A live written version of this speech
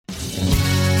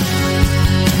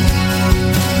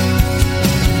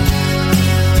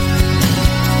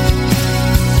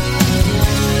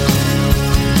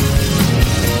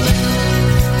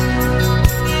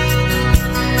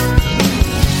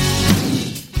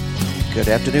Good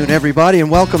afternoon, everybody,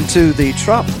 and welcome to the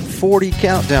Trop 40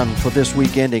 Countdown for this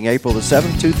week ending April the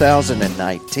 7th,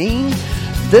 2019.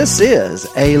 This is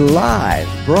a live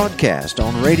broadcast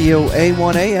on Radio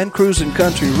A1A and Cruisin'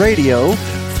 Country Radio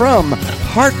from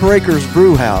Heartbreakers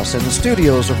Brewhouse in the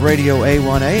studios of Radio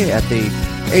A1A at the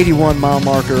 81-mile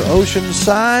marker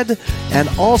Oceanside, and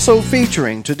also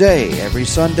featuring today, every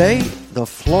Sunday, the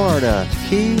Florida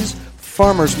Keys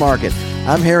Farmers Market.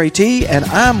 I'm Harry T, and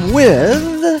I'm with...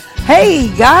 Hey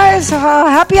guys,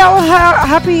 happy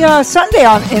Sunday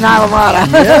in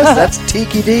Islamorada. Yes, that's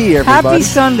Tiki D, everybody. Happy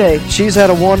Sunday. She's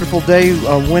had a wonderful day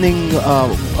winning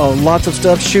lots of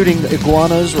stuff, shooting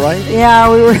iguanas, right? Yeah,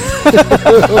 we were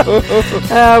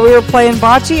we were playing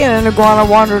bocce and an iguana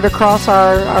wandered across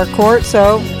our court,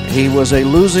 so... He was a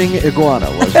losing iguana,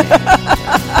 wasn't he?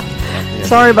 Yeah.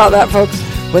 Sorry about that, folks.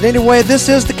 But anyway, this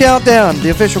is the countdown,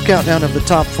 the official countdown of the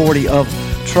top 40 of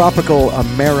tropical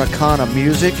Americana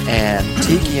music, and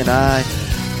Tiki and I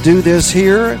do this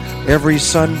here every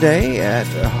Sunday at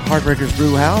Heartbreakers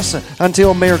Brew House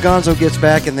until Mayor Gonzo gets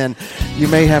back, and then you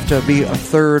may have to be a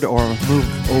third or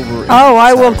move over. Oh,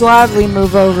 I will gladly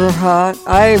move over.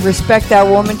 I respect that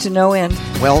woman to no end.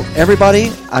 Well,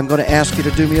 everybody, I'm going to ask you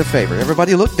to do me a favor.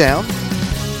 Everybody look down.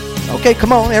 Okay,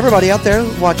 come on, everybody out there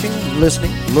watching,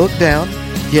 listening, look down.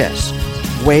 Yes,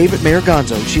 wave at Mayor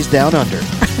Gonzo. She's down under.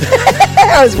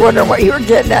 I was wondering what you were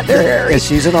getting at there, Harry. And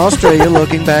she's in Australia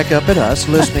looking back up at us,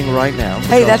 listening right now.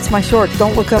 Hey, that's my shorts.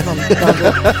 Don't look up them.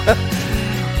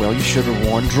 Well, you should have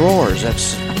worn drawers.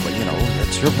 That's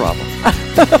your problem.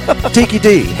 Tiki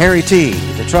D, Harry T,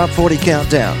 the Trop 40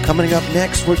 Countdown. Coming up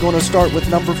next, we're going to start with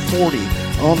number 40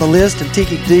 on the list, and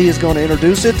Tiki D is going to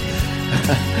introduce it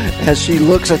as she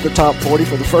looks at the top 40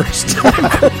 for the first time.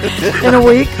 In a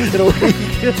week.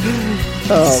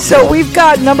 Oh, so we've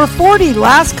got number 40,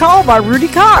 Last Call by Rudy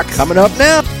Cox. Coming up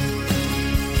now.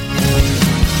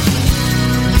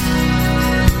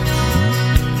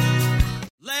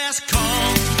 Last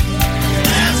call,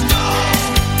 last call,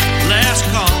 last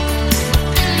call,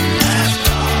 last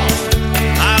call.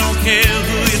 I don't care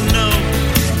who you know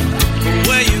or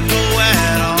where you go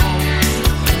at all.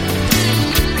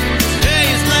 Hey,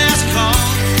 it's last call,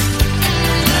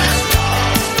 last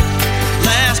call,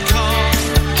 last call,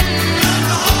 last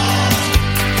call.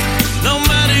 No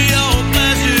matter your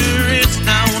pleasure, it's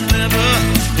now or never.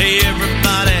 Hey,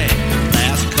 everybody,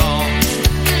 last call.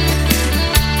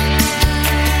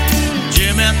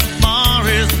 Jim at the bar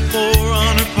is the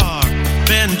 400 Park.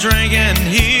 Been drinking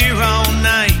here all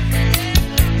night.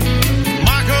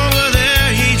 Mark over there,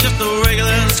 he's just a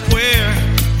regular square.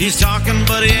 He's talking,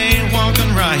 but he ain't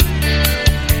walking right.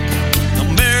 Now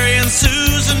Mary and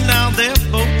Susan, now they're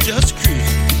both just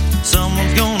cruising.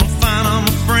 Someone's gonna find them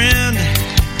a friend.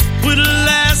 When the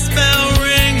last bell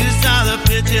rings, it's either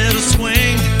pitch it or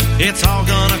swing. It's all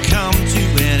gonna come to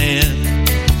an end.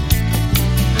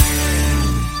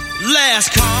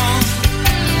 Last call,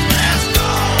 last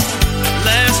call,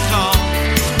 last call,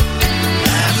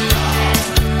 last call.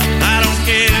 I don't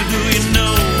care who you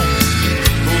know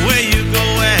or where you go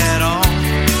at all.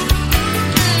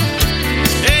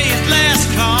 Hey, it's last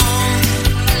call,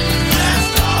 last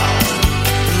call,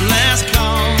 last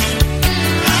call,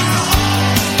 last call.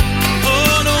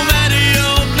 Oh, no matter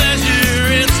your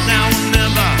pleasure, it's now or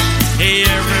never. Hey,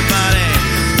 everybody,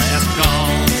 last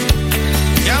call.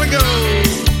 Gotta go.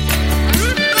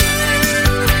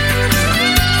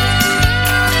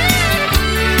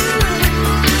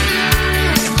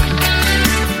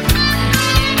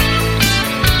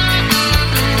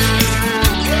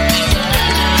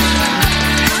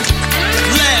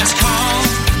 Last call,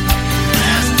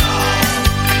 last call,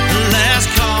 last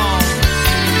call,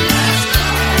 last call.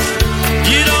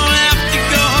 You don't have to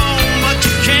go home, but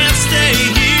you can't stay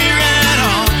here at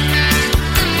all.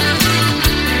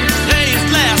 Hey, it's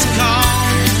last call,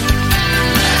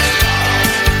 last call,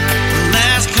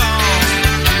 last call.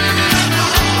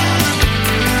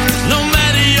 No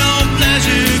matter your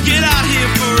pleasure, get out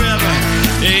here forever.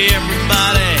 Hey,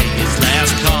 everybody, it's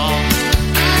last call.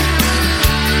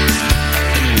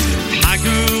 I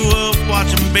grew up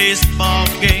watching baseball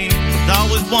games,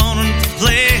 always wanting to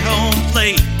play home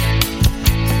plate.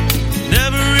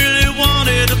 Never really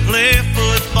wanted to play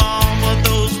football, but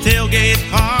those tailgate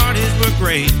parties were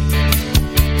great.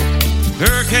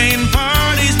 Hurricane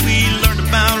parties, we learned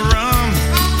about rum,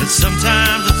 and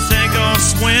sometimes a sink or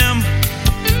swim.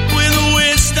 When the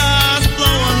wind starts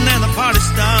blowing and the party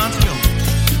starts going,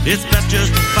 it's best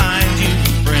just to find you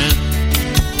a friend.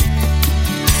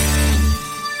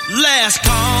 Last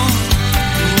call,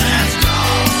 last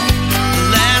call,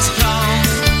 last call,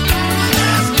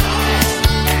 last call.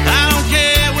 I don't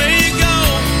care where you go,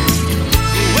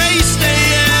 where you stay.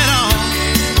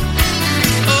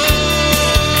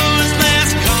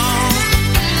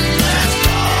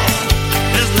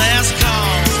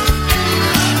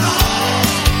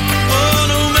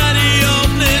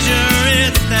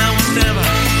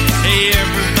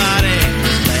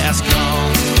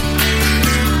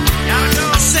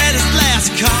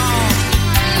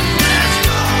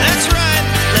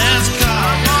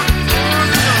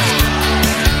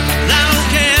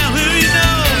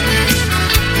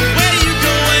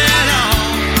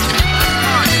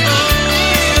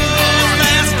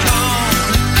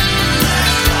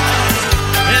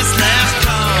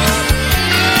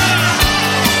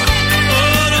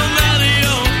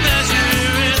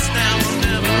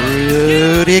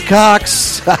 Rudy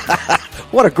Cox.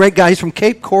 What a great guy. He's from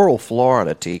Cape Coral,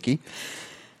 Florida, Tiki.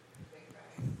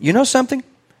 You know something?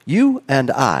 You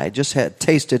and I just had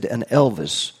tasted an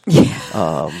Elvis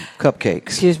cupcake.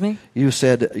 Excuse me? You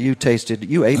said you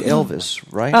ate Elvis,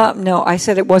 right? No, I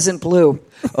said it wasn't blue.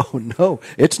 Oh, no.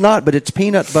 It's not, but it's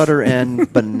peanut butter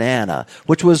and banana,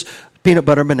 which was peanut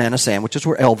butter and banana sandwiches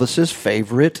were Elvis's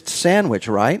favorite sandwich,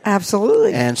 right?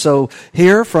 Absolutely. And so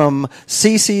here from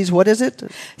Cece's, what is it?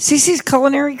 Cece's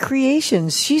Culinary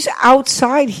Creations. She's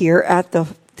outside here at the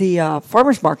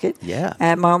farmers market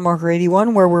at Mile Marker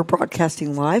 81, where we're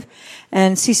broadcasting live.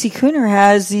 And Cece Cooner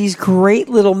has these great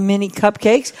little mini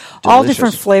cupcakes, all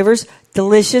different flavors.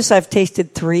 Delicious. I've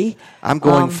tasted 3. I'm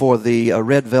going for the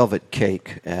red velvet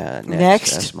cake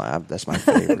next. That's my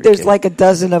favorite. There's cake. like a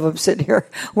dozen of them sitting here.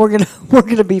 We're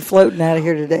gonna be floating out of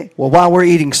here today. Well, while we're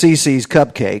eating Cece's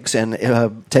cupcakes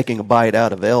and taking a bite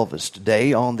out of Elvis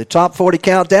today on the Top 40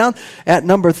 Countdown at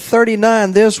number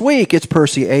 39 this week, it's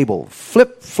Percy Abel,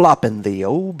 Flip-Flopping the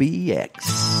OBX.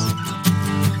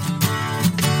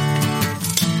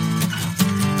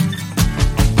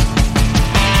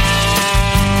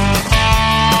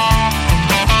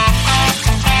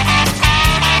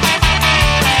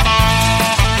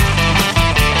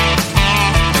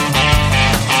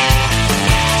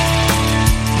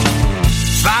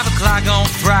 5 o'clock on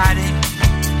Friday,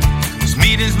 this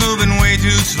meeting's moving way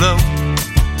too slow.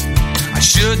 I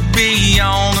should be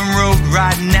on the road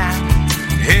right now,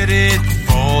 headed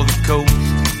for the coast.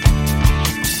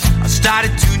 I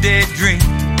started to daydream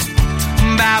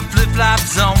about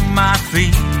flip-flops on my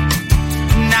feet,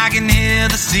 and I can hear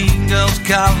the seagulls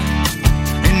calling,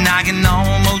 and I can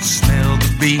almost smell the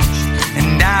beach.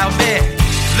 And I'll be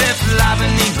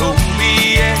flip-flopping the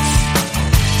OBX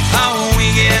all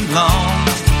weekend long.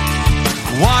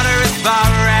 Water as far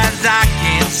as I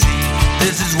can see,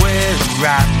 this is where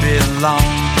I belong.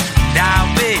 And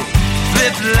I'll be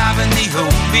flip-flopping the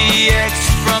OBX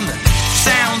from the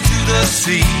sound to the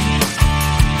sea.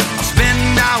 I'll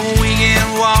spend our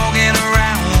weekend walking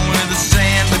around with the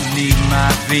sand beneath my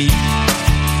feet.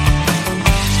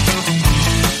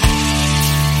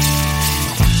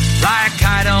 Fly a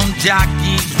kite on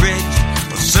Jockey's Ridge,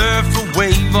 or surf a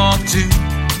wave or two.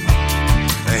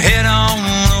 Head on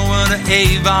over to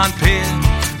Avon Pier,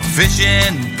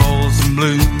 fishing for some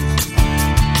blues.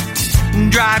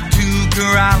 Drive to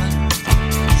Corralin',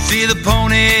 see the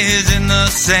ponies in the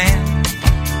sand.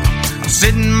 I'm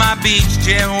sitting in my beach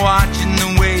chair watching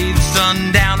the waves,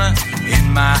 sundowner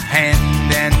in my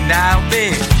hand. And I'll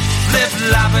be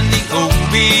flip-flopping the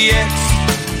OBX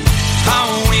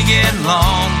all weekend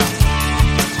long.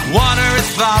 Water as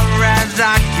far as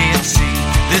I can see,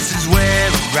 this is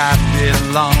where I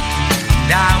belong.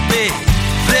 And I'll be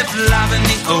flip-flopping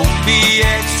the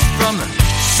OBX from the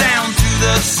sound to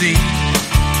the sea.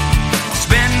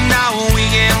 Spend our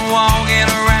weekend walking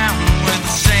around with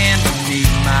the sand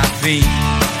beneath my feet.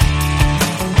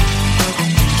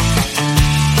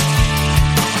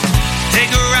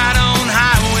 Take a ride on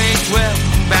Highway 12,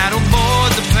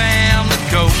 battleboard the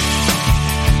Pamlico.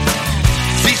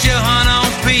 Fish a hunt on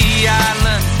Pea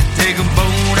Island, take a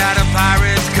boat out of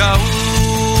Pirates Cove.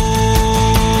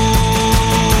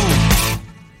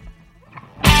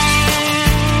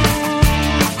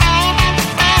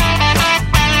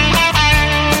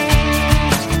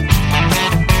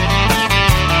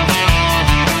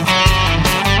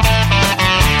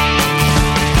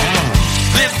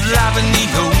 Flip-flopping the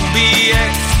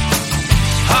OBX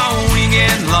all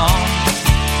weekend long.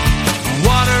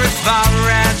 Water as far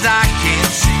as I can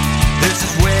see, this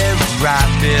is where I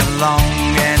belong.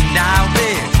 And I'll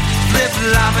be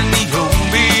flip-flopping the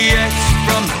OBX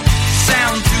from the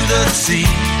sound to the sea.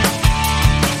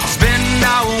 Spend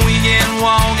our weekend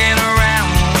walking around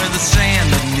with the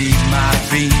sand beneath my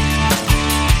feet.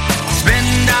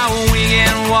 Spend our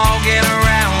weekend walking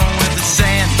around with the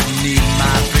sand beneath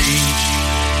my feet.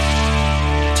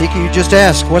 Tiki, you just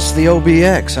asked, what's the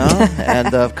OBX, huh?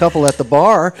 And the couple at the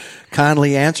bar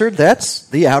kindly answered, that's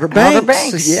the Outer Banks. Outer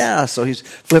Banks. Yeah, so he's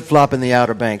flip-flopping the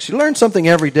Outer Banks. You learn something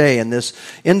every day in this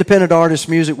independent artist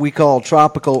music we call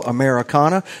Tropical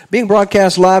Americana, being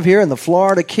broadcast live here in the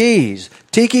Florida Keys.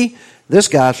 Tiki, this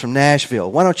guy's from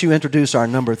Nashville. Why don't you introduce our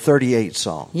number 38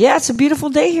 song? Yeah, it's a beautiful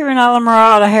day here in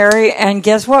Alamorada, Harry. And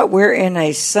guess what? We're in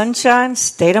a sunshine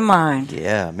state of mind.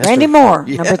 Yeah, Mr. Randy Moore,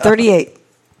 number 38.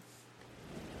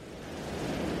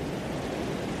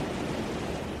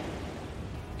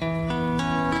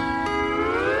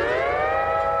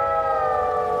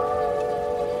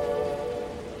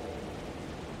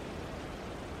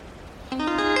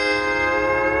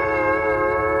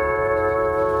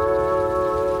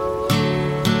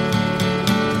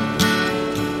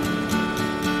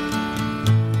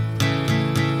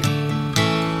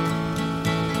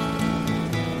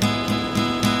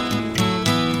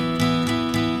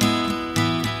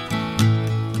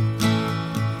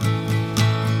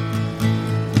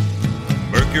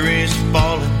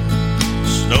 falling,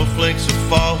 snowflakes are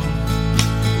falling,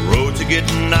 roads are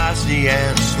getting icy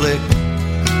and slick.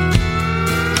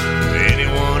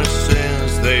 Anyone who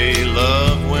says they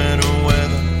love winter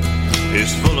weather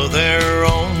is full of their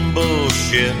own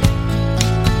bullshit.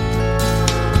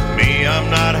 Me, I'm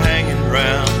not hanging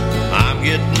around, I'm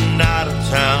getting out of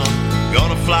town,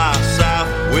 gonna fly south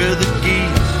with the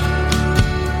geese.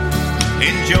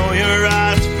 Enjoy your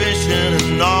ice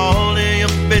fishing and all of your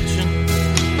bitching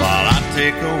while I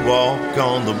take a walk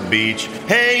on the beach.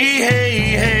 Hey, hey,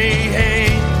 hey,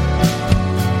 hey.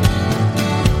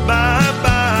 Bye,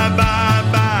 bye, bye,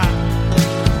 bye.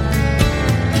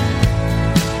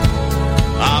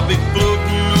 I'll be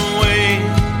floating away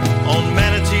on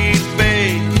Manatee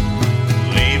Bay,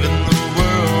 leaving the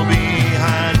world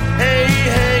behind. Hey,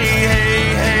 hey, hey,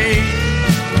 hey.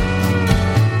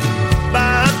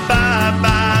 Bye, bye,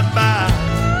 bye, bye.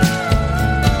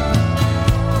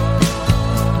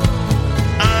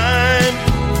 I'm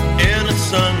in a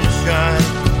sunshine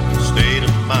state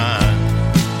of mind.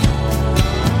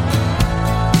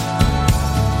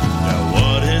 Now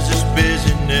what is this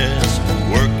busyness?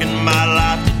 Working my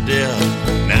life to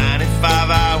death, 95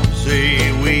 hours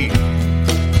a week,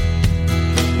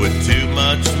 with too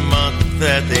much a month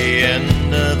at the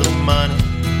end of the money.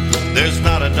 There's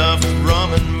not enough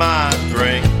rum in my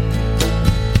drink.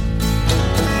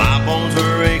 My bones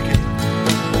are aching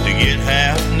to get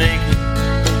half naked,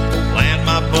 land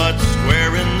my butt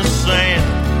square in the sand,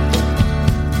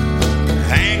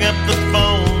 hang up the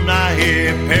phone, I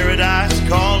hear paradise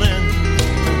calling,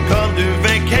 come to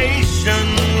vacation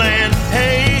land.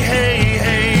 Hey, hey,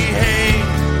 hey, hey.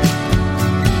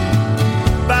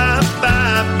 Bye,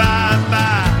 bye, bye,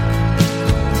 bye.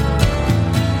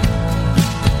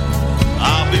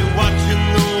 I'll be watching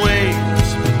the waves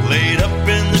laid up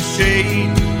in the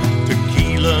shade,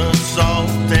 tequila, salt,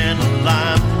 and a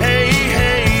lime. Hey,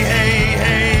 hey, hey,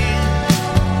 hey.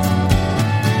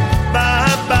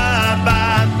 Bye, bye,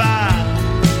 bye, bye.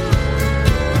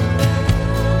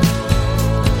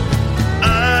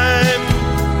 I'm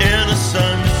in a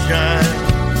sunshine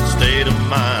state of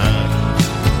mind.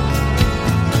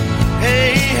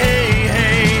 Hey, hey,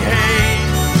 hey, hey.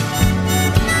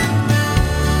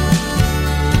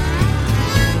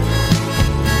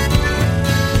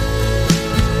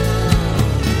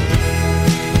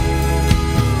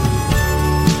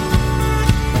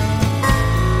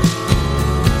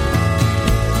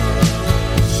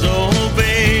 So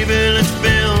baby, let's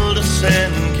build a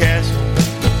sandcastle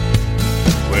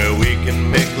where we can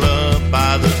make love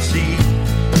by the sea.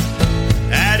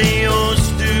 Adios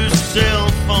to cell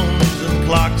phones and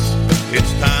clocks,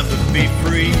 it's time to be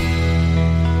free.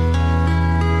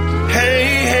 Hey,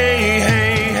 hey,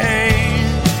 hey, hey.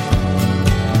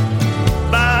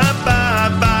 Bye, bye,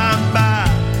 bye, bye.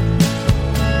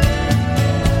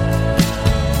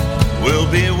 We'll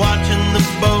be watching the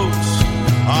boats,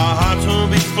 our hearts will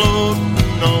be floating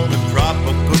on a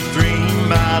tropical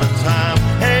dream out of time.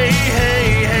 Hey, hey,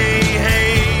 hey,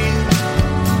 hey.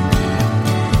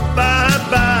 Bye,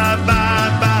 bye, bye,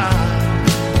 bye.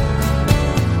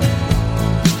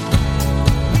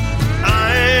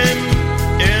 I'm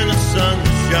in a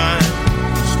sunshine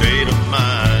state of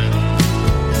mind.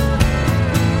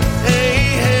 Hey,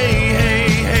 hey, hey,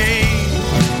 hey.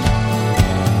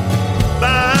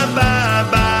 Bye, bye,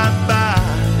 bye, bye.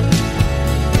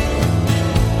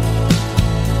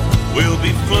 We'll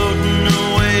be floating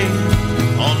away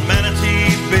on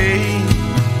Manatee Bay,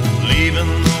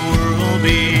 leaving the world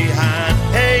behind.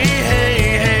 Hey, hey,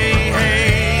 hey,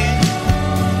 hey.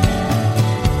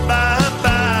 Bye,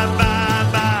 bye, bye,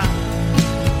 bye.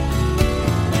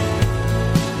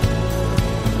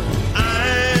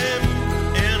 I'm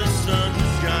in a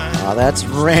sunshine. That's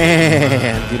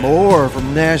Randy Moore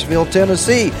from Nashville,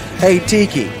 Tennessee. Hey,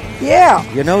 Tiki, Yeah.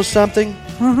 you know something?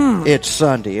 Mm-hmm. It's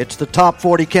Sunday. It's the Top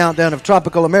 40 Countdown of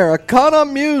Tropical Americana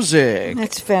music.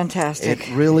 It's fantastic.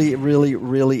 It really, really,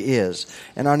 really is.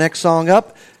 And our next song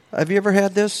up, have you ever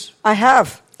had this? I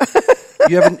have.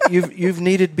 You've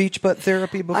needed beach butt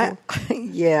therapy before?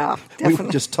 Yeah, definitely. We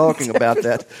were just talking about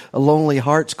that, a Lonely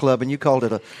Hearts Club, and you called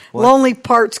it a what? Lonely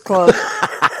Parts Club.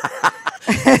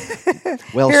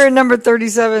 Well, Here at number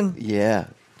 37. Yeah.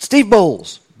 Steve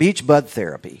Bowles, Beach Butt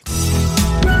Therapy.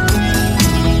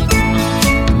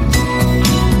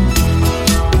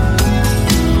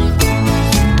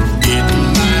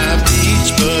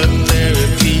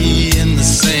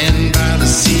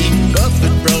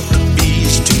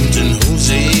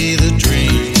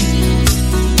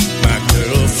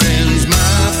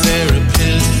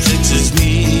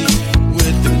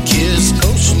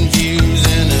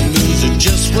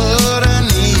 Just what I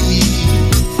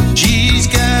need. She's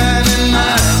got an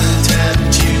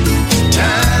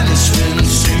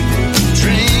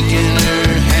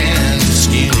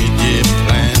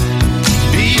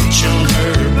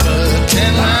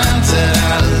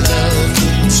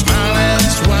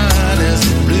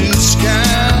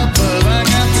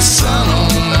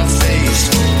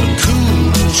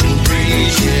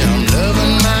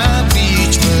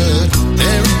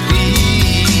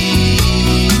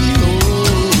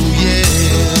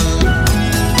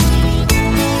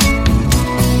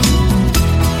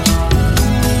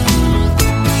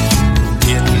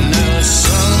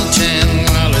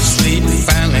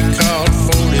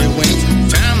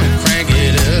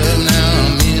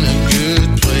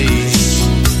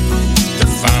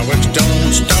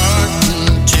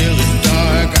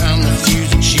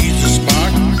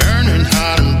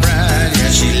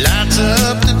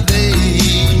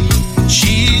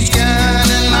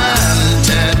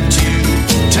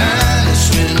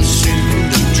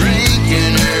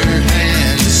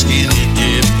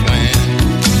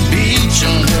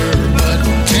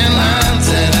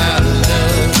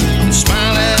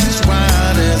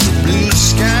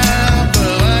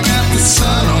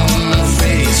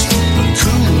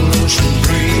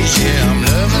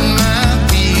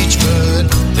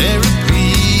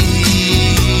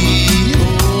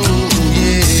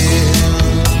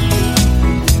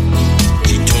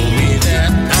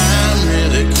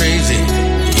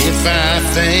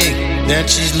think that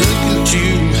she's looking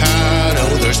too hard.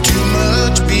 Oh, there's too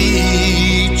much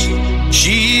beach.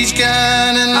 She's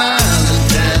got an island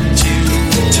tattoo,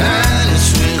 a tiny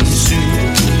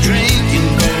swimsuit, drinking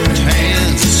both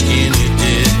hands, a skinny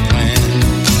dead plan.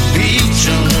 Beach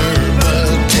on her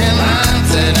butt, 10 lines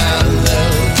that I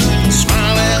love.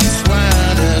 Smile as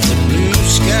wide as the blue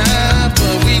sky,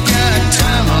 but we got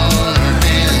time on our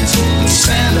hands and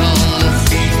sand on our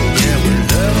feet. Yeah, we're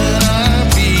loving our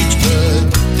beach, but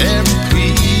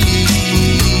therapy.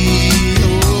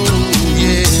 Oh,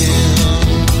 yeah.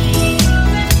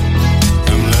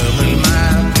 I'm loving my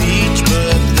beach,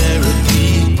 but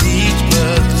therapy. Beach,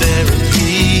 but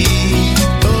therapy.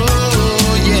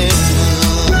 Oh, yeah.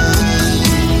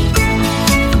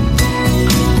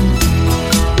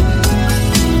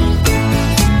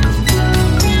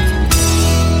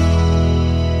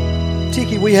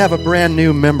 Tiki, we have a brand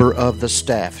new member of the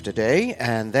staff today,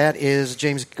 and that is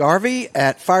James Garvey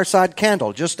at Fireside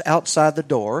Candle, just outside the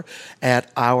door at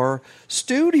our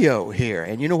studio here.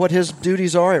 And you know what his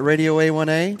duties are at Radio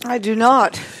A1A? I do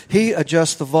not. He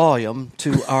adjusts the volume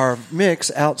to our mix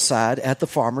outside at the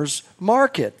farmer's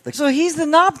market. So he's the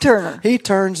knob turner. He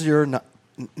turns your...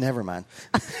 Never mind.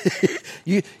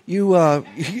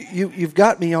 You've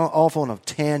got me off on a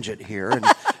tangent here, and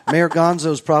Mayor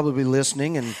Gonzo's probably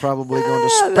listening and probably going to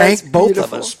spank both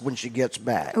of us when she gets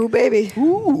back. Ooh, baby.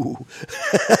 Ooh.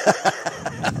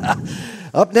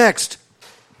 Up next.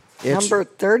 Number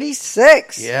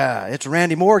 36. Yeah, it's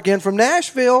Randy Moore again from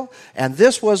Nashville, and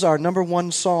this was our number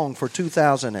one song for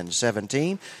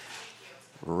 2017,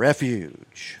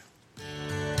 Refuge.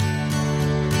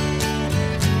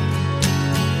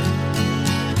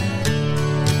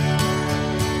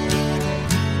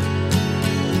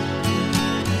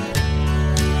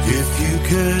 If you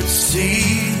could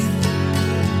see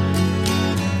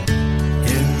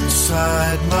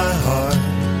inside my heart,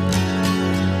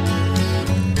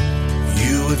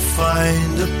 you would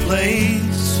find a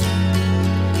place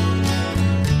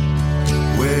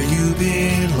where you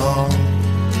belong,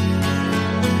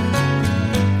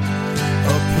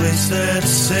 a place that's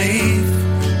safe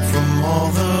from all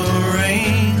the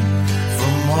rain,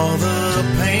 from all the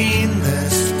pain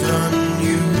that's done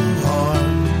you harm.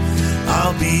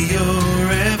 I'll be your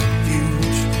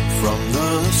refuge from the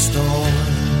storm.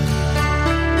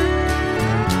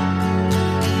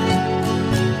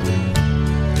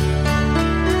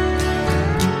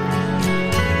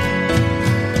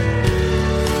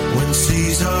 When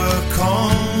seas are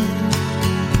calm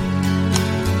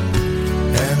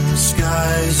and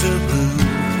skies are blue,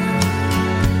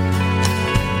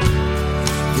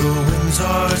 the winds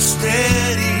are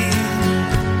steady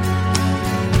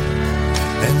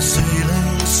and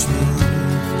sailing smooth.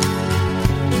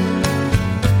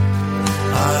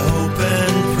 I hope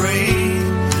and pray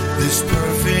this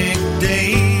perfect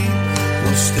day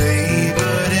will stay,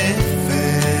 but if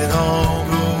it all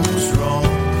goes wrong,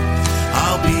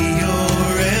 I'll be your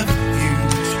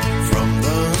refuge from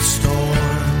the storm.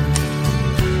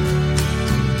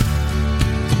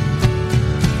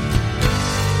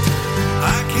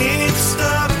 I can't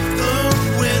stop the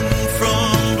wind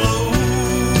from blowing.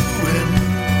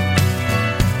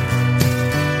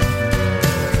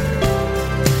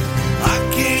 I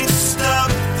can't stop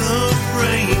the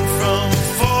rain from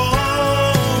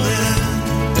falling.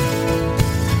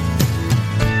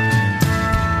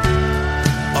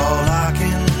 All I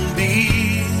can be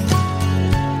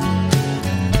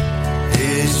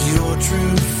is your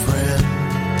true friend.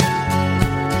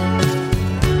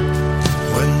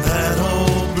 When that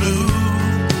old blue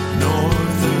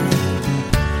norther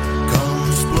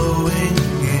comes blowing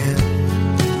in,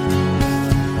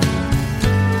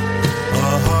 a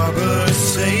harbor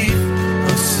safe,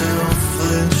 a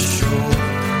selfless shore.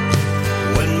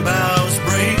 When bows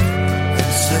break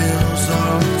and sails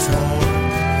are torn,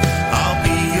 I'll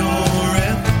be your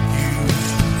refuge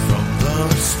from the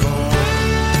storm.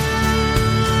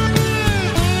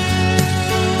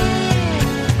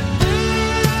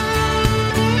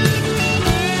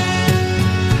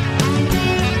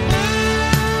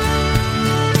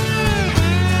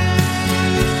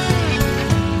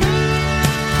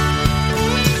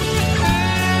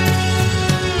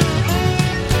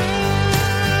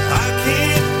 I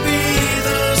can't be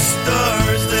the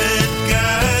stars that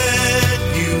guide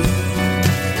you.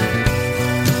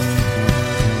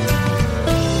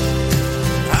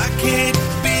 I can't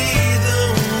be the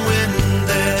wind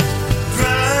that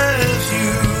drives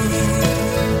you.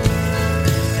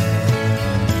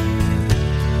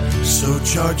 So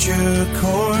chart your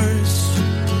course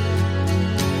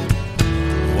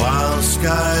while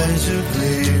skies are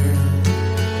clear.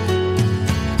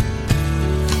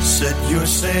 set your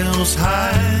sails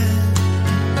high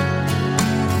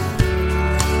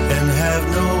and have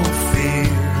no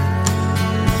fear.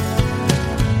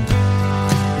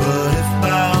 But if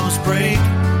bows break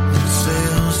and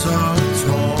sails are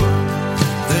torn,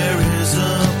 there is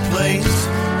a place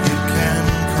you can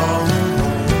call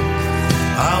home.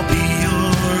 I'll be your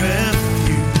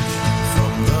refuge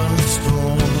from the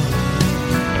storm.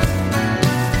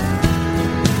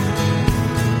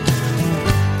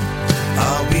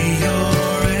 I'll be your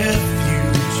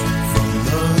refuge from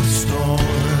the storm.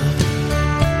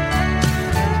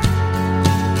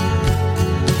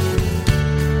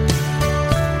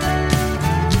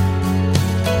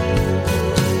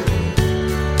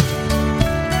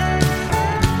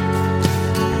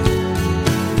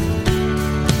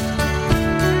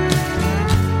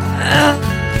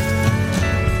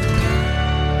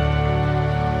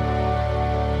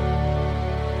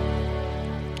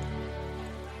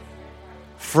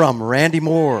 From Randy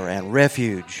Moore and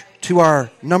Refuge to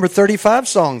our number 35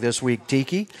 song this week,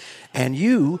 Tiki. And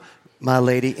you, my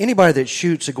lady, anybody that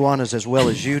shoots iguanas as well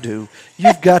as you do,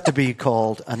 you've got to be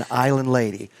called an island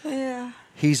lady. Yeah.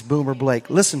 He's Boomer Blake.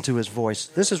 Listen to his voice.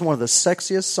 This is one of the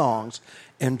sexiest songs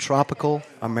in tropical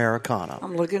Americana.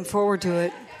 I'm looking forward to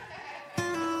it.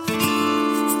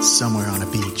 Somewhere on a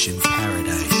beach in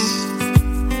paradise,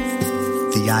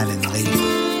 the island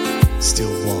lady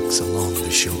still walks along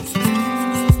the shore.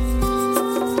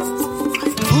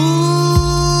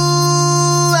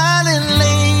 Ooh, island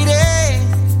lady,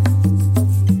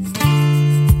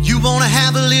 you wanna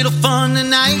have a little fun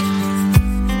tonight?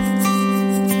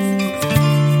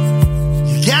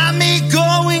 You got me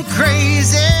going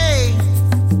crazy.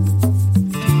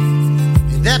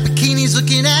 That bikini's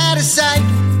looking out of sight.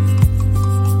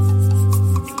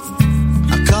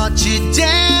 I caught you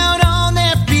down on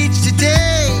that beach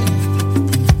today,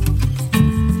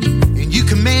 and you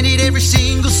commanded every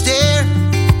single stare.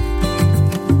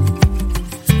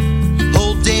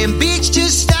 Whole damn beach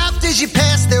just stopped as you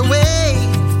passed their way,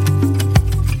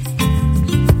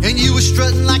 and you were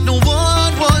strutting like no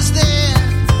one was there.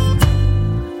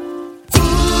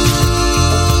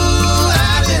 Ooh,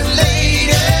 island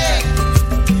lady,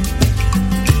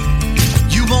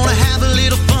 you wanna have a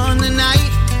little fun tonight?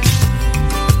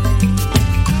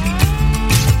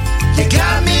 You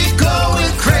got me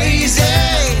going crazy,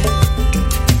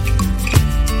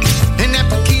 and that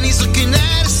bikini's looking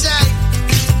out of sight.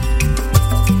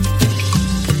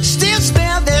 Still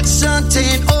smell that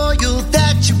suntan oil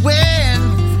that you wear.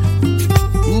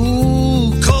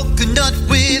 Ooh, coconut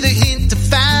with a hint of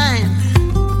fine.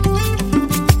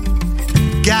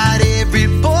 Got every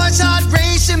boy's heart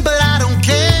racing, but I don't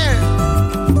care,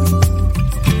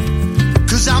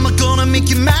 'cause I'm gonna make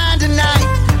you mine tonight.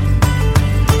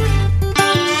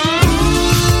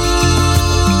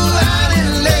 Ooh,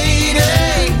 island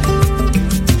lady,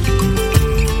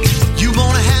 you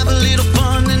wanna have a little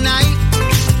fun tonight?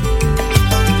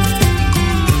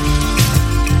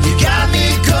 You got me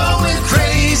going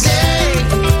crazy,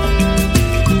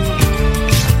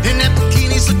 and that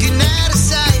bikini's looking out of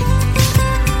sight.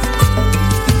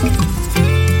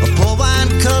 A poor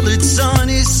wine-colored sun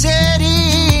is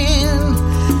setting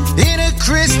in a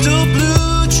crystal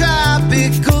blue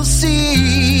tropical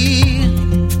sea.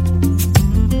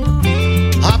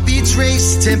 Heartbeats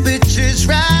race, temperatures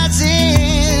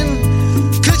rising,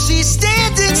 'cause she's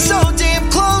standing so damn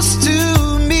close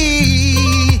to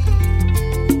me.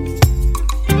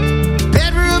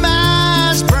 Bedroom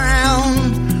eyes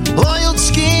brown, oiled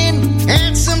skin,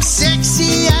 and some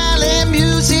sexy island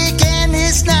music, and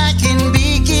this night can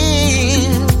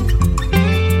begin.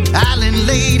 Island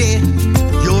lady,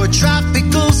 your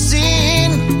tropical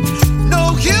sin,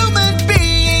 no human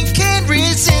being can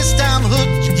resist. I'm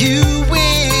hooked, you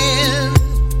win.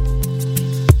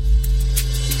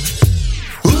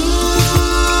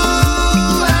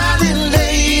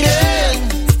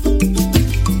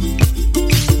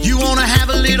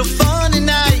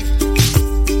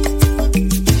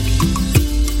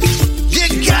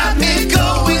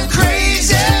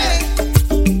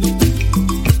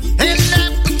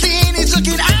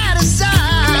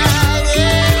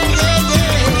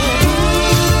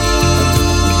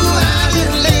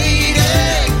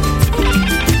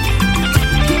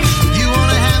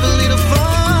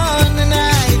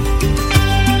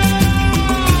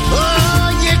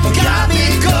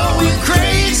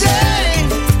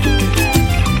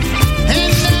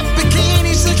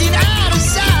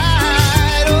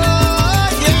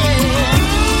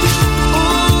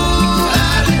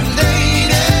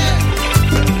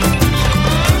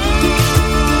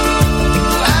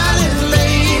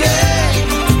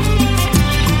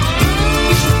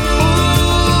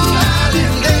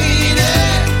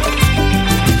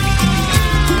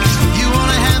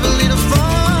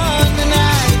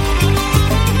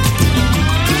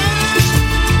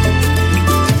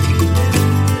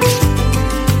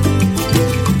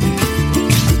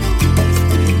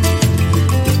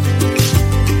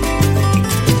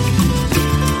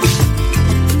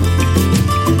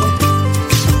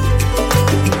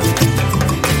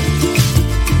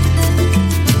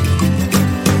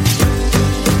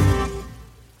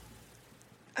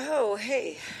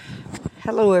 hey.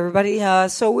 Hello, everybody.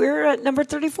 So we're at number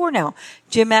 34 now.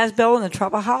 Jim Asbell and the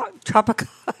Tropaholics.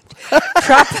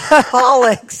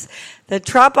 The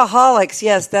Tropaholics.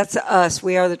 Yes, that's us.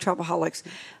 We are the Tropaholics.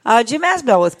 Jim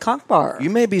Asbell with Conch Bar.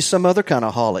 You may be some other kind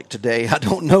of holic today. I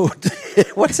don't know.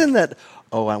 What's in that?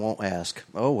 Oh, I won't ask.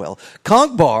 Oh, well.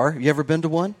 Conch Bar. You ever been to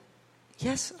one?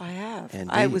 Yes, I have. Indeed.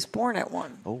 I was born at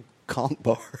one. Oh, Conch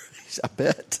Bar. I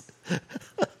bet.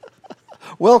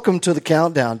 Welcome to the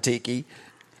Countdown, Tiki.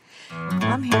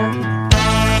 I'm here.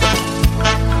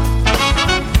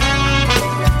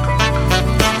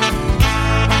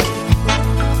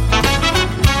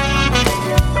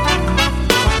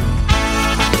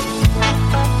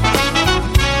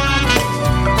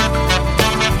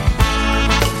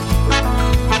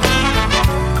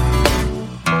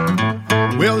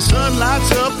 Well, the sun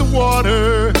lights up the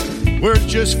water, words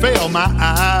just fail my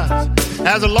eyes.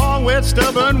 As a long, wet,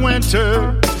 stubborn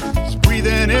winter is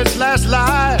breathing its last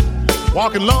life.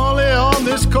 Walking lonely on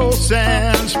this cold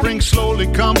sand, spring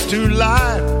slowly comes to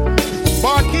life.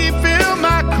 Barkeep, fill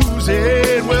my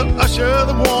koozie, we'll usher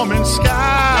the warming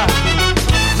sky.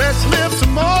 Let's live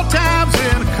some more times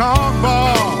in a Conch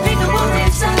Bar. Leave the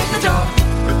worries at the door.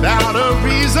 Without a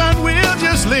reason, we'll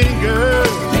just linger.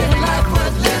 Live like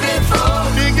worth living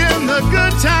for. Digging the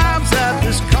good times at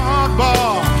this Conch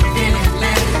Bar. Didn't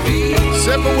let it be.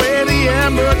 Sip away the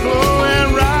amber glow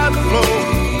and ride the flow,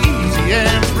 easy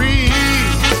and free.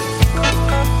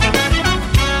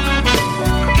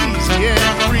 Easy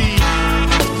and free.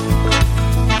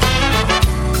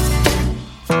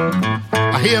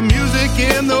 I hear music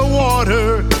in the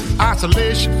water,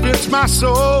 isolation fits my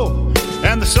soul,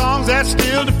 and the songs that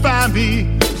still define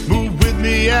me move with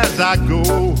me as I go.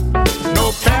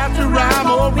 No path to rhyme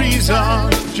or reason,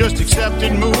 just accept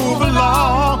and move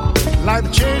along. Like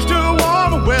the change to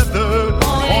warmer weather,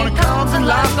 morning comes and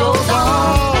life goes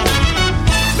on.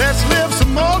 Let's live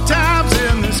some more times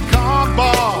in this Conch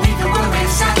Bar. Leave the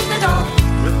worries at the door.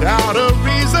 Without a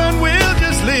reason, we'll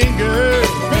just linger.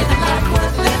 Living like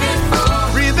worth living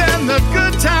for. Breathe in the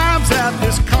good times at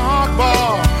this Conch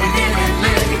Bar. Didn't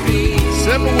let it be.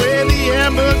 Sip away the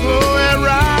amber glow and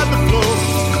ride the flow,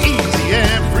 easy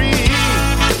and free.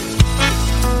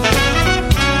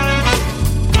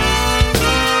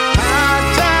 High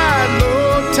tide,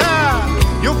 low tide,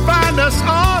 you'll find us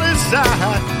on his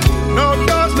side. No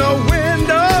doors, no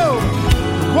window,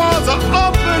 the walls are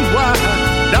open wide.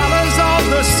 Dollars on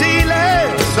the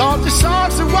ceiling, salty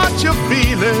songs are what you're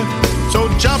feeling. So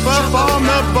jump up on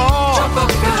the bar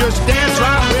and just dance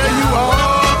right where you are.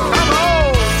 Come on.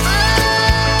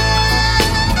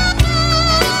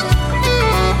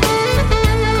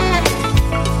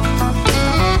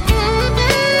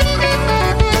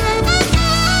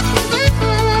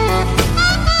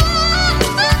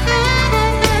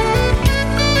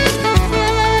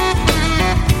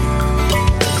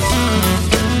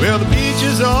 Well, the beach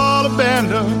is all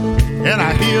abandoned, and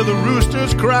I hear the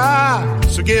roosters cry.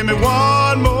 So give me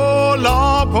one more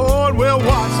long pour, and we'll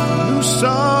watch the new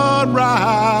sunrise.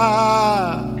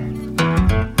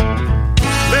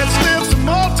 Let's live some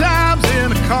more times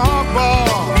in a Conch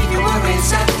Bar. Leave your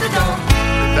worries at the door.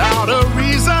 Without a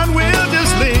reason, we'll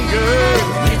just linger.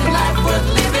 Living like worth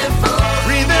living for.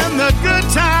 Breathe in the good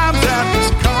times at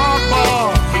this Conch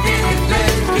Bar. Didn't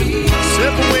let it be.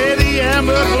 Sip away the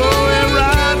amber glow and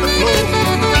ride the flow,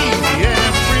 easy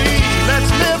and free.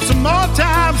 Let's live some more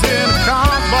times in a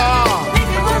Conch Bar. Leave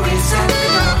your worries at the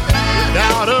door.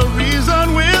 Without a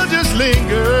reason, we'll just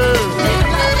linger.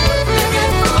 Living like worth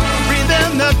living for. Breathe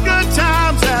in the good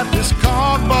times at this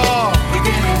Conch Bar.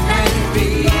 Didn't let it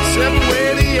be. Sip away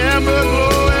the amber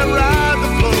glow and ride the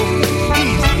flow,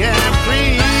 easy and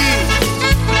free.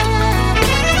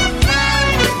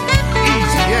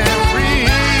 Easy and free.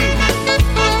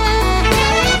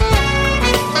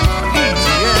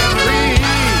 Easy and free.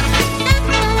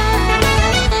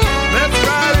 Let's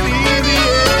ride it easy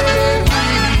and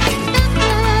free.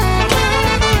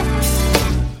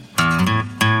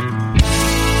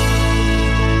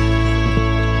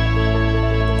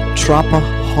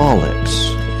 Tropaholics.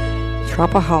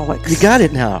 Tropaholics. You got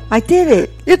it now. I did it.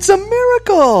 It's a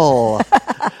miracle.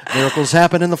 Miracles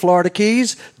happen in the Florida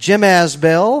Keys. Jim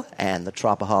Asbell and the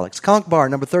Tropaholics. Conch Bar,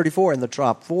 number 34 in the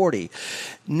Trop 40.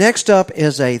 Next up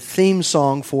is a theme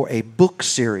song for a book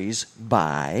series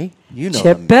by,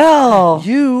 Chip Bell.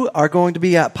 You are going to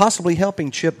be possibly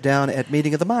helping Chip down at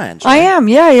Meeting of the Minds. Right? I am,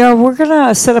 yeah. We're going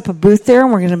to set up a booth there,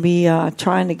 and we're going to be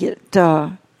trying to get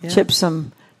Chip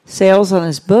some sales on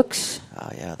his books. Oh,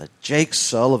 yeah, the Jake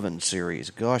Sullivan series.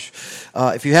 Gosh,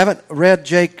 if you haven't read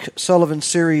Jake Sullivan's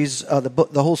series,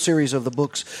 the whole series of the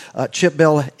books, Chip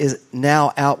Bell is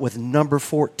now out with number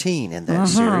 14 in that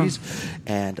series.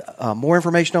 And more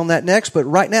information on that next. But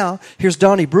right now, here's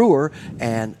Donnie Brewer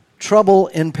and Trouble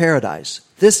in Paradise.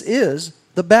 This is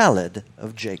the Ballad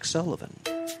of Jake Sullivan.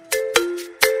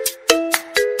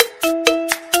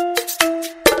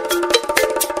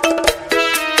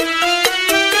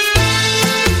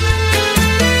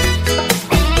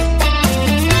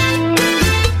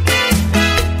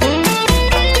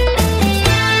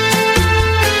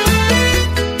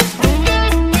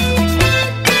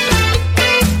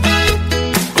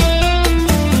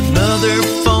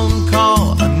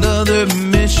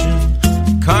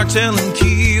 Telling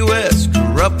Key West,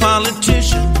 corrupt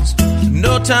politicians,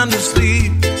 no time to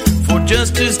sleep for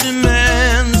justice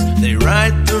demands. They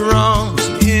right the wrongs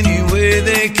any way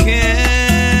they can.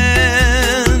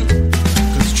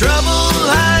 'Cause trouble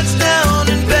hides down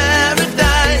in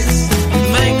paradise.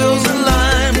 Mangoes and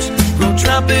limes grow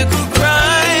tropical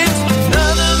crimes.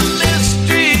 Another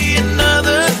mystery,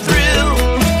 another thrill.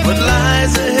 What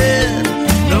lies ahead,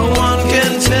 no one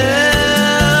can tell.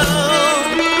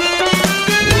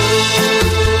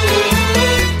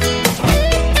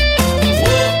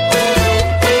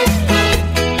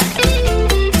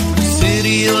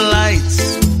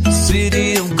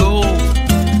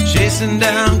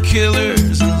 Down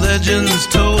killers and legends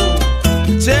told,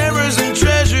 terrors and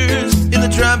treasures in the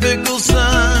tropical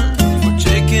sun. For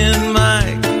Jake and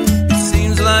Mike, it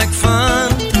seems like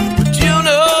fun, but you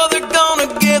know they're gonna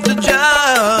get the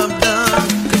job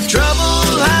done. 'Cause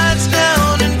trouble hides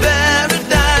down in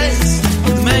paradise.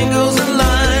 With mangoes and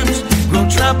limes grow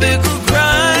tropical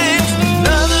crimes.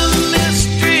 Another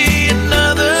mystery,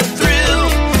 another thrill.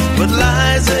 What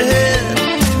lies ahead,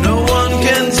 no one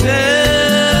can tell.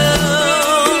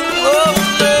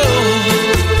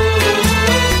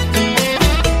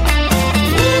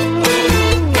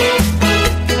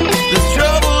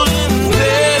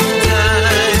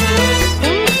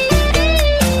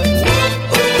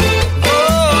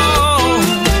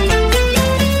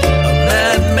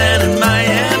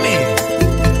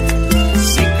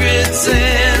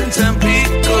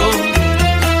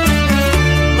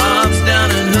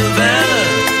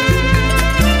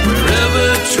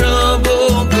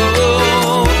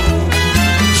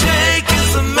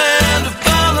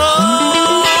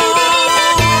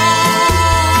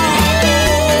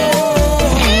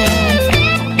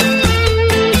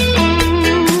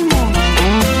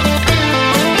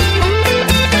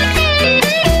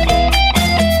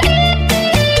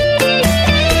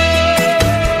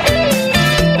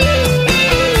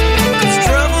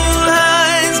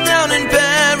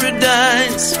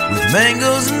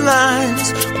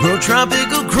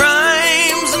 Tropical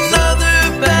crimes,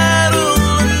 another battle,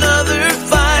 another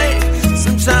fight.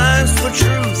 Sometimes for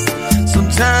truth,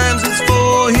 sometimes it's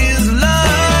for his life.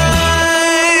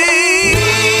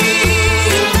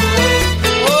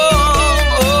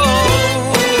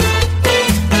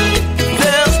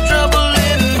 There's trouble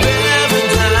in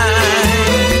paradise.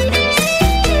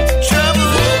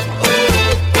 Trouble,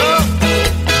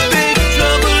 big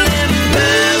trouble in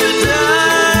paradise.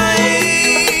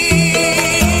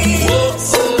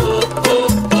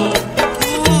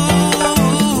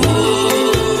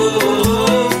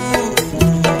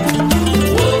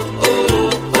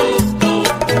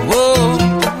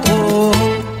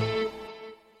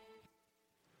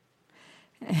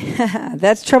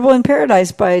 That's Trouble in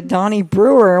Paradise by Donnie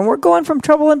Brewer. And we're going from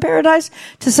Trouble in Paradise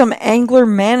to some angler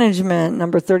management.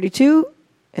 Number 32,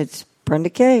 it's Brenda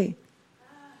Kay.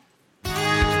 My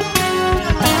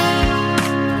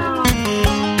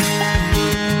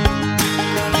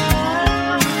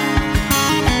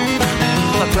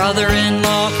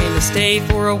brother-in-law came to stay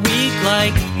for a week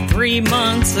like 3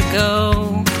 months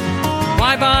ago.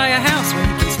 Why buy a house when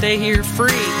you can stay here free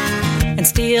and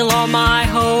steal all my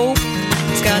hope?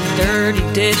 He's got dirty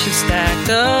dishes stacked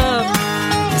up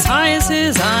as high as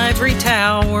his ivory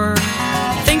tower.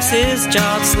 Thinks his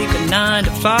job's sleeping 9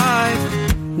 to 5,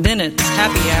 then it's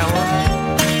happy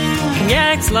hour. He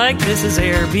acts like this is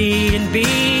Airbnb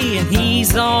and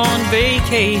he's on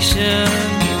vacation,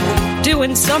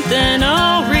 doing something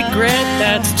I'll regret.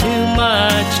 That's too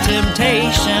much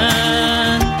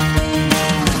temptation.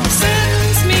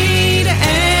 Sends me to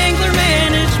angler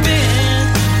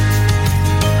management,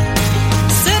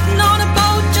 sitting on a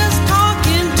boat just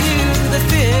talking to the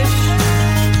fish.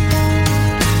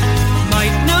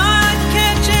 Might not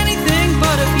catch anything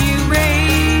but a few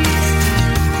rays,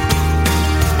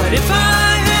 but if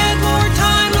I had more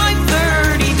time, like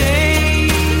 30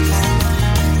 days,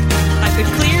 I could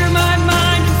clear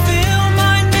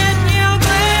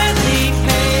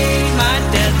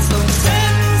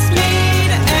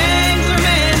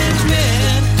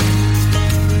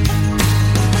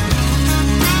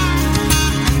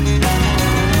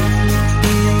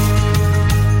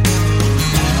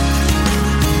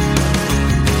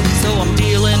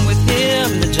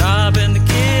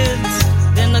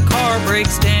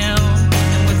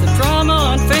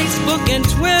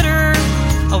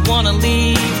wanna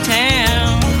leave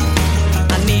town.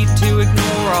 I need to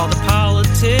ignore all the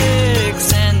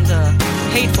politics and the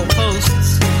hateful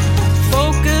posts.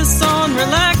 Focus on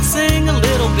relaxing a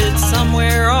little bit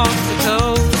somewhere off the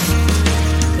coast.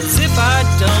 'Cause if I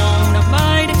don't, I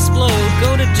might explode.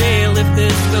 Go to jail if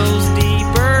this goes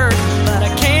deeper. But I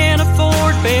can't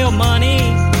afford bail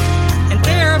money, and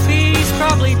therapy's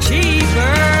probably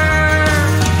cheaper.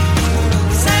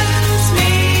 Sentence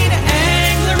me to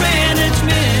angler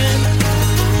management.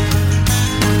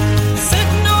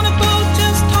 Sitting on a boat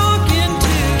just talking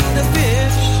to the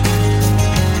fish.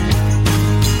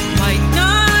 Might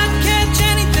not catch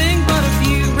anything but a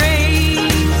few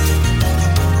rays.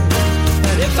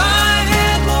 But if I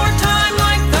had more time,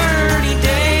 like 30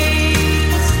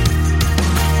 days,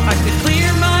 I could clear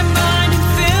my mind and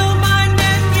fill my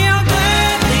net. Yeah, I'll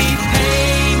gladly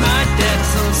pay my debt.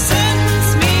 So sentence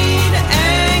me to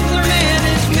angler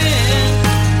management.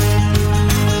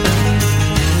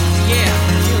 Yeah,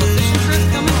 feel a fishing trip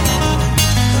coming on.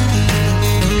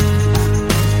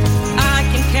 I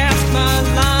can cast my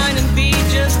line and be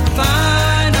just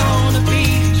fine on a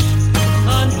beach.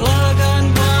 Unplug,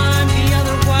 unwind, be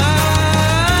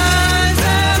otherwise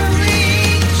out of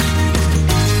reach.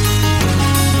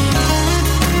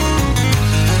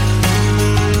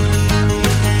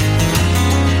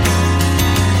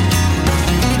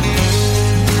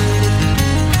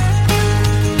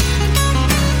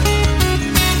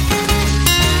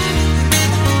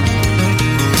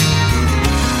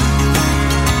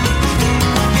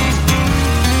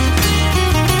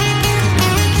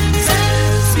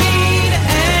 Sentence me to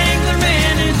angler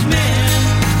management.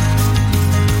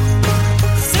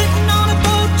 Sitting on a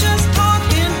boat just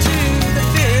talking to the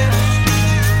fish.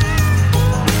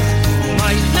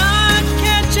 Might not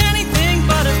catch anything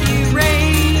but a few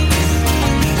rays.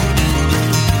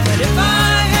 But if I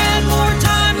had more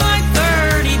time, like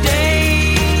 30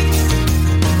 days,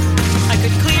 I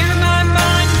could clear my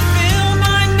mind and fill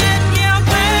my net. Yeah, I'll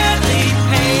gladly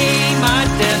pay my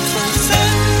debt. So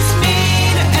sentence me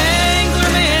to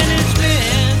angler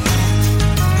management.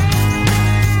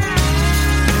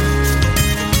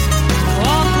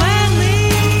 I'll gladly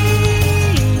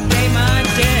pay my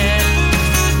debt.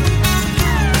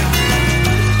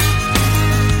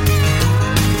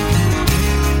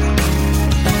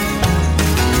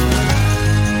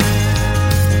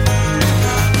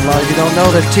 A lot of you don't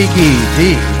know that Tiki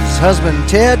D's husband,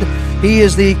 Ted, he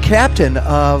is the captain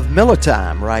of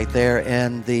Militime right there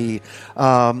in the,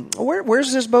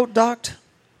 where's this boat docked?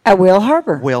 At Whale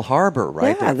Harbor. Whale Harbor,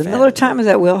 right there. Yeah, the Miller Time is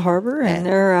at Whale Harbor, and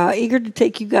they're eager to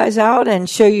take you guys out and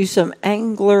show you some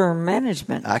angler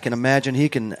management. I can imagine he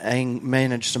can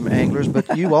manage some anglers,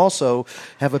 but you also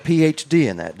have a PhD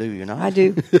in that, do you not? I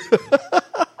do.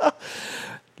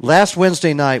 Last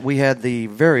Wednesday night, we had the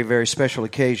very, very special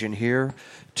occasion here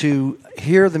to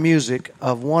hear the music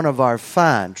of one of our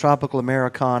fine tropical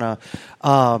Americana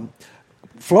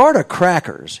Florida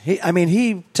Crackers.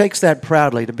 He takes that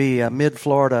proudly to be a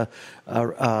mid-Florida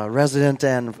resident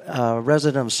and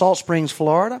resident of Salt Springs,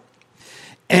 Florida.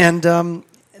 And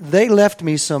they left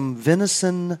me some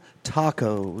venison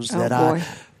tacos that I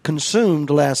consumed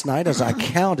last night as I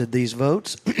counted these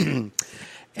votes.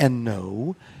 And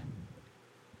no,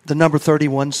 the number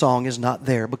 31 song is not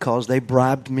there because they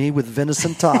bribed me with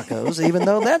venison tacos, even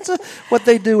though that's what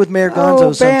they do with Mayor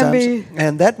Gonzo sometimes. Bambi.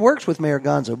 And that works with Mayor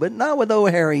Gonzo, but not with old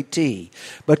Harry T.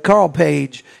 But Carl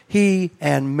Page, he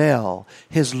and Mel,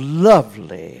 his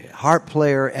lovely harp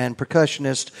player and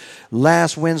percussionist,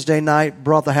 last Wednesday night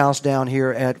brought the house down here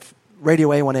at Radio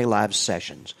A1A Live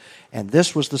Sessions. And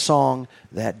this was the song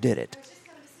that did it.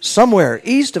 Somewhere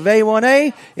east of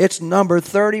A1A, it's number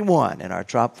 31 in our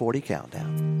Top 40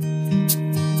 Countdown.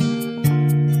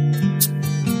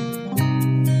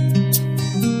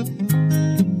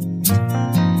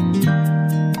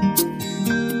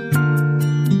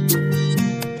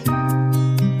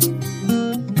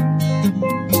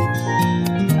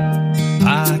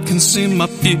 I can see my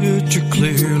future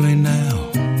clearly now.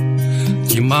 A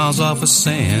few miles off a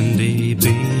sandy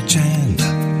beach and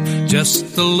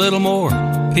just a little more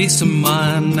peace of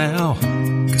mind now,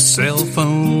 'cause cell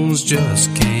phones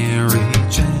just can't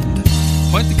reach. And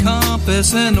point the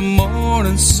compass in the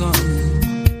morning sun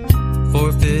for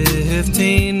a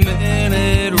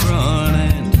 15-minute run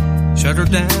and shut her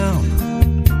down,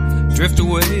 drift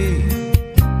away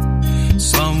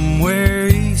somewhere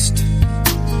east,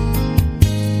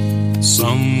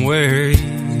 somewhere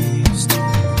east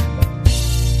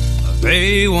of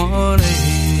A1A.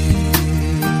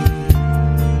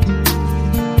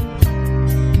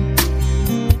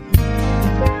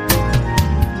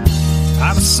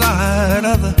 Out of sight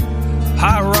of the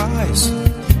high rise,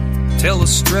 tell the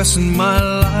stress in my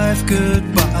life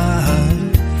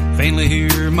goodbye. Faintly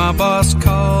hear my boss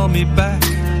call me back.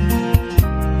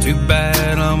 Too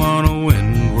bad I'm on a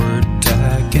windward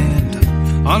tack, and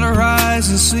on the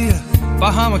horizon see a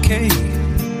Bahama Cay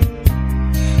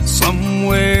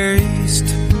somewhere east,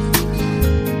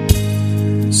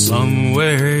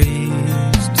 somewhere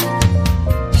east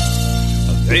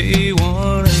of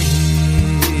A1A.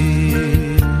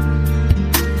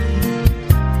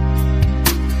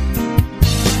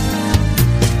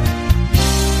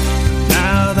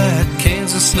 Now that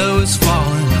Kansas snow is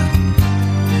falling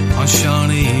on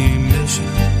Shawnee Mission,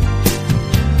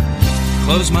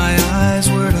 close my eyes,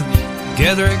 we're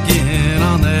together again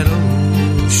on that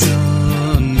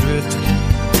ocean drift.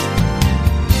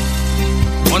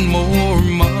 One more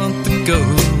month to go,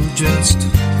 just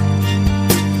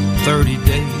 30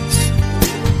 days.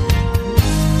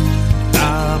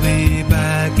 I'll be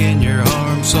back in your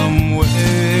arms somewhere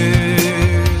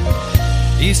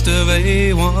east of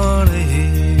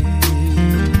A1A.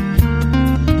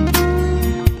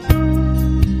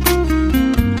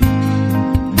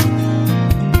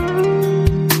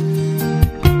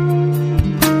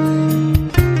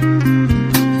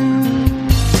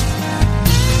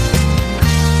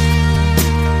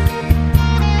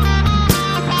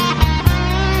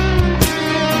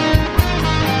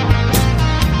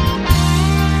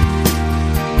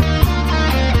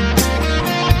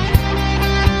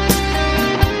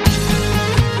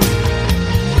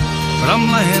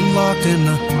 Landlocked in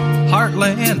the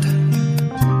heartland,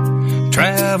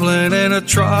 traveling in a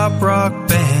trop rock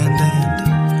band,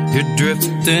 and you're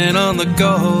drifting on the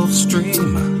Gulf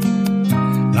Stream.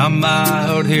 I'm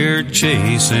out here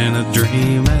chasing a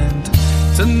dream, and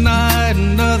tonight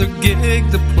another gig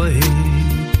to play,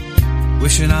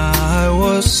 wishing I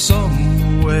was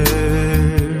somewhere,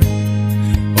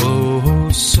 oh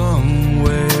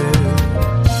somewhere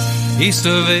east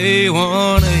of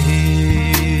A1A.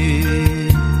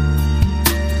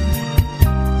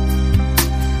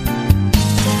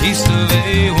 East of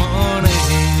A1A.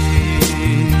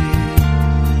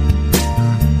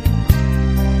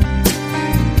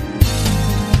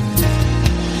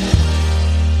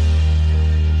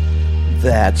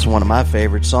 That's one of my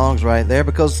favorite songs right there,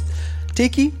 because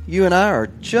Tiki, you and I are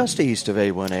just east of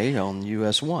A1A on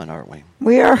US 1, aren't we?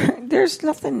 We are. There's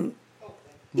nothing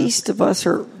east of us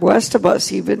or west of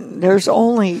us even. There's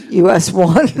only US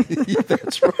 1.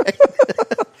 That's right.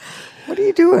 What are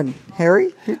you doing,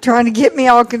 Harry? You're trying to get me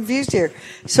all confused here.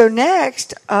 So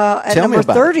next, at number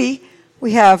 30,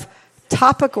 we have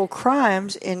Topical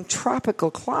Crimes in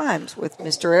Tropical Climes with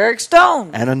Mr. Eric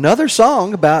Stone. And another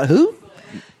song about who?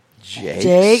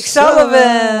 Jake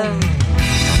Sullivan.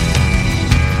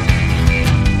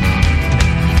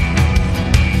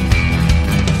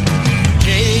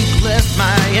 Jake left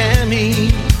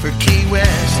Miami for Key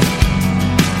West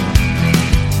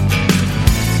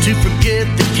to forget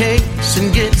the case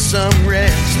and get some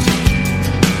rest.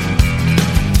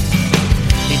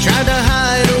 He tried to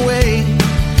hide away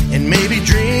and maybe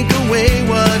drink away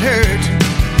what hurt.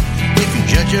 If you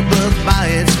judge a book by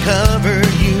its cover,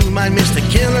 you might miss the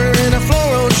killer in a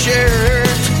floral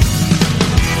shirt.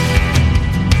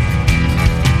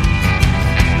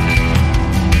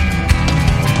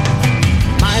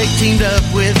 Mike teamed up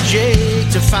with Jake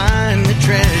to find the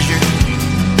treasure.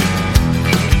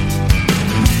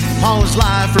 Paul's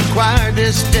life required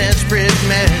this desperate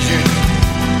measure.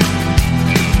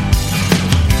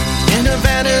 In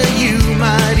Nevada, you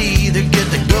might either get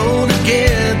the gold or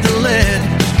get the lead.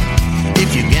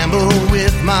 If you gamble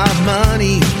with my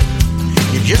money,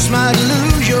 you just might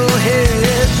lose your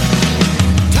head.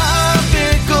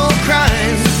 Topical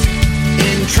crimes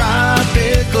in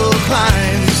tropical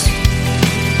climes.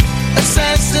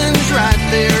 Assassins right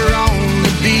there on the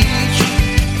beach.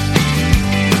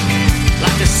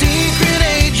 Like a secret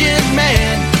agent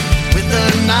man with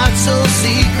a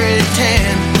not-so-secret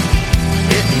tan,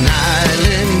 hitting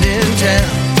island intel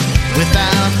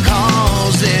without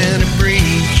causing a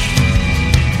breach.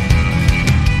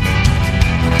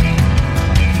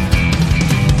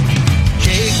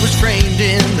 Jake was framed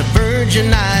in the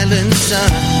Virgin Islands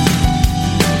sun.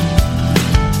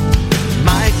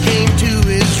 Mike came to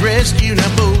his rescue,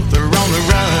 now both are on the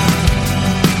run.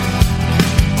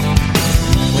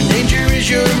 When danger is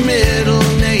your middle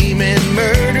name and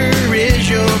murder is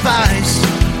your vice,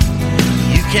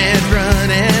 you can't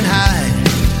run and hide,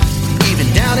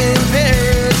 even down in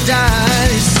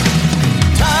paradise.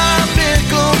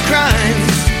 Topical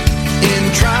crimes in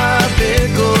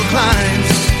tropical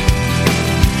climes.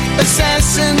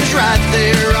 Assassins right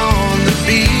there on the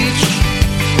beach.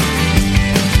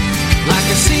 Like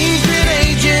a secret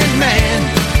agent man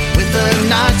with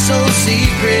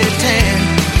secret tan,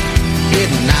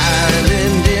 getting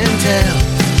island intel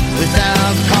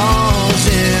without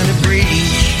causing a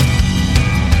breach.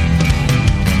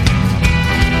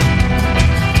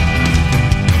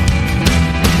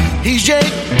 He's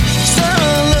Jake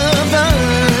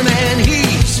Sullivan and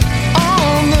he's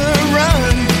on the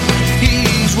run.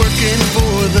 He's working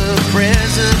for the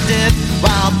president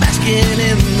while basking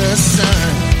in the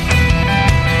sun.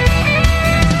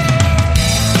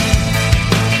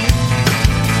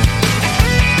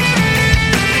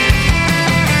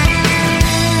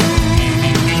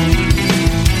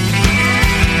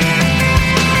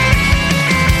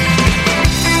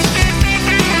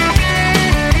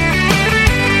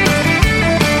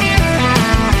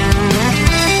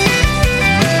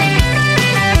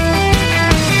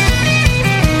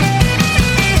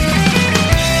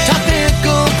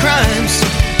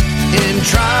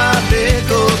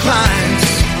 Tropical climes,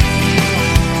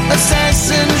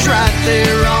 assassins right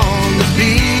there on the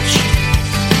beach,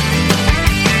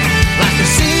 like a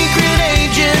secret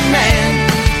agent man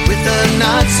with a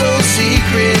not so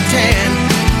secret tan,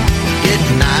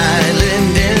 getting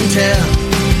island intel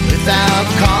without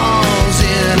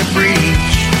causing a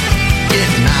breach,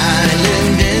 getting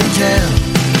island intel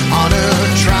on a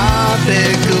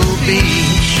tropical beach.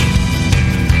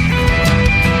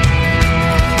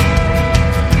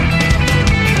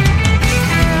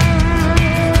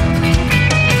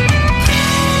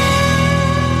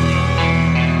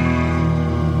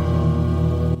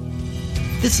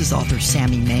 This is author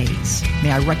Sammy Mays.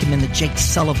 May I recommend the Jake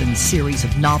Sullivan series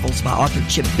of novels by author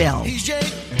Chip Bell. He's Jake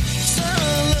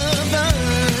Sullivan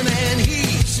and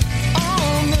he's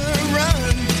on the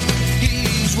run.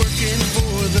 He's working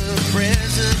for the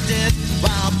president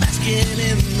while basking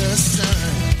in the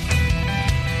sun.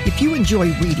 If you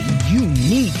enjoy reading, you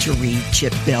need to read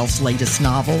Chip Bell's latest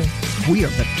novel, We Are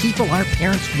the People Our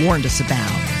Parents Warned Us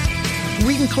About.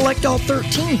 Read and collect all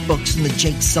 13 books in the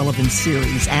Jake Sullivan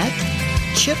series at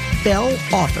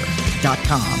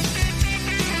chipbellauthor.com.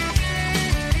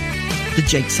 The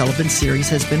Jake Sullivan series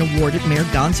has been awarded Mayor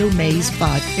Gonzo Mays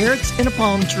 5 Parrots and a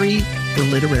Palm Tree for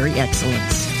literary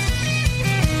excellence.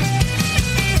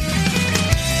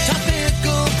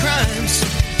 Topical crimes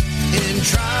in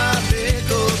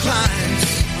tropical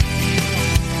climes,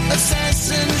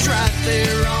 assassins right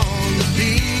there on the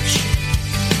beach,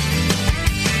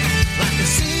 like a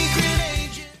secret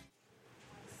agent.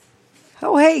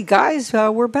 Oh, hey, guys,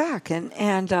 we're back,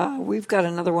 and we've got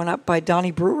another one up by Donnie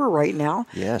Brewer right now.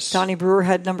 Yes. Donnie Brewer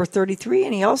had number 33,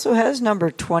 and he also has number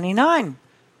 29,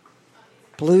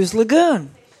 Blues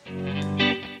Lagoon.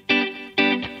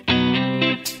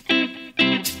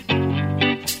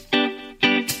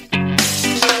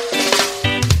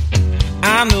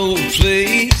 I know a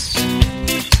place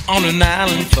on an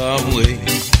island far away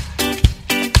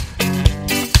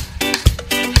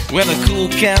where the cool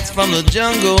cats from the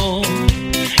jungle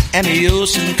and the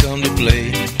ocean come to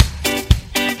play.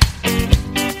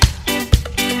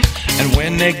 And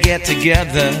when they get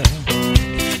together,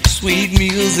 sweet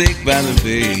music by the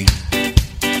bay.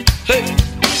 Hey!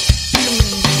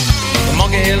 The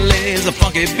monkey lays a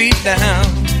funky beat down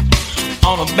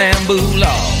on a bamboo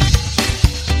log.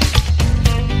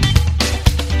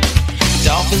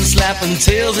 Dolphins slapping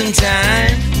tails in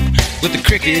time with the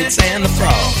crickets and the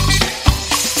frogs.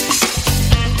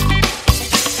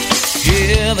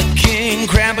 Hear the king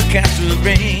crab a castle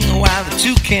ring while the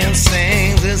toucan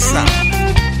sings this song.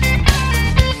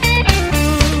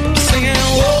 Singing,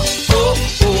 whoa, oh,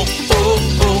 oh, oh,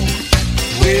 oh,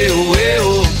 way, way,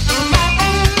 oh.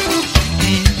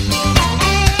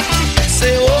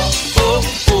 Say, whoa, oh,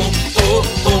 oh, oh,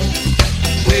 oh,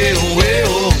 way, way,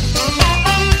 oh.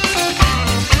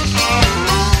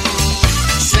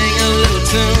 Sing a little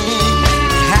tune,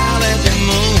 howl at the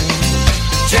moon,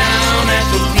 down at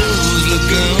the Blues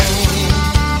Lagoon.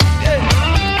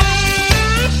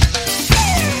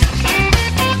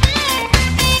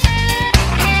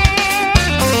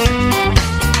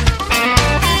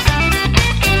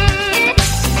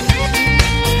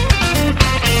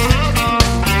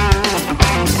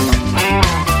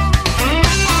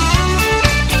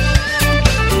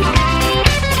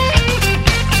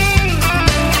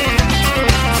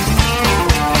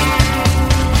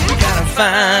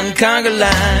 Fine conga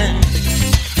line,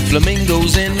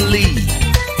 flamingos in the lead.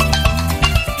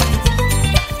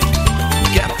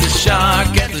 Got the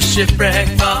shark at the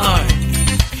shipwreck bar,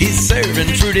 he's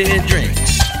serving fruity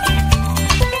drinks.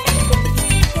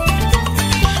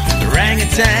 The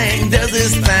orangutan does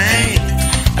his thing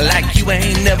like you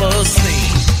ain't never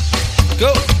seen.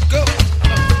 Go, go.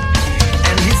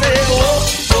 And he said, oh,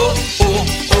 oh, oh,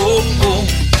 oh, oh,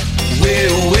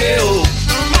 well, well.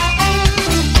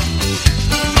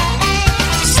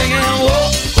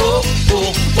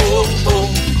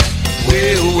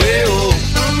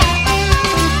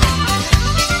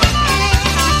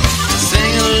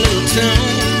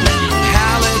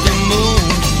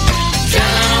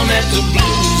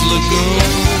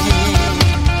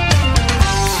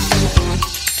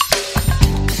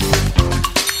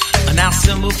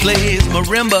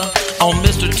 marimba on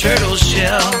Mr. Turtle's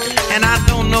shell. And I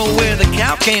don't know where the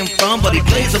cow came from, but he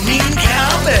plays a mean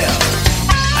cowbell.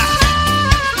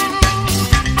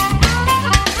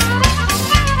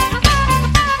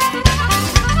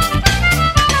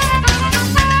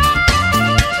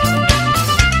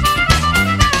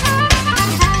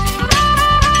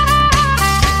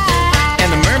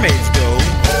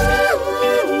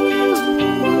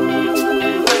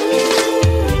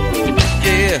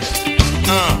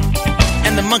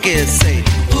 Monkeys say,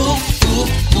 ooh, ooh,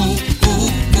 ooh,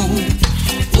 ooh, ooh,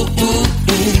 ooh, ooh,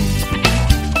 ooh.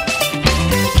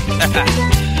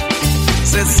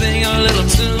 Said sing a little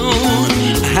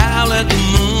tune, howl at the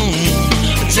moon,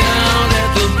 down at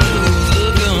the Blue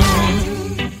Lagoon.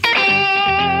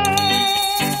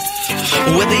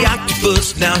 With the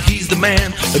octopus, now he's the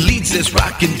man that leads this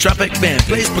rockin' tropic band,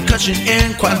 plays percussion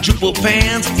and quadruple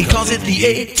pans. He calls it the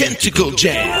A-Tentacle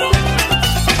Jam.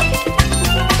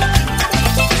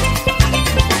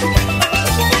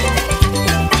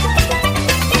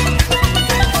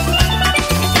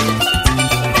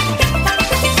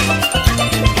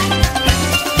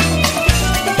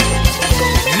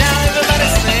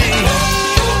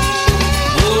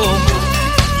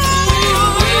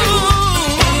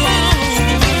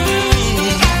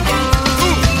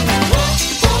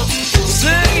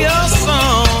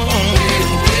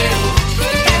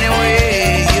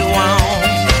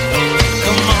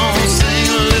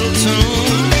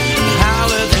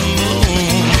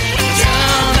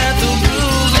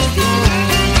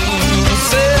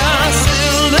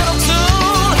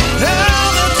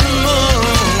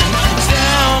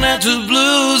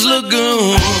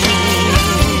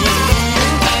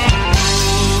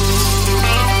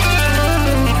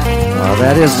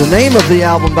 That is the name of the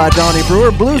album by Donnie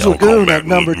Brewer, Blues Lagoon at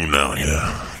number...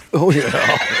 Oh, yeah.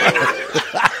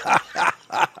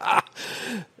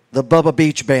 The Bubba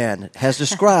Beach Band has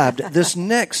described this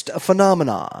next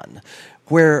phenomenon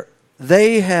where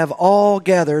they have all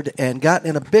gathered and gotten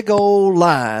in a big old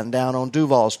line down on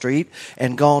Duval Street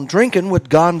and gone drinking with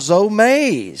Gonzo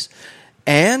Mays.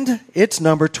 And it's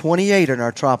number 28 in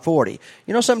our top 40.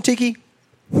 You know something, Tiki?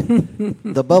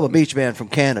 The Bubba Beach Band from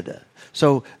Canada.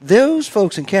 So those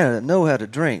folks in Canada know how to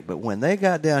drink, but when they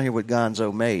got down here with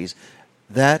Gonzo Mays,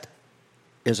 that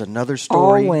is another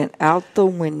story. All went out the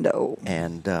window.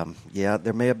 And, yeah,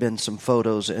 there may have been some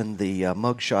photos in the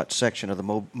mugshot section of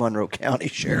the Monroe County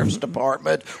Sheriff's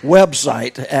Department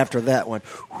website after that one.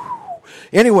 Whew.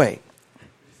 Anyway,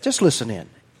 just listen in.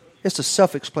 It's a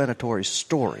self-explanatory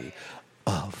story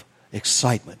of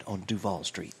excitement on Duval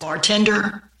Street.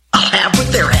 Bartender, I'll have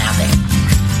what they're having.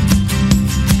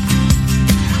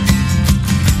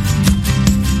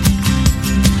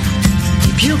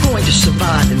 If you're going to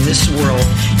survive in this world,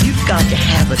 you've got to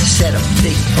have a set of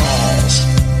big balls.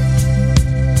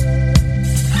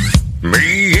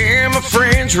 Me and my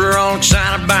friends were all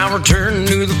excited about returning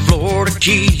to the Florida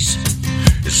Keys.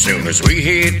 As soon as we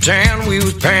hit town, we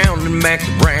was pounding back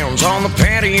the Browns on the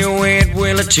patio at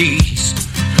Willie T's.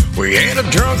 We had a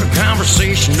drunken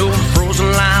conversation over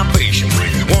frozen libation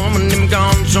with a woman named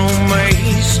Gonzo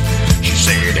Mays. She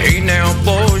said, hey now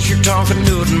boys, you're talking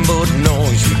nothing but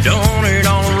noise. We've done it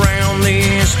all around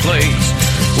this place.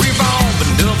 We've all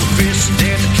been double-fisted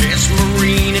at the Casa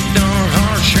Marina, done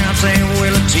 100 shots at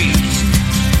Willie T's.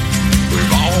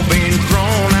 We've all been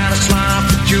thrown out of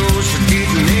sloppy joes for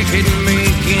getting naked and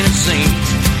making a scene.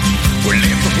 We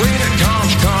left the winter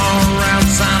conch car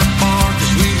outside the bar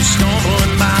cause we were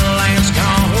stumbling by the last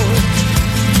call.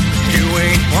 You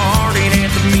ain't partied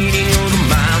at the meeting of the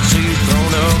mind, so you've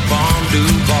thrown up on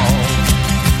Duval.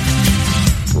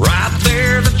 Right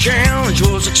there the challenge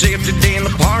was accepted and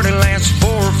the party lasted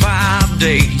 4 or 5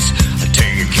 days. I tell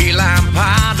you, key lime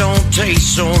pie don't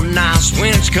taste so nice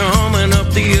when it's coming up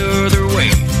the other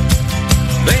way.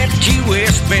 That Key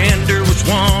West bender was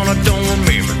one I don't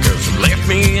remember cause it left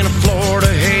me in a Florida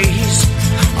haze.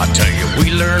 I tell you, we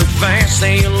learn fast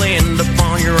and you'll end up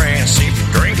on your ass if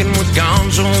you're drinking with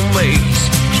Gonzo Mays.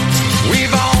 We've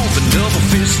all been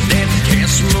double-fisted at the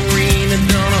Casa Marina,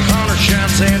 done 100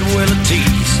 shots at Willie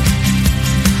T's.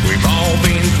 We've all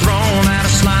been thrown out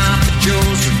of sloppy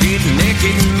joes for getting naked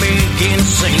and making a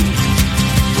scene.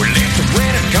 We left the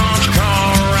rented conch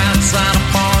car outside a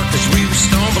bar cause we were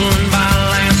stumbling by the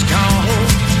last call.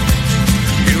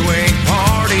 You ain't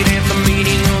partied at the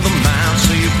meeting of the mind,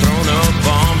 so you've thrown up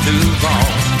on Duval.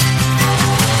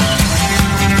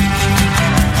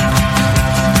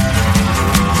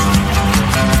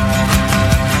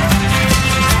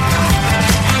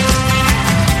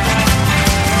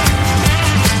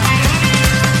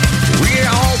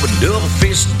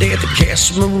 Double-fisted at the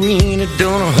Casa Marina,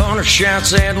 done 100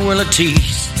 shots at Willie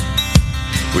T's.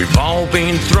 We've all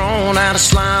been thrown out of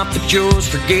slop, but yours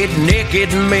for getting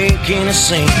naked and making a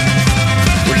scene.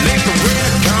 We left the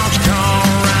red conch car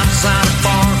right beside the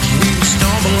park. We were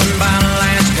stumbling by the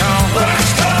last call.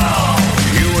 Last call.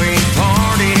 You ain't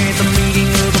partied at the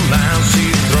meeting of the mouse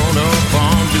you've thrown up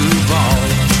on Duval.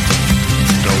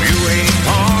 No, you ain't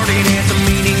partied at the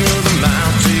meeting of the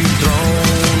mouse you've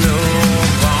thrown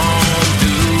up on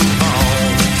Duval.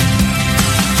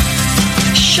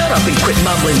 Shut up and quit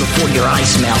mumbling before your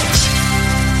ice melts.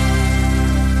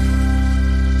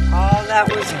 Oh, that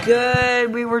was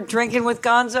good. We were drinking with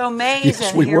Gonzo Mays, Yes,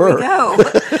 and we here were. we go.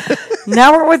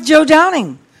 Now we're with Joe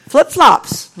Downing. Flip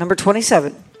Flops, number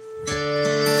 27.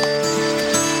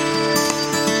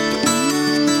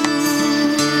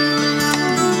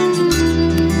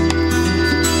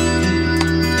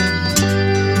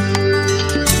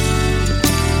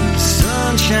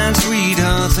 Sunshine,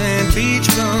 sweethearts, and beach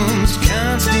bums,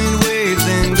 constant waves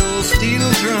and those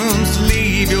steel drums.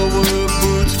 Leave your work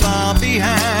boots far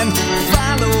behind.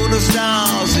 Follow the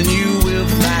stars and you will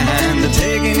find the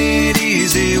taking it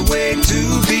easy way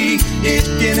to be. If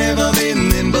you never been,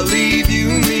 then believe you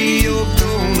me, you're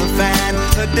gonna find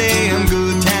a damn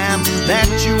good time that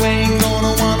you ain't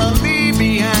gonna wanna leave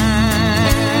behind.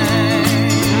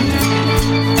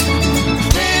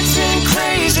 Dancing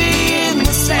crazy in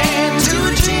the sand to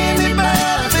a Jimmy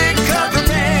Buffett cover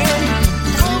band.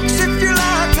 Folks, if you're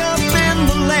locked up in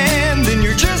the land, then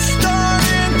you're just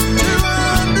starting to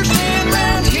understand.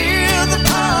 Round here the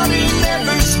party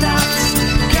never stops.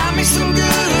 Got me some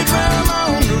good rum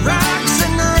on the rocks,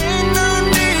 and there ain't no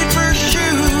need for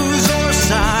shoes or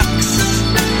socks.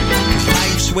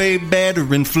 Life's way better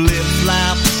in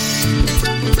flip-flops.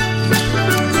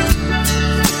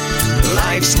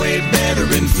 Life's way better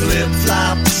in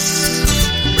flip-flops.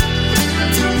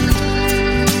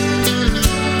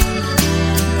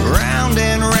 Round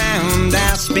and round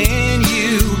I spin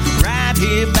you, right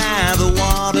here by the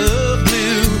water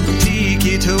blue.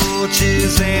 Tiki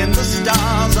torches and the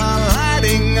stars are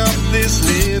lighting up this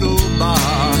little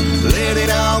bar. Let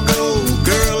it all go,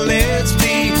 girl, let's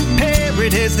be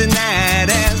paradise tonight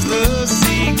as the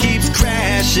sea keeps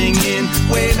crashing in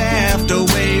wave after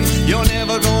wave. You're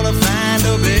never gonna find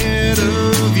a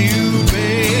better view,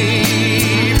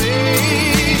 baby.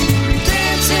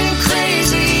 Dancing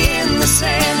crazy in the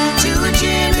sand to a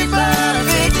Jimmy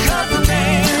Buffett cover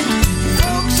band.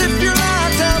 Folks, if you're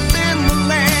locked up in the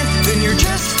land, then you're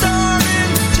just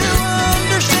starting to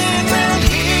understand. Round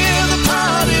here the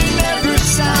party never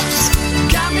stops.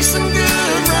 Got me some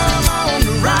good rum on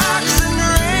the rocks, and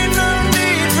there ain't no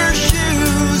need for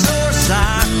shoes or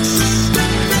socks.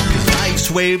 'Cause life's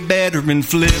way better in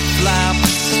flip-flops.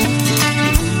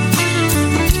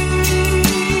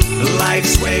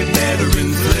 Life's way better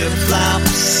in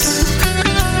flip-flops.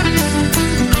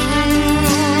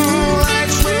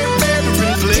 Life's way better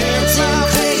in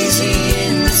flip-flops. Crazy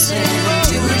in the sand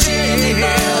to a Jimmy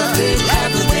Buffett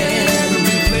cover band.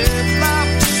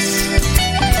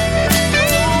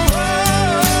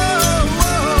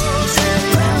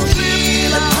 Round here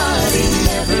the party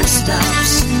never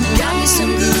stops. Got me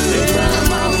some good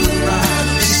rum on the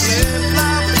rocks.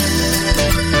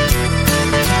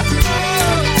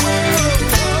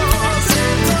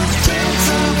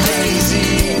 Dancing crazy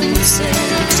in the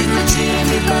sand to a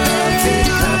Jimmy Buffett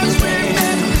cover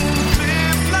band.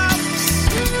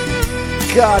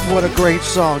 God, what a great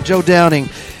song. Joe Downing,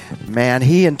 man,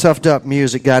 he and Toughed Up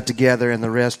Music got together, and the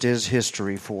rest is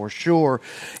history for sure.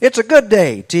 It's a good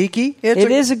day, Tiki. It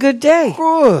is a good day.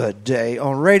 Good day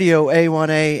on Radio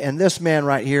A1A, and this man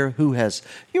right here who has,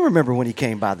 you remember when he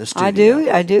came by the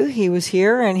studio? I do. He was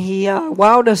here, and he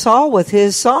wowed us all with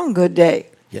his song, Good Day.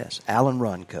 Yes, Alan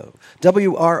Runco.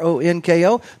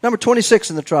 WRONKO, number 26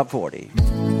 in the Top 40.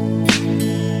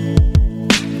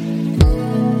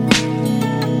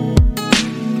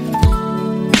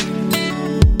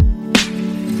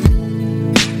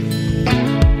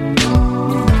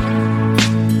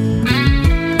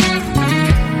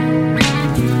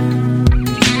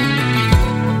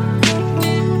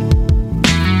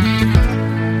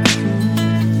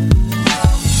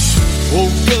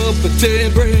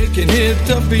 Daybreak and hit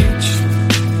the beach.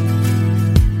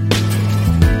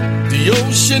 The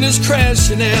ocean is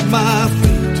crashing at my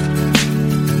feet.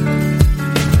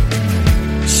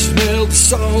 Smell the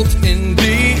salt in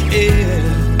the air.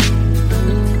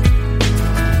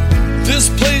 This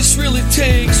place really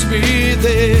takes me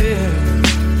there.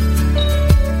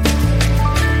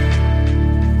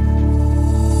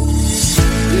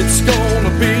 It's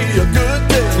gonna be a good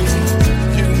day.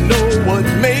 You know what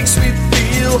makes me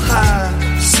feel high.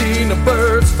 Seen the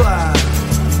birds fly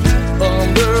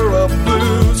under a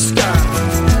blue sky.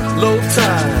 Low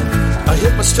tide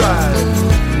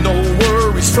stride. No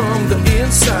worries from the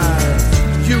inside.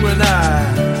 You and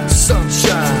I,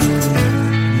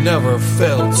 sunshine, never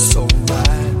felt so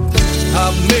right.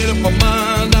 I've made up my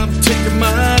mind, I'm taking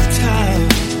my time,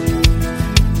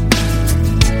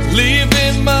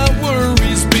 leaving my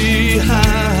worries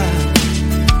behind.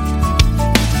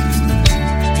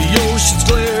 The ocean's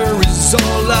glare is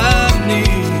all I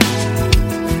need,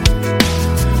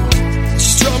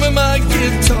 strumming my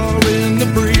guitar in the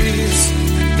breeze,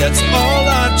 that's all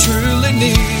I truly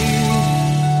need.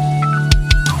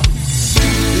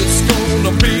 It's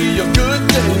gonna be a good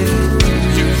day,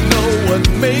 you know what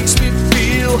makes me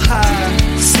feel high,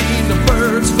 seeing the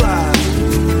birds fly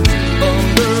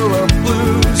under a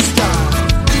blue sky.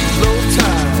 Low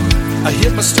tide, I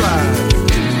hit my stride,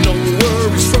 no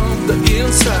worries from the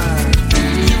inside.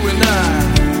 You and I,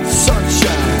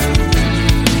 sunshine,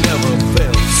 never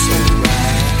felt so right.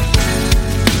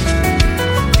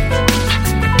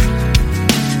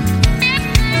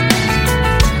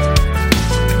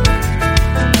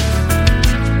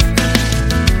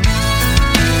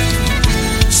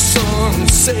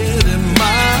 Sunset in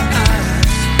my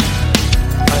eyes,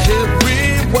 I hit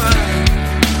rewind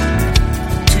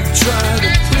to try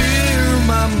to clear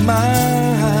my mind.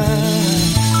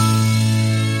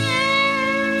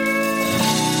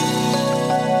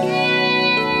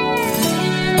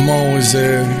 I'm always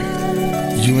there,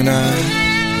 you and I,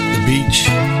 the beach.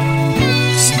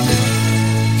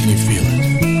 Can you feel it?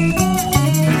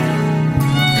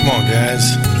 Come on, guys.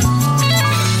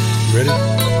 Ready?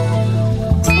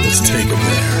 Let's take them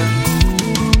there.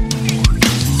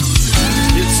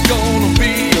 It's gonna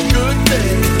be a good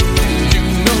day. You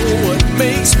know what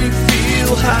makes me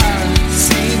feel high,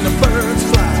 seeing the birds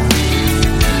fly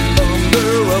under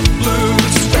a blue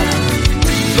sky.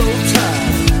 Low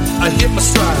tide, I hit my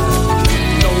stride,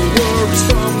 no worries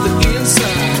from the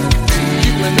inside.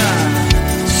 You and I,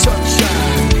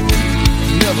 sunshine,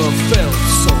 never felt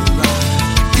so right.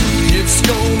 It's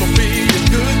gonna be a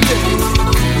good day,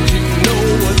 you know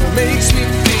what makes me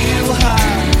feel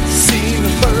high, seeing the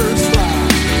birds fly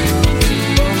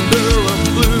under a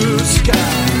blue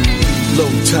sky.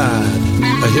 Low tide,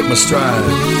 I hit my stride,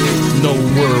 no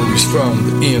worries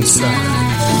from the inside.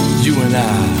 You and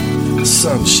I,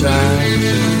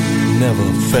 sunshine, never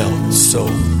felt so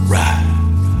right.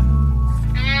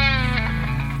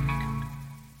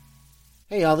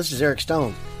 Hey y'all, this is Eric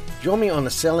Stone. Join me on the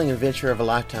sailing adventure of a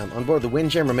lifetime on board the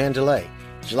Windjammer Mandalay,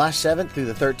 July 7th through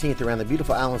the 13th around the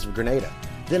beautiful islands of Grenada.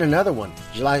 Then another one,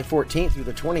 July 14th through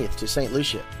the 20th to St.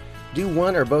 Lucia. Do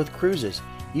one or both cruises.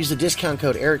 Use the discount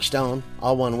code Eric Stone,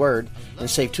 all one word, and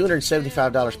save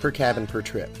 $275 per cabin per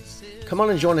trip. Come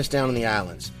on and join us down in the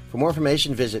islands. For more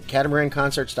information, visit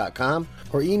catamaranconcerts.com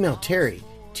or email Terry,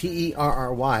 Terry,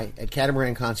 at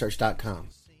catamaranconcerts.com.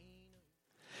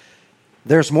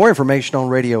 There's more information on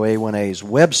Radio A1A's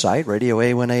website,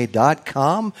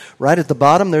 radioa1a.com. Right at the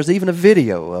bottom, there's even a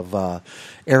video of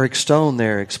Eric Stone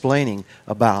there explaining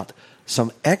about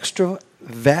some extra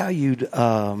valued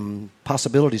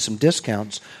possibilities, some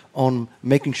discounts on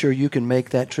making sure you can make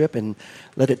that trip and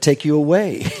let it take you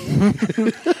away.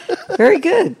 Very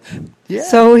good. Yeah.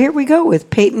 So here we go with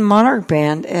Peyton Monarch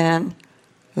Band and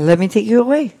Let Me Take You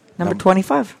Away, number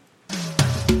 25.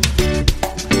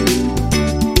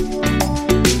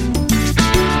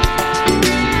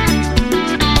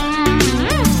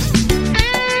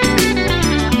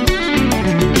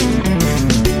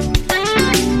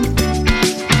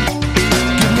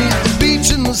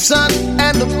 Sun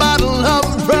and a bottle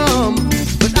of rum,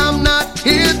 but I'm not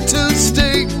here to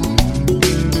stay,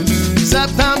 'cause I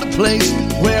found a place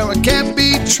where I can't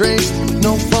be traced.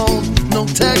 No phone, no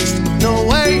text, no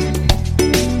way.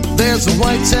 There's a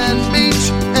white sand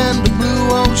beach and a blue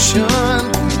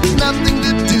ocean. Nothing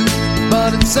to do,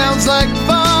 but it sounds like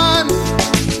fun.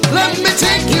 Let me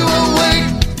take you away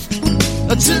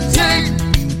today.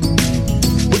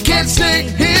 We can't stay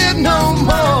here no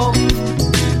more.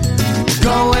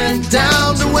 Going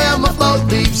down to where my boat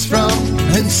leaves from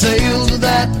and sail to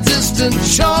that distant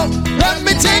shore. Let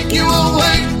me take you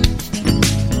away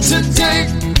today.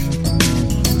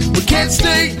 We can't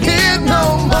stay here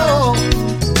no more.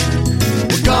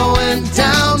 We're going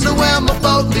down to where my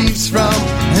boat leaves from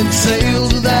and sail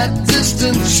to that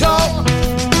distant shore.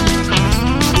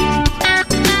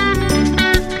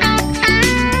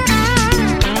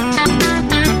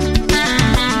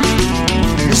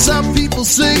 Some people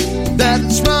say that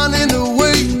it's running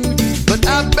away, but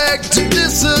I beg to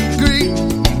disagree.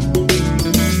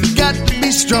 Got to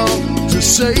be strong to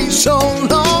say so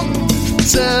long.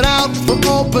 Set out for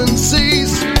open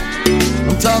seas.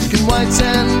 I'm talking white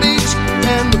sand beach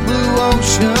and the blue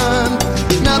ocean.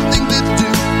 Nothing to do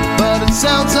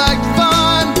sounds like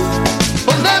fun.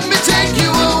 Well, let me take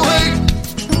you away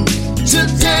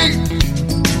today.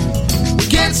 We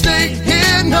can't stay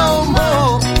here no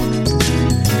more.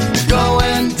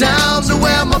 Going down to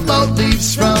where my boat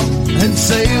leaves from and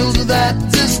sail to that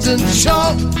distant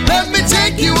shore. Let me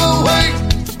take you away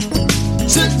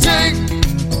today.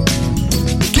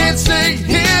 We can't stay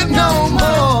here no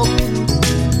more.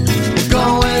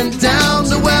 Going down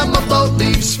to where my boat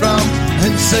leaves from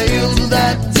and sail to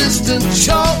that distant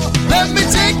shore. Let me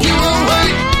take you away.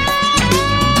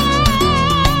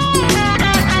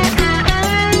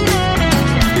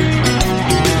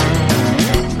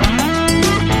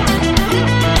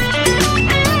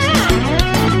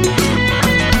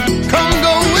 Come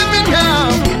go with me now.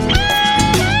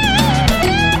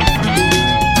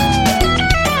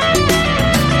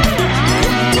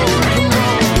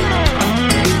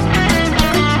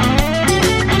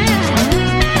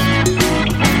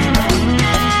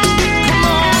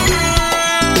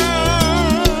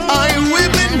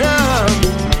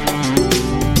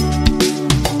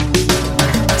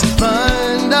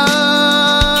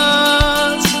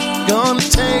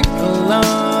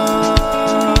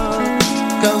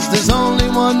 There's only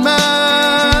one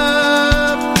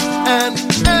map, and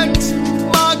X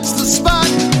marks the spot.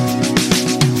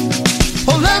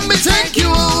 Oh, let me take you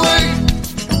away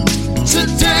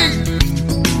today.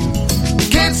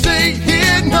 Can't stay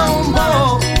here no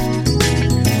more.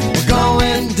 We're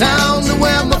going down to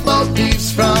where my boat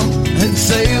leaves from and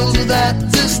sail to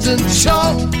that distant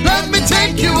shore. Let me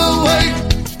take you away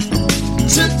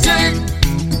today.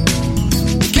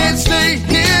 Can't stay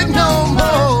here no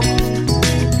more.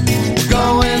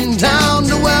 Going down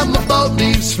to where my boat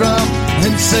leaves from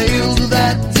and sail to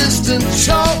that distant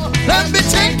shore. Let me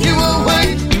take you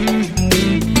away.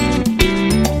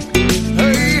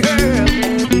 Hey, yeah.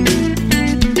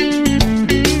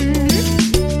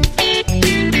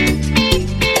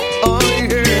 Oh,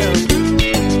 yeah.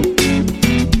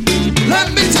 Let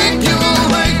me take you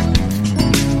away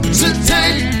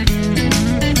today.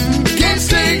 Can't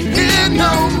stay here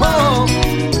no more.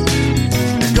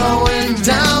 Going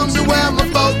down where my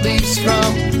boat leaves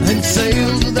from and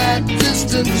sail to that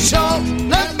distant shore.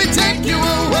 Let me take you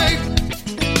away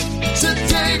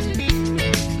today.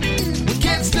 We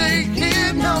can't stay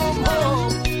here no more.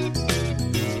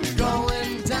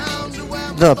 Going down to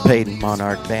where The Peyton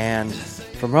Monarch Band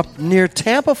from up near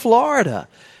Tampa, Florida.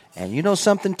 And you know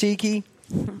something, Tiki?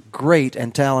 Great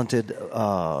and talented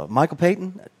Michael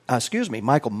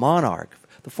Monarch,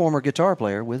 the former guitar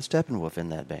player with Steppenwolf in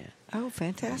that band. Oh,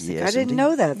 fantastic. Yes, I didn't indeed.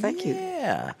 know that. Thank you.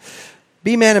 Yeah.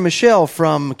 B-Man and Michelle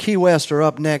from Key West are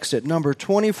up next at number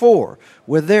 24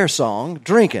 with their song,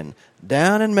 Drinking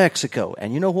Down in Mexico.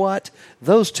 And you know what?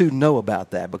 Those two know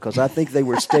about that because I think they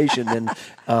were stationed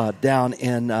down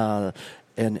in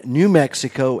New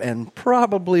Mexico and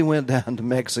probably went down to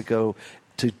Mexico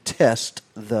to test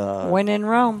the... When in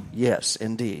Rome. Yes,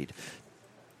 indeed.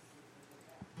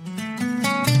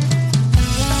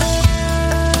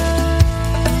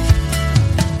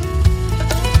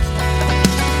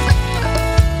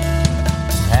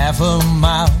 Half a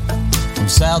mile from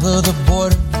south of the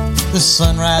border, the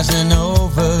sun rising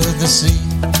over the sea.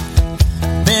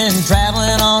 Been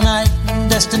traveling all night,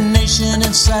 destination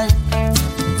in sight.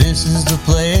 This is the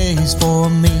place for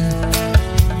me.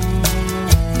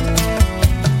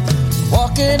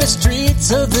 Walking the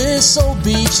streets of this old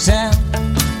beach town,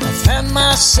 I found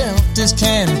myself this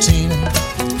cantina,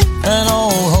 an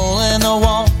old hole in the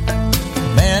wall.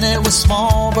 Man, it was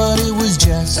small, but it was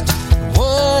just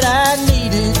what I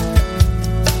needed.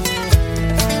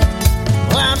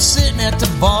 Well, I'm sitting at the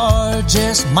bar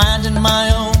just minding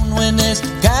my own when this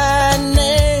guy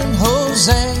named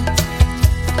Jose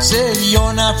said,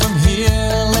 "You're not from here,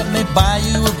 let me buy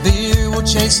you a beer. We'll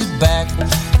chase it back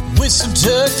with some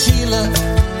tequila."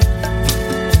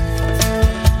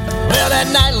 Well,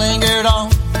 that night lingered on.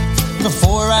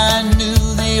 Before I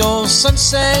knew, the old sun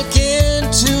sank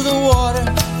into the water.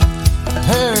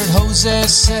 Heard Jose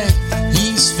say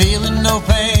he's feeling no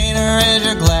pain. Raise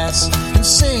your glass and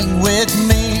sing with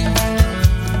me.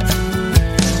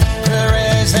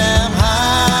 Raise them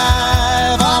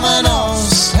high,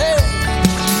 vámonos. Hey,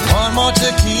 one more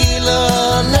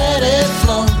tequila, let it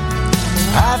flow.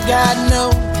 I've got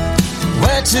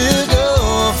nowhere to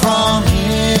go from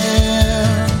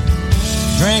here.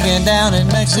 Drinking down in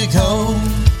Mexico.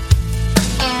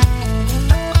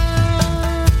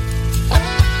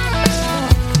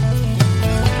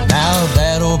 Now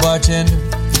that old bartender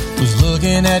was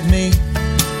looking at me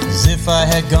as if I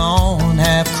had gone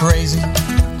half crazy.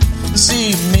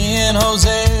 See, me and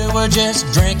Jose were just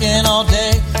drinking all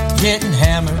day, getting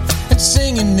hammered and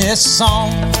singing this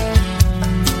song.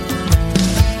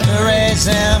 raise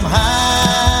them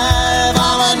high,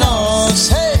 vámonos,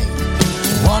 hey.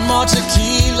 One more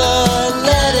tequila,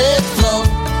 let it flow.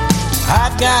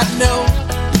 I've got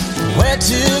nowhere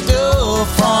to go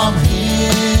from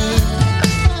here.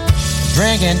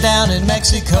 Drinking down in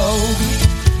Mexico.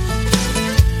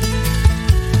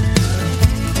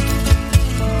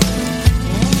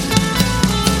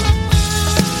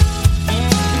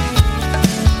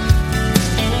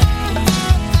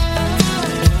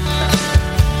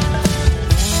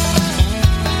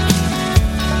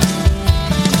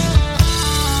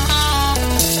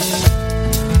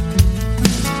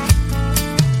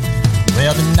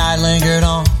 Well, the night lingered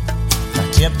on. I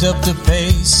kept up the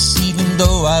pace, even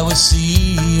though I was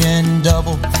seeing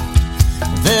double.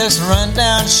 This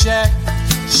rundown shack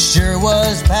sure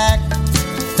was packed,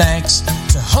 thanks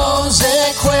to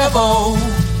Jose Cuervo.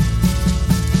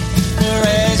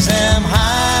 Raise them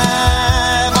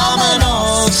high,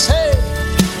 vámonos, hey.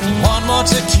 One more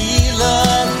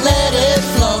tequila, let it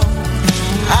flow.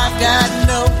 I've got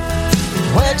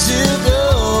nowhere to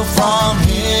go from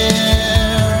here.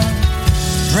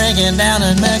 Drinking down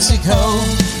in Mexico.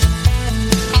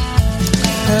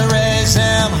 Raise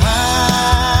them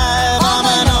high,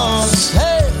 vámonos,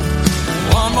 hey.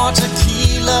 One more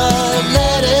tequila,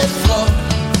 let it flow.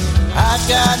 I've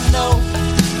got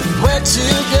nowhere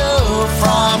to go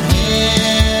from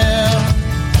here.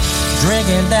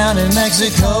 Drinking down in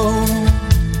Mexico.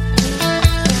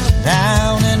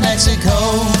 Down in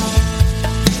Mexico.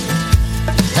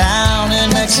 Down in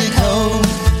Mexico.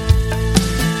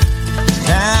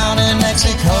 Down in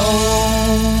Mexico.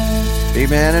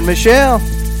 B-Man and Michelle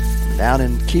down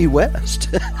in Key West.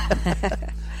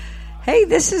 Hey,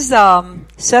 this is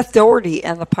Seth Doherty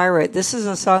and the Pirate. This is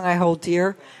a song I hold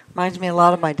dear. Reminds me a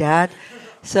lot of my dad.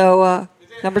 So,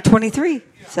 number 23,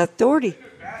 Seth Doherty.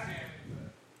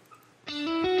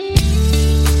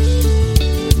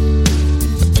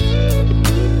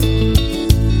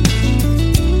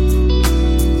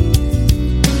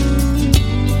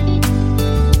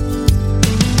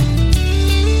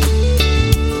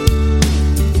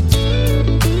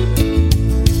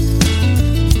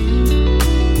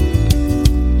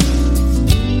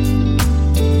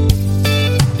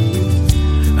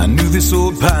 This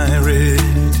old pirate,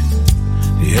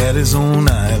 he had his own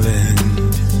island,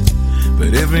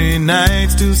 but every night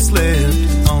still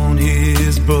slept on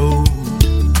his boat.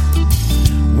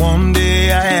 One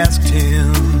day I asked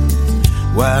him,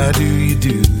 why do you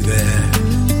do that?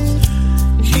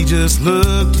 He just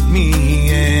looked at me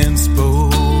and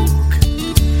spoke.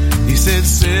 He said,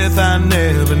 Seth, I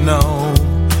never know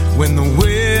when the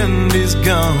wind is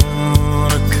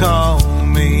gonna call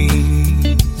me.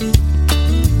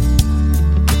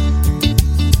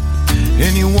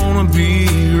 And you wanna be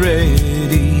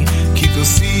ready, keep the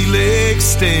sea legs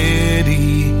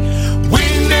steady.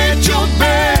 Wind at your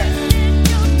back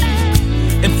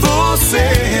and full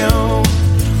sail,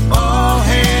 all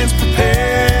hands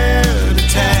prepared to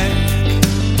attack.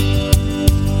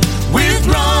 With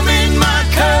rum in my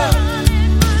cup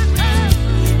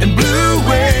and blue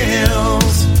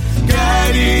whales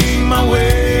guiding my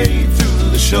way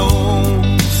through the shoals.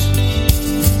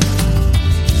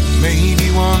 Maybe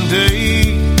one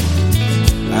day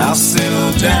I'll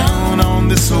settle down on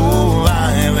this old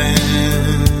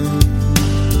island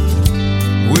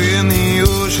when the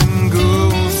ocean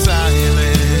goes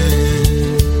silent.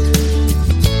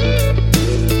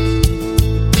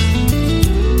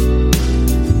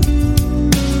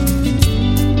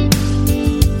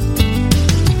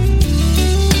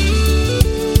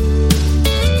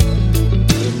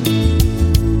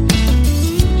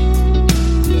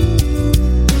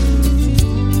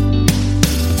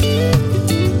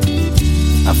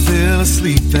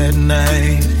 Asleep that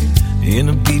night in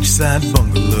a beachside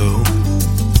bungalow.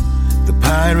 The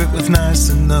pirate was nice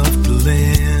enough to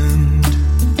lend.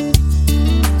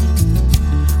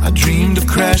 I dreamed of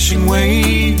crashing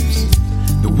waves,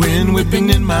 the wind whipping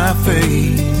in my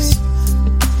face,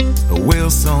 a whale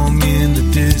song in the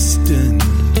distance.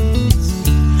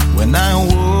 When I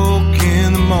awoke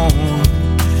in the morning,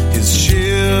 his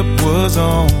ship was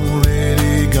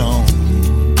already gone.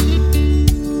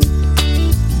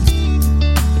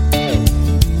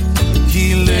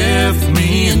 Left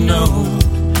me a note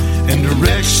and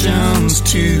directions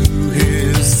to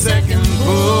his second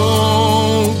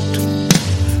boat.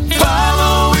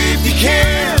 Follow if you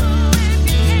can,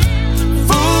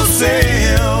 full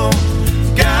sail,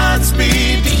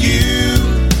 Godspeed to you,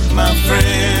 my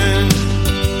friend.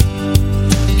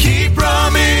 Keep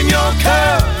rum in your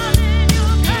cup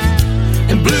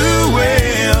and blue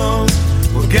whales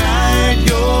will guide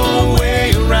your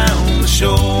way around the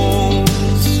shores.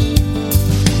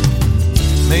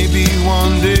 Maybe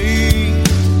one day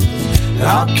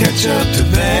I'll catch up to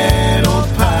that old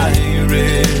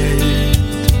pirate.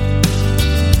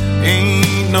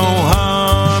 Ain't no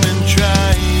harm in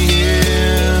trying.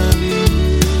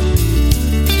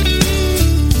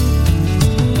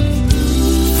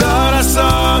 Thought I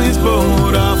saw his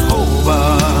boat off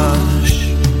Hobart,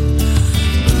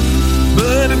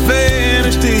 but it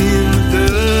vanished in the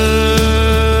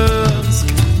dusk.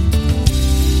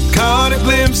 Caught a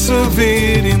glimpse of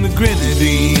it in the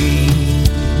Grenadines.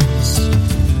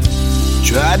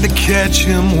 Tried to catch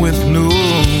him with no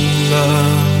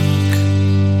luck.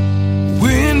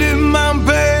 Wind in my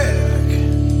back,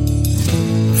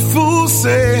 full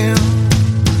sail.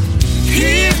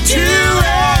 Heave to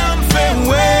and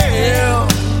farewell.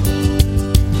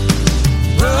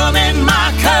 Rum in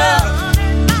my cup,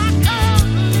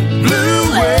 blue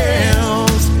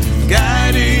whales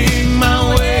guiding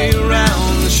my way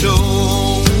around the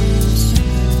shores.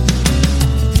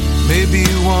 Maybe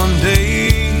one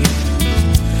day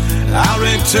I'll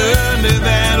return to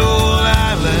that old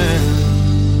island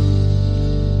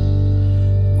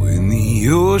when the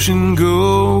ocean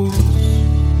goes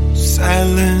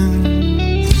silent.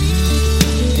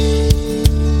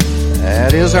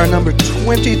 That is our number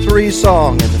 23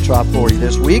 song in the Trop 40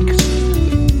 this week.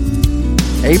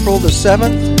 April the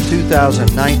 7th,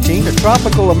 2019, a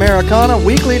Tropical Americana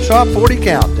weekly Trop 40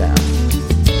 countdown.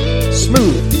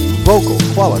 Smooth vocal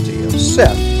quality of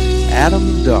Seth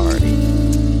Adam Doherty.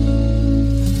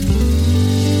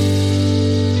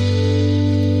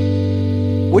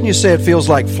 Wouldn't you say it feels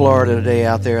like Florida today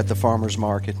out there at the farmer's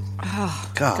market?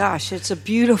 Oh, gosh, it's a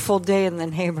beautiful day in the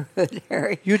neighborhood,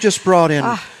 Harry. You just brought in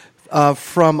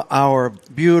from our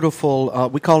beautiful,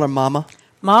 we call her Mama.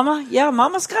 Mama? Yeah,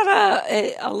 Mama's got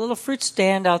a little fruit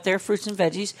stand out there, fruits and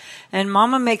veggies, and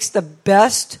Mama makes the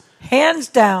best, hands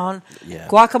down,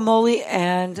 guacamole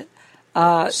and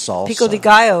salsa. pico de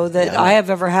gallo that I have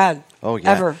ever had. Oh,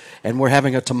 yeah. Ever. And we're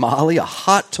having a tamale, a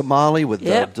hot tamale with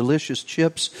delicious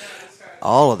chips.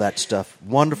 All of that stuff.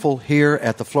 Wonderful here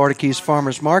at the Florida Keys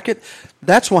Farmers Market.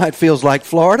 That's why it feels like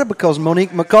Florida, because Monique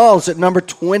McCall is at number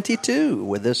 22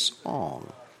 with this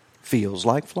song, Feels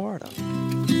Like Florida.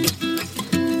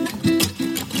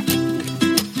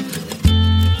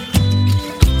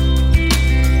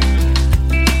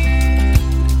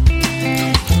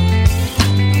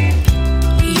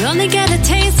 You only get a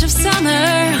taste of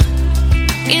summer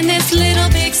in this little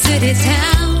big city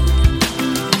town.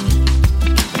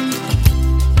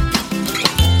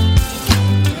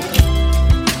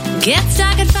 Get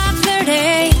stuck at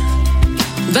 5:30,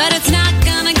 but it's not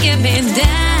gonna get me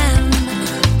down.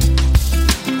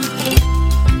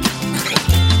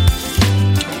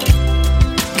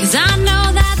 Cause I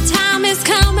know that time is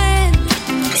coming,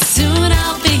 soon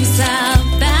I'll be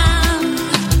southbound.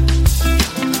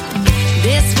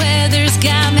 This weather's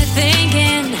got me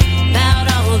thinking about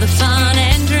all the fun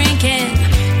and drinking,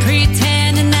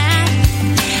 pretending that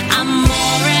I'm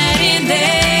already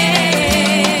there.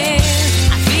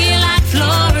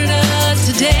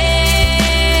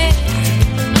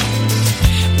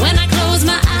 When I close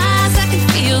my eyes, I can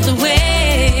feel the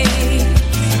wave.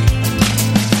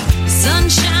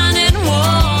 Sunshine and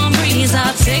warm breeze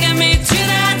are taking me to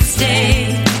that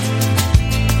state.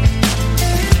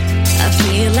 I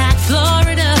feel like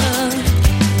Florida.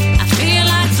 I feel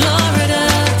like Florida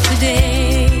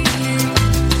today.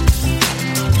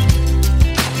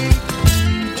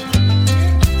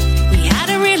 We had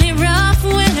a really rough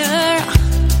winter.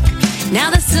 Now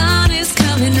the sun is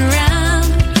coming around.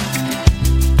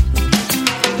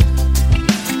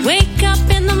 Wake up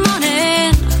in the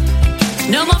morning,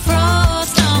 no more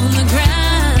frost on the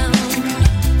ground.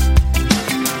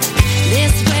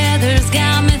 This weather's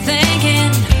got me thinking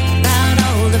about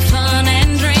all the fun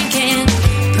and drinking,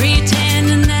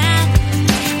 pretending that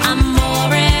I'm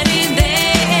already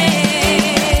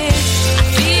there. I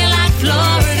feel like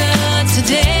Florida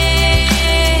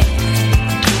today.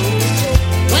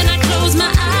 When I close my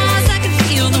eyes, I can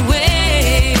feel the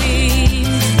waves.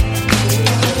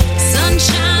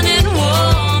 Sunshine and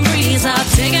warm breeze are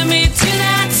taking me to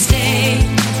that state.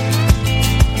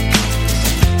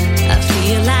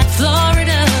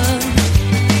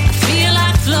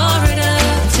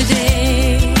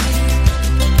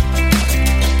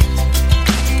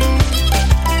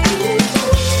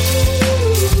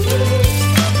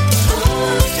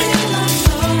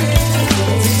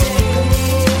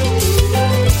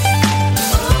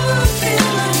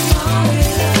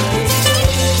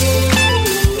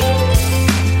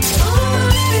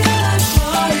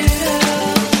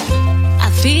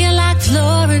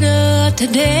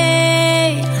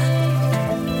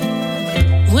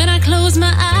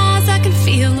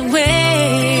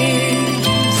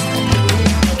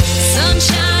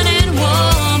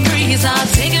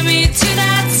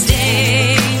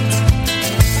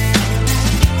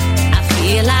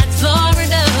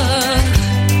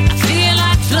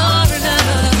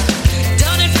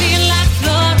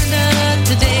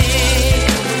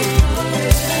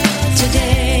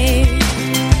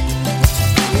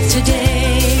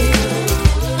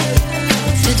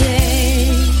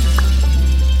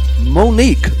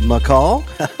 Monique McCall.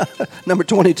 Number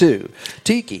 22,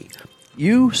 Tiki.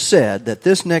 You said that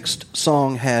this next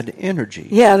song had energy.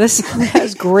 Yeah, this song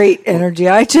has great energy.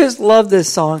 I just love this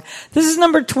song. This is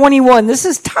number 21. This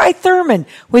is Ty Thurman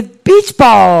with Beach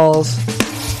Balls.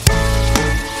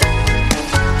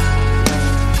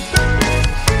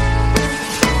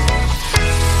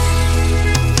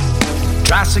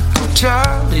 Tricycle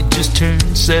Charlie just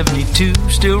turned 72,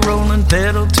 still rolling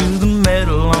pedal to the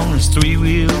metal on his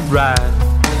three-wheel ride.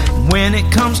 When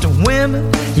it comes to women,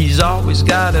 he's always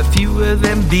got a few of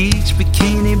them beach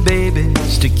bikini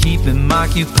babies to keep him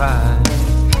occupied.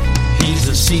 He's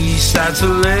a seaside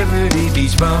celebrity,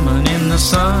 beach bumming in the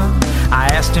sun. I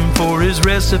asked him for his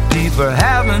recipe for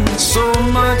having so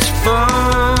much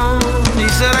fun. He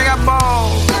said, I got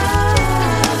balls,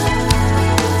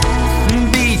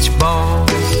 beach balls,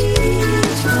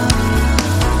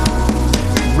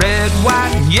 red,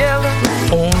 white, and yellow,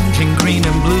 orange, and green,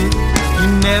 and blue. You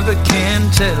never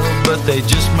can tell, but they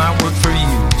just might work for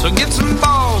you. So get some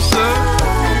balls, sir.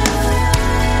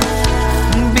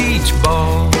 Beach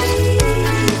balls.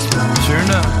 Sure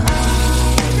enough,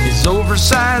 his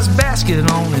oversized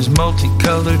basket on his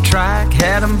multicolored trike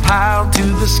had him piled to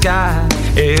the sky,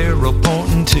 arrow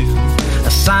pointing to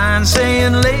a sign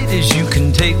saying, ladies, you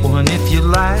can take one if you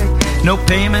like. No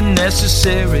payment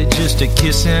necessary, just a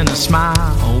kiss and a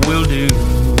smile will do.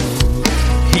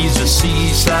 He's a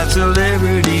seaside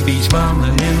celebrity, beach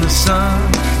bumming in the sun,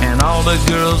 and all the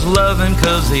girls love him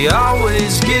cause he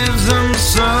always gives them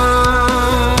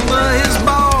some. But his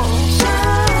balls,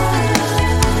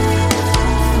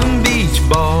 beach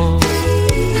balls,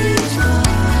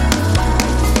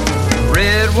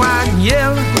 red, white, and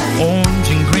yellow, orange,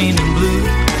 and green, and blue.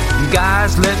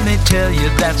 Guys, let me tell you,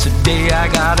 that's the day I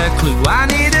got a clue. I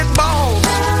needed balls,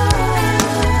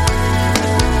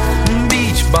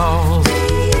 beach balls.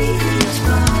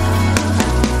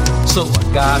 So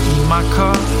I got in my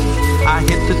car, I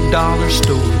hit the dollar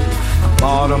store. I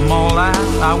bought them all out,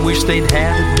 I wish they'd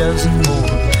had a dozen more.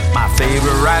 My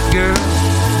favorite right girl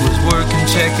was working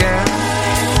checkout,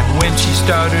 and when she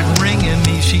started ringing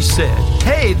me, she said,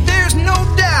 hey, there's no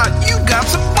doubt you got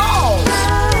some balls.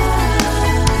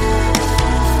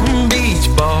 Beach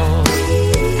balls,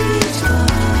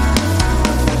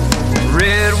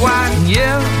 red, white, and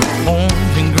yellow,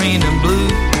 orange, and green, and blue.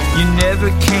 You never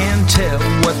can tell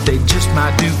what they just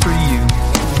might do for you.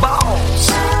 Balls,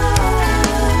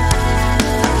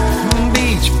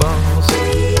 beach balls.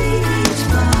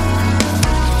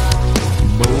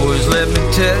 Boys, let me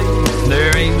tell you,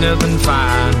 there ain't nothing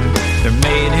finer. They're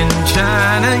made in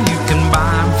China, you can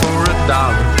buy them for $1.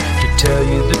 To tell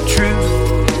you the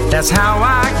truth, that's how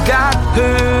I got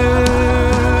her.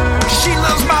 She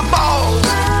loves my balls,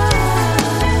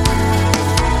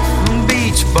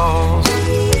 beach balls.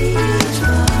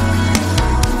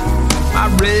 My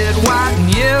red, white, and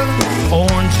yellow,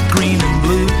 orange, green, and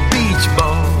blue beach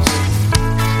balls.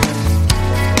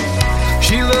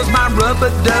 She loves my rubber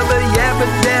dubber, yabba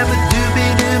dabba dooby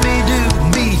dooby doo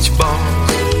beach balls.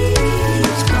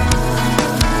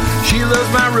 She loves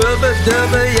my rubber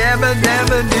dubber, yabba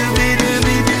dabba dooby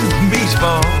dooby doo beach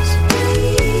balls.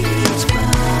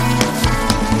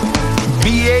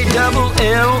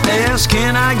 BALLS,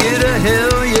 can I get a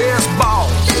hell yes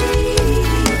balls?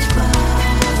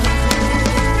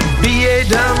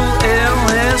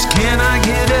 BALLS, can I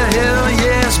get a hell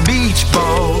yes beach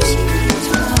balls?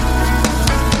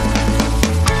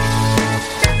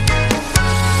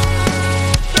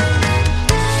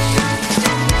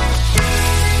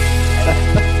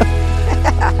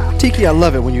 Tiki, I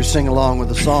love it when you sing along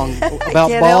with a song about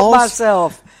Can't balls. help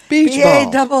myself. Beach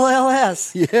balls.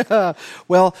 BALLS. Yeah.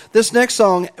 Well, this next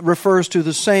song refers to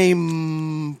the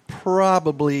same,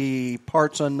 probably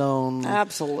parts unknown.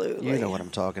 Absolutely. You know what I'm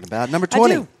talking about. Number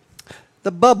 20.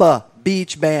 The Bubba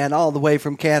Beach Band, all the way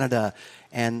from Canada.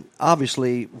 And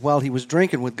obviously, while he was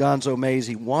drinking with Gonzo Mays,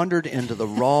 he wandered into the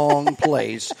wrong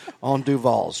place on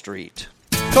Duval Street.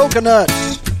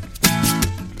 Coconuts.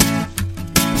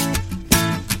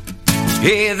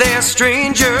 Hey there,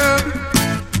 stranger.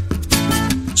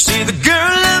 See the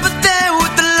girl over there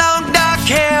with the long dark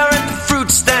hair at the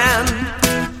fruit stand.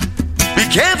 Be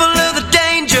careful of the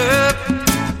danger.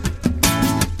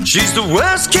 She's the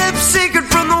worst kept secret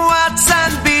from the white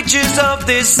sand beaches of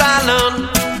this island.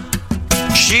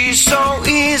 She's so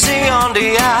easy on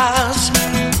the eyes,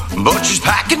 but she's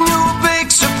packing you a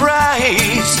big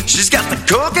surprise. She's got the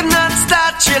coconuts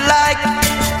that you like,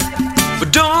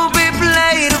 but don't be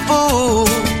played a fool,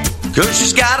 'cause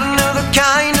she's got another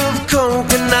kind of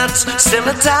coconuts still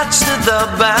attached to the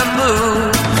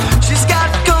bamboo. She's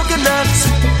got coconuts.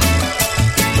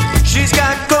 She's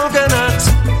got coconuts.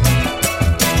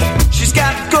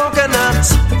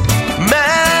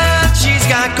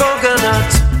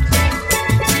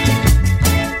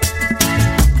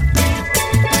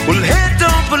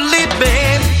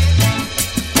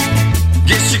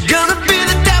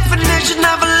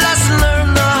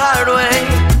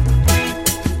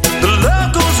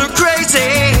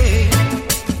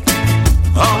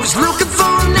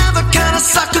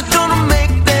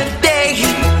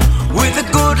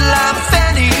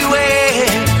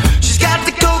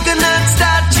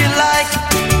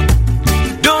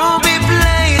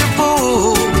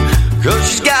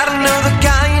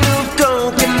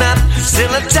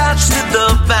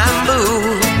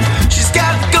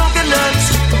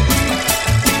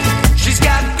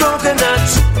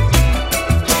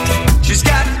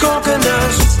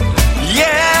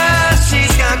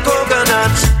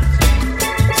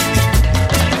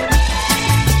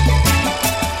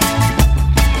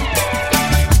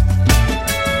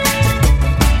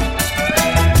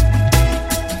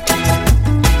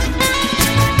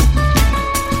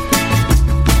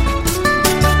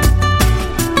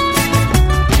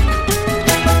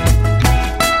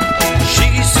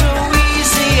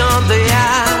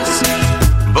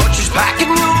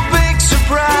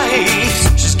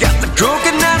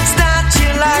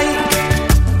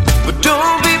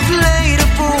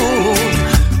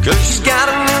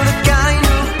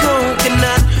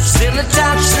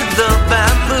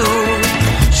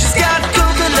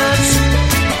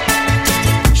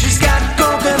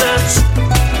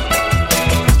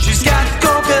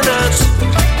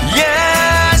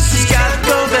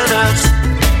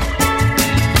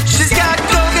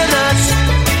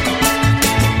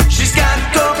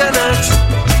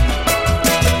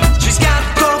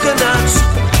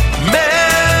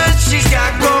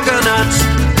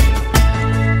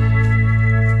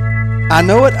 I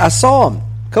know it. I saw them.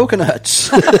 Coconuts.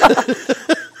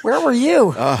 Where were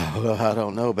you? Oh, I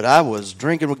don't know, but I was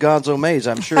drinking with Gonzo Mays,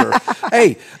 I'm sure.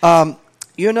 Hey,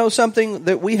 you know something?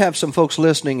 That we have some folks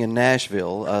listening in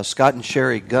Nashville. Scott and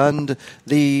Sherry Gund,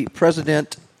 the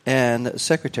president and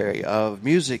secretary of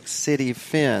Music City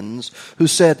Fins, who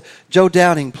said Joe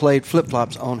Downing played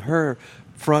flip-flops on her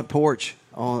front porch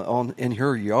in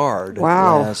her yard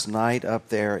last night up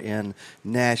there in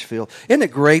Nashville. Isn't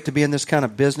it great to be in this kind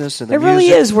of business? And it really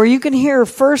is, where you can hear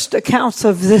first accounts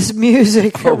of this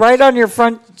music right on your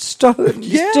front stoop.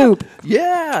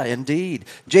 Yeah, indeed.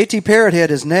 JT Parrothead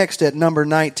is next at number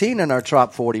 19 in our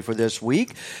Top 40 for this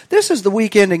week. This is the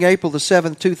week ending April the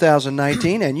 7th,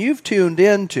 2019, and you've tuned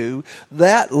into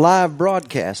that live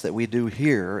broadcast that we do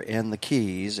here in the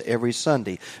Keys every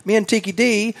Sunday. Me and Tiki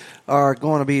D are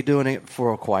going to be doing it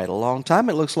for quite a long time,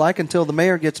 it looks like, until the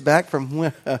mayor gets back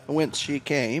from whence she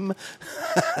came.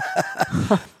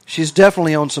 She's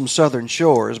definitely on some southern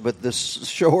shores, but the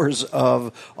shores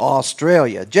of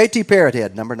Australia. JT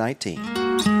Parrothead, number 19.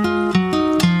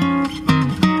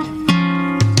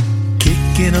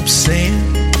 Kicking up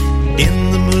sand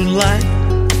in the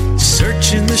moonlight,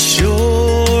 searching the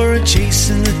shore,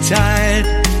 chasing the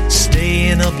tide,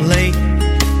 staying up late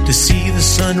to see the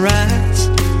sunrise.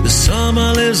 The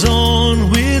summer lives on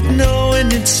with no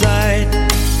end in sight.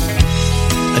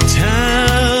 A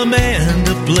time and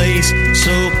a place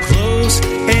so close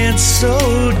and so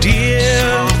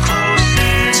dear.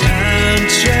 Time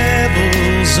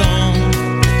travels on,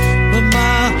 but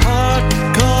my heart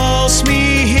calls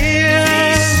me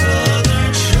here.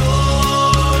 Southern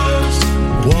shores,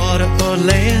 water or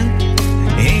land,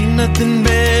 ain't nothing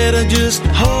better, just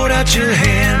hold out your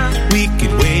hand. We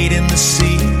could wade in the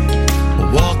sea,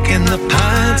 walk in the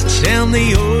pines, down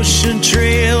the ocean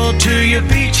trail to your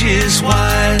beaches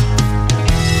wide.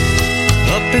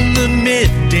 Up in the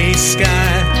midday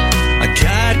sky, a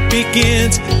kite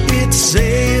begins its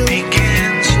sail,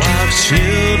 while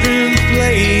children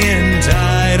play in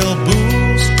tidal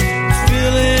pools,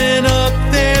 filling up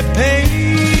their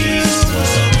pails.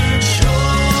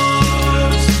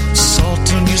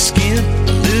 Salt on your skin,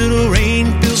 a little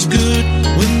rain feels good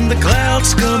when the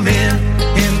clouds come in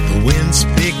and the winds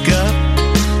pick up,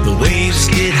 the waves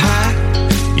get high.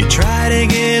 You try to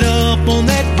get up on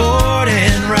that board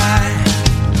and ride.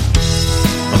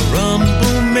 A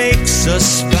rumble makes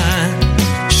us find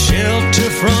shelter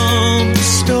from the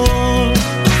storm.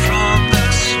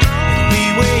 We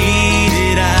wait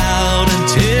it out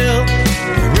until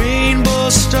the rainbow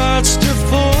starts to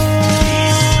form.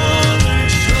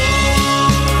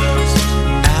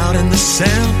 Out in the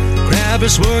sound,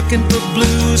 grabbers working for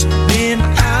blues, men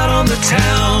out on the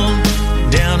town,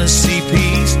 down at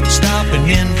CP's, stopping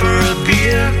in for a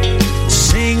beer,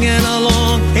 singing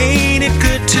along, ain't it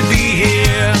good to be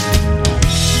here.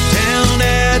 Down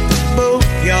at the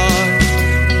boatyard,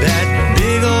 that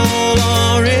big old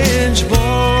orange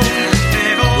ball,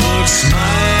 look,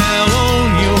 smile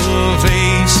on your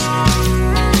face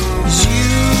as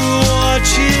you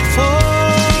watch it fall.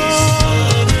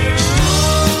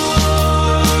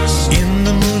 In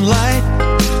the moonlight,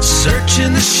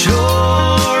 searching the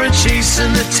shore and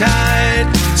chasing the tide,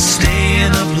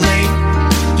 staying up late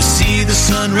to see the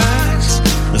sunrise.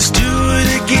 Let's do it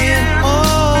again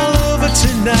all over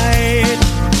tonight.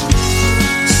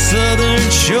 Southern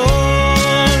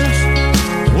shores,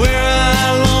 where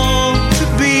I long to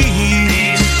be.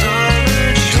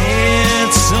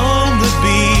 Dance on the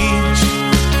beach,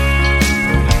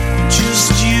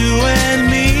 just you and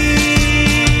me.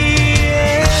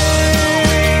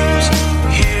 Waves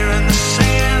here in the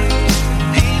sand,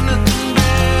 ain't nothing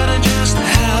better, just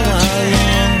how I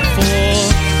long for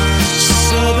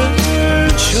southern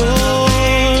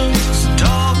shores.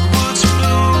 Dogwoods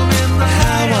bloom in the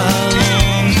how I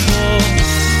long for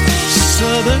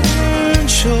southern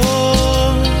shores.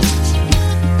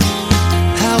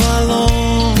 How I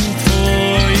long for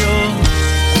your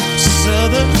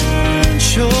southern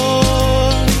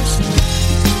shores.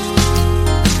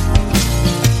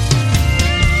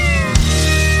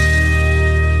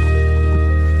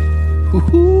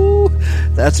 Woo-hoo.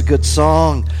 That's a good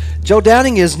song. Joe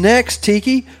Downing is next,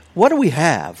 Tiki. What do we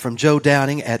have from Joe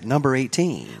Downing at number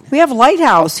 18? We have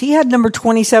Lighthouse. He had number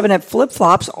 27 at Flip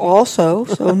Flops also.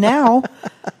 So now,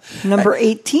 number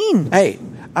 18. Hey,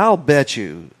 I'll bet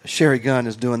you Sherry Gunn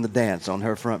is doing the dance on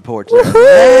her front porch in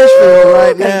Nashville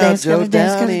right now. Dance, Joe dance,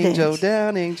 Downing, dance. Joe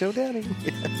Downing, Joe Downing.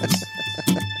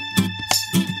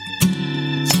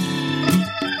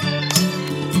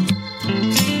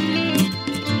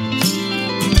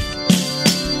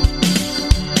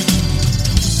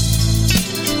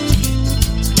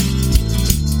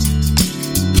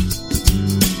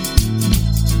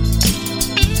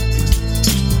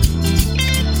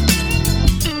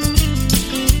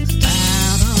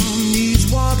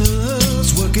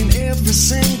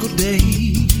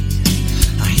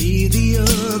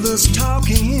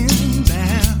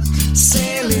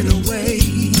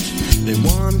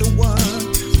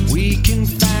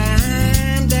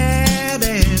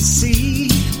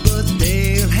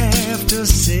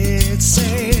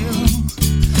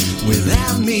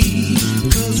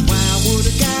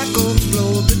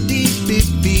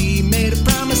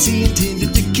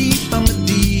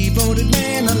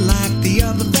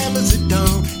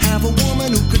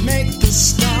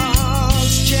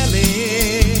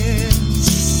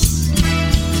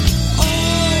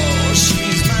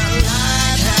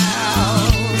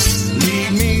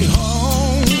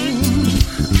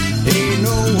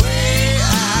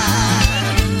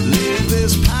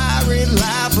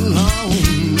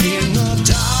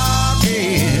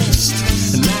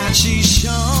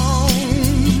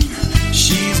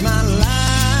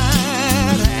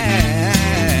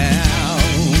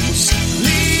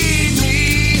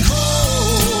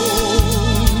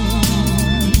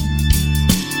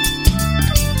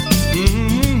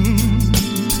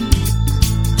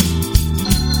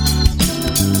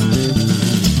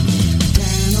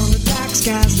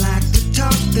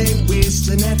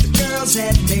 promising at the girls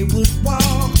that they would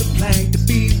walk the plank to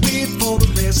be with for the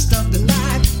rest of the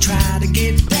night. Try to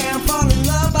get down, fall in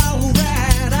love,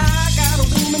 alright. I got a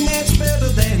woman that's better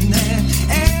than that,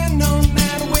 and no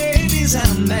matter where it is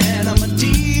I'm at, I'm a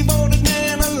devoted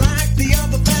man, unlike the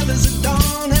other fellas that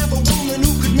don't have a woman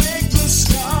who could make the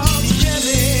stars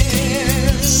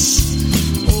jealous.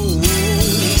 Oh,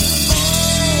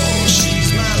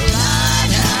 she's my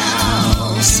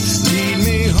lighthouse. Lead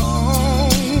me home.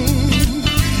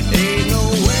 Ain't no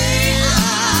way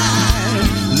I'd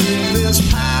live this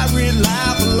pirate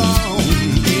life alone.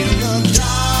 In the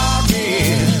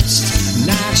darkest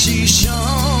night she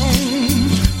shone.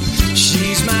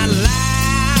 She's my lighthouse.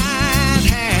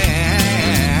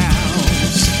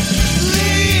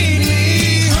 Lead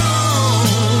me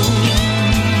home.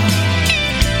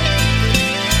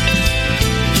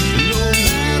 No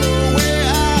matter where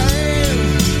I am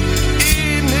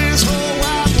in this whole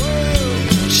wide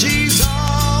world, she's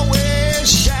always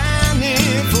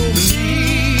shining for me.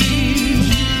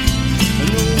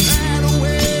 No matter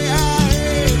where I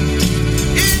am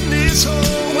in this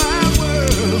whole wide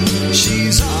world,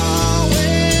 she's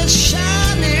always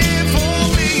shining for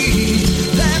me.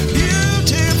 That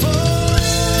beautiful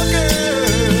girl.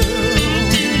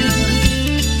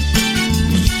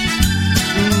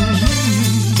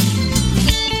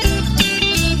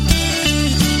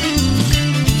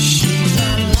 She's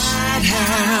my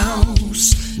lighthouse.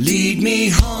 Lead me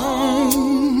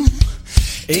home.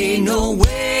 Ain't no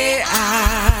way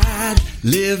I'd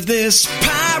live this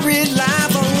pirate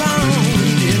life alone.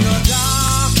 In the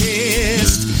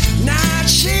darkest night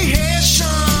she has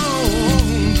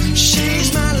shone.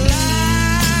 She's my lighthouse.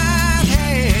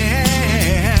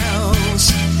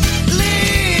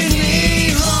 Lead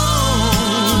me home.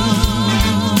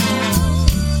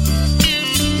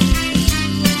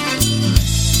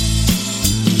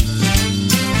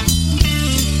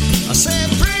 I said,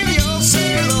 bring your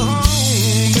sailor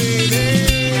home, baby.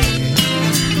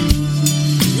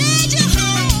 Lead you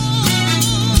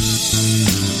home.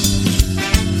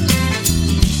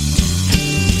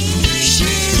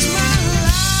 She's my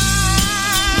lighthouse.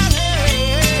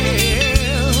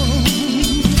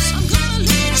 I'm gonna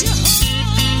lead you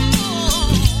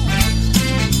home.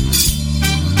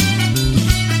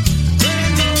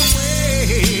 Ain't no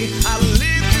way I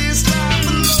live this life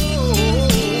alone.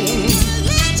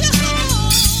 Lead you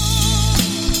home.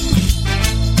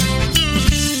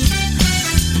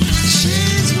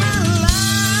 She's my lighthouse.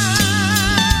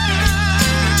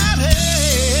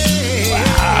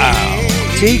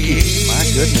 Tiki, my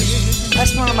goodness.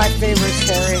 That's one of my favorites,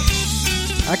 Harry.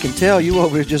 I can tell you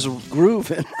over here just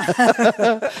grooving.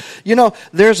 You know,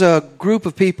 there's a group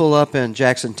of people up in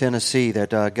Jackson, Tennessee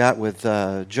that got with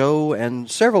Joe and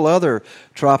several other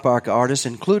Trop Rock artists,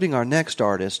 including our next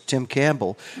artist, Tim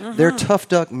Campbell. They're Tough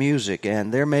Duck Music,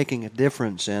 and they're making a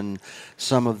difference in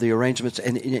some of the arrangements.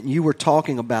 And you were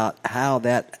talking about how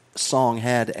that song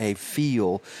had a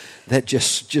feel that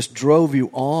just drove you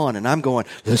on, and I'm going,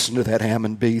 listen to that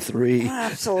Hammond B3.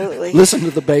 Absolutely. Listen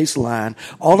to the bass line.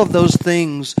 All of those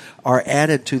things are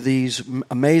added to these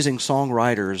amazing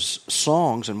songwriters'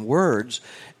 songs and words,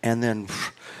 and then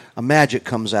a magic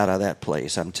comes out of that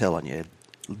place, I'm telling you.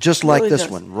 Just like Really this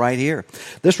does. one right here.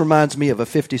 This reminds me of a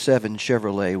 57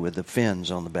 Chevrolet with the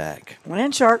fins on the back.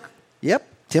 Land Shark. Yep.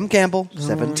 Tim Campbell,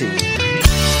 17.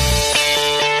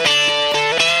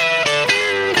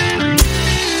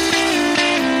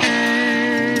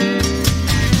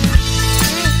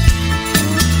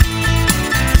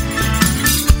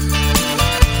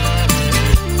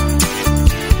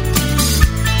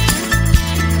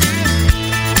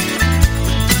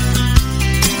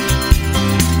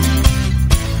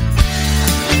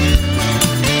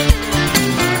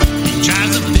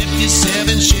 Drives a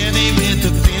 57 Chevy with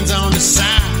the fins on the side.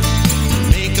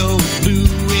 Mako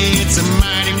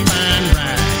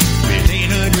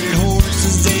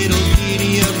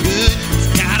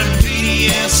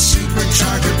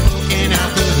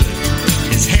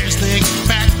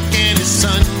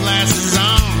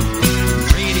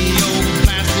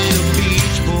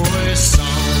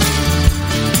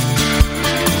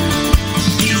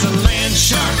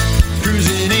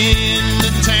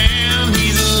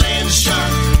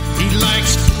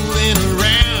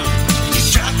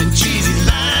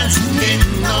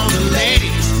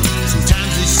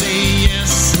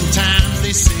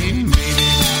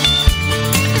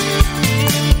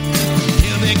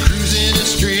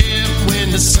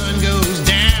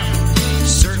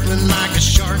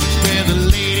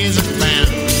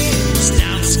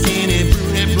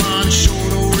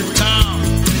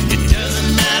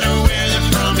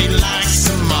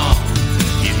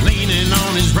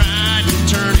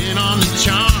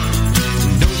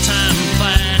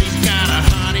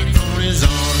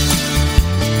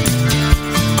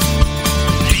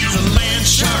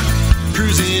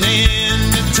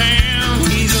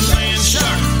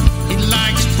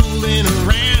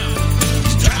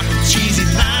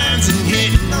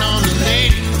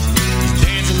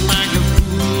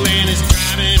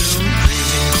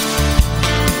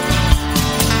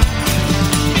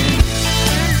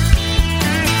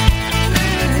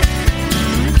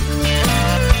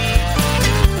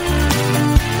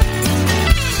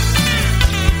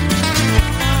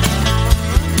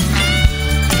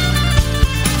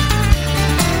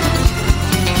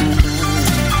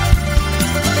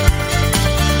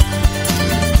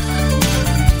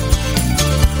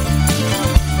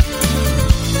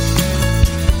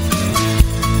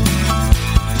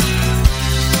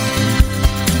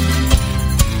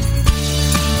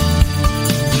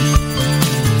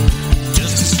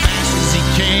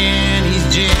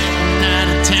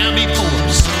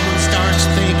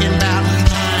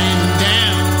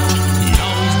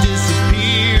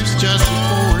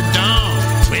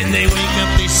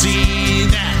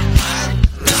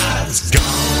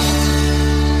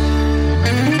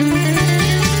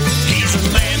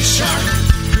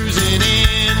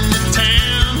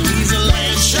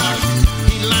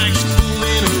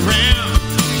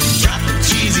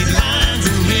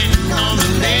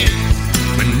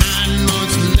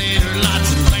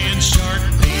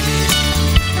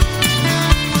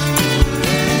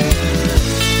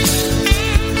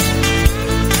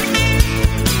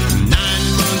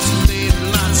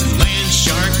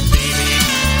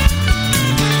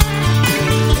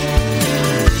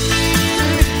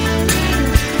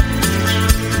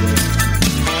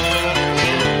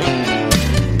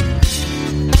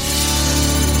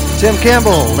Tim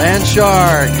Campbell, Land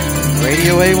Shark,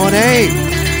 Radio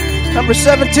A1A, number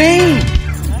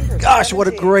 17. Gosh, what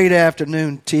a great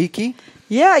afternoon, Tiki.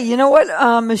 Yeah, you know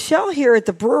what? Michelle here at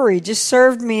the brewery just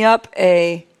served me up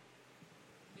a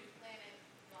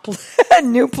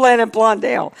New Planet Blonde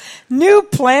Ale. New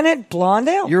Planet Blonde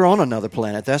Ale? You're on another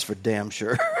planet, that's for damn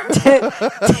sure.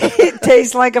 It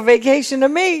tastes like a vacation to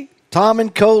me. Tom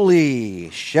and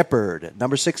Coley, Shepherd,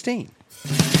 number 16.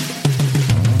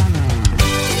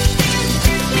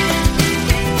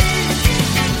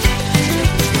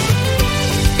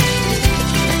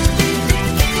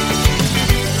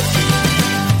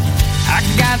 I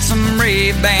got some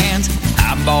Ray-Bans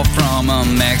I bought from a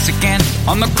Mexican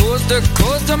on the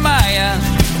Costa Maya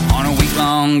on a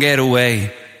week-long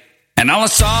getaway. And all I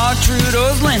saw through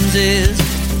those lenses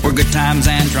were good times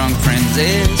and drunk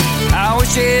frenzies. I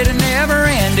wish it had never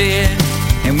ended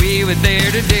and we were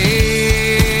there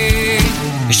today.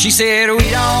 She said, we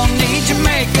don't need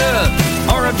Jamaica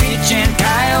or a beach in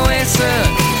Kiowa,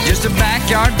 just a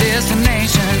backyard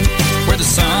destination where the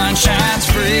sun shines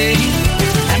free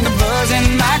and the buzz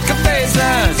in my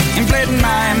cabezas inflating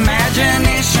my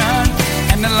imagination,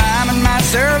 and the lime in my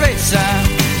cerveza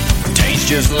tastes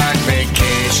just like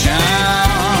vacation.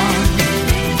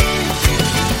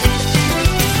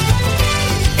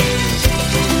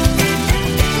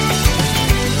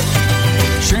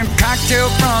 Shrimp cocktail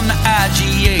from the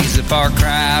IGA's a far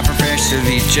cry from fresh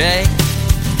ceviche.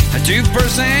 A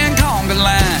 2% conga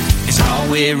line is all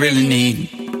we really need.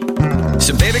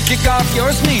 So baby, kick off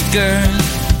your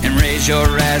sneakers and raise your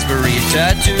raspberry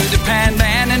to the pan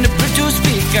band and the Bluetooth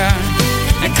speaker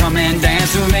and come and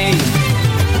dance with me.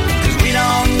 Cause we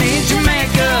don't need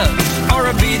Jamaica or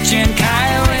a beach in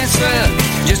Kiowa,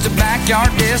 just a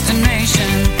backyard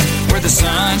destination where the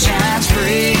sun shines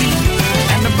free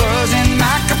and the buzz in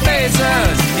my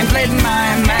cabezas inflating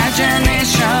my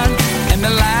imagination, and the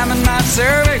lime in my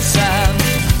cerveza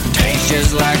tastes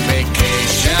just like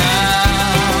vacation.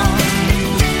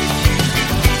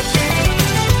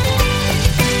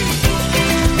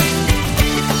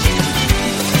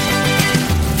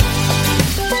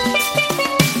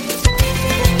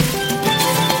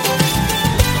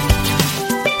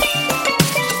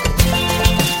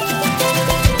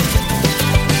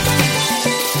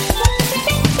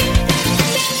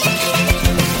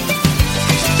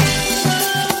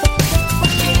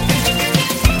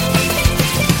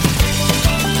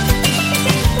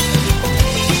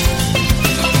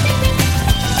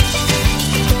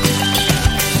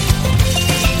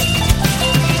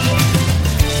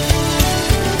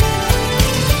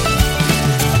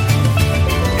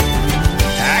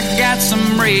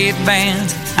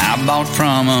 Bands I bought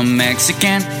from a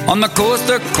Mexican on the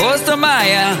Costa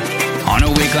Maya on a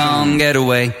week-long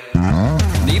getaway.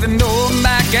 And even though I'm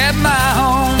back at my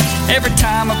home, every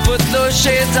time I put those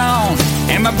shades on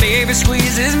and my baby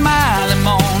squeezes my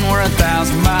limon, we're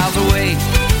 1,000 miles away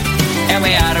and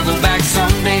we ought to go back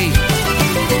someday.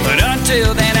 But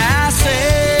until then I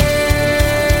say,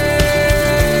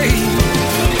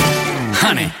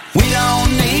 honey, we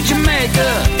don't need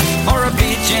Jamaica or a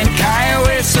beach in Kiowa,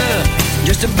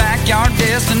 just a backyard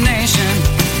destination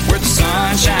where the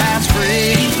sun shines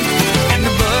free and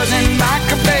the buzz in my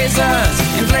cabezas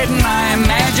inflating my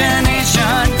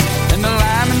imagination, and the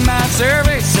lime in my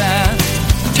cerveza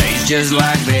tastes just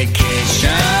like vacation.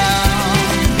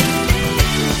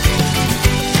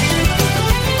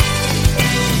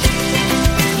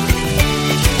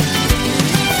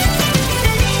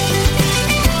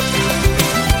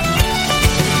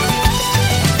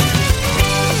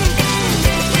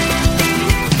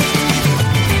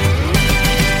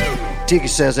 Tiki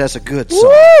says that's a good song.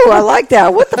 Woo, I like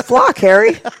that. What the flock,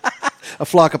 Harry? A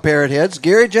flock of parrot heads.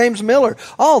 Gary James Miller,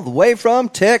 all the way from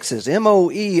Texas.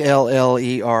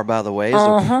 Moeller, by the way.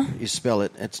 You spell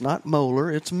it. It's not Moeller,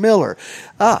 it's Miller.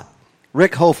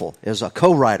 Rick Hofel is a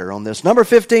co-writer on this number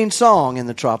 15 song in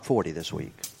the Top 40 this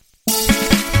week.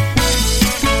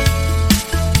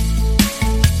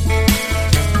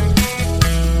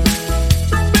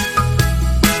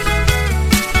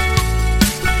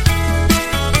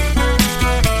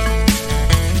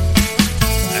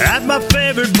 My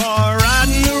favorite bar,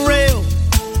 riding the rail.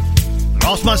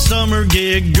 Lost my summer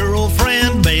gig,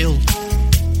 girlfriend bailed.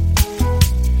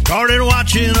 Started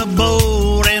watching a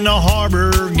boat in the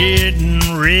harbor, getting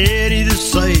ready to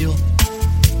sail.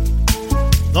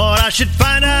 Thought I should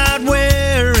find out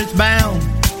where it's bound,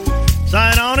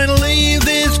 sign on and leave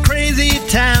this crazy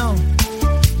town.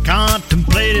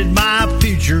 Contemplated my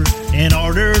future and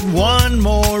ordered one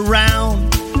more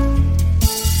round.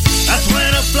 That's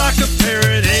when a flock of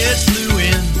parrot heads flew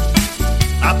in.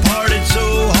 I partied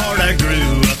so hard I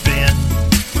grew a fin.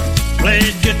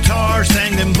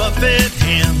 buffet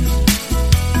hymns.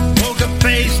 Woke up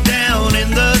face down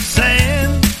in the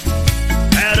sand.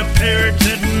 Had a parrot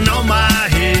sitting on my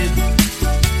head.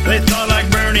 They thought like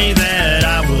Bernie that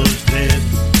I was dead.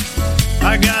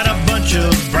 I got a bunch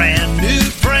of brand new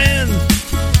friends.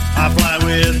 I fly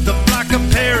with the flock of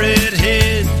parrot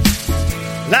head.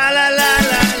 La la la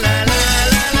la la la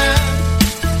la la.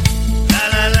 La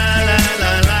la la la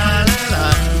la la la la.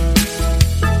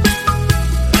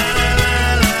 La la la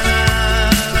la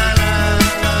la la la.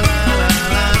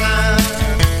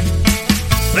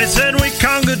 They said we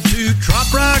congaed to trop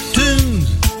rock tunes,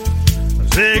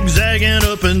 zigzagging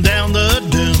up and down the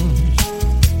dunes.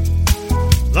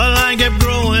 The line kept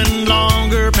growing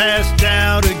longer, passed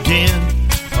out again,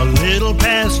 a little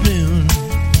past noon.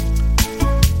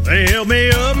 They held me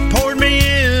up, poured me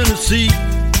in a seat.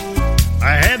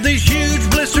 I had these huge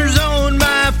blisters on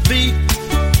my feet.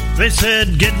 They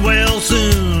said, get well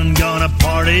soon, gonna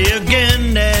party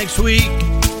again next week.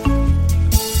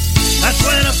 That's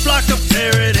when a flock of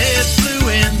parrot heads flew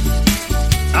in.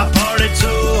 I partied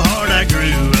so hard I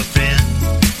grew a fin.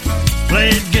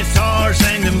 Played guitar,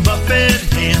 sang them buffet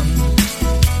hymns.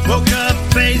 Woke up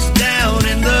face down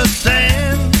in the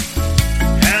sand.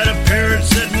 Had a parrot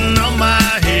sitting on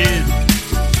my head.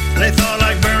 They thought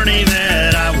like Bernie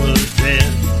that I was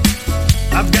dead.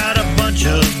 I've got a bunch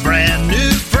of brand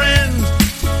new friends.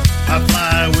 I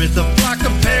fly with a flock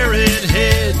of parrot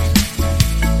heads.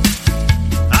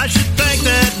 I should thank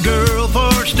that girl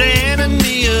for standing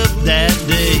me up that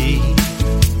day.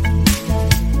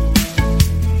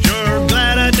 Sure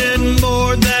glad I didn't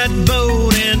board that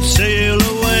boat and sail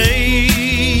away.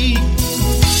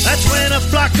 That's when a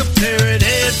flock of parrot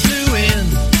heads flew in.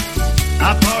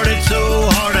 I partied so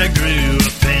hard I grew a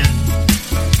fin.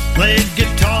 Played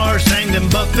guitar, sang them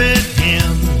buffet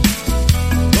hymns.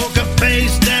 Woke up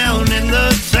face down in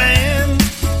the sand.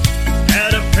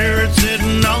 Had a parrot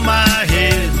sitting on my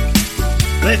head.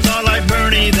 They thought like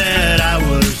Bernie that I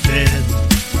was dead.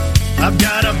 I've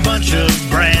got a bunch of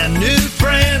brand new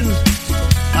friends.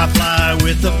 I fly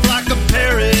with a flock of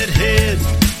parrot heads.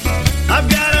 I've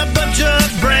got a bunch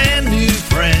of brand new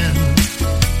friends.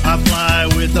 I fly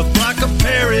with a flock of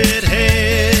parrot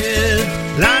heads.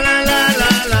 La la la la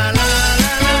la la la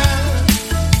la.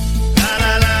 La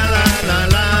la la la la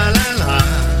la la la.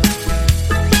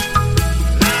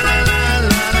 La la la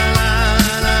la la la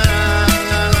la la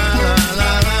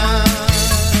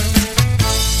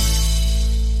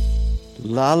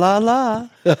La la la.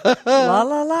 La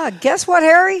la la. Guess what,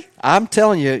 Harry? I'm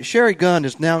telling you, Sherry Gunn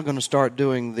is now going to start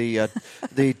doing the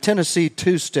Tennessee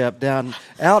two-step down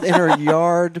out in her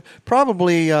yard,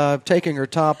 probably taking her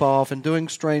top off and doing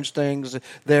strange things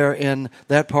there in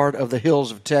that part of the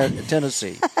hills of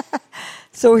Tennessee.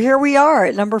 So here we are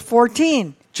at number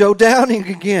 14. Joe Downing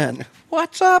again.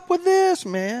 What's up with this,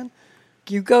 man?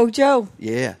 You go, Joe.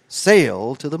 Yeah.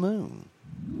 Sail to the Moon.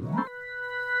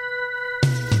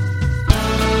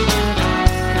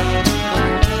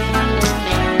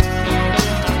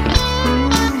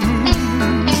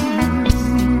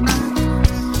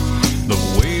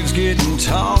 Getting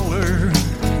taller.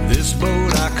 This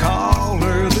boat I call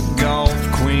her the Golf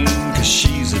Queen, 'cause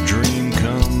she's a dream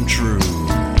come true.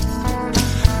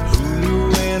 Who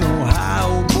knew an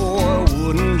Ohio boy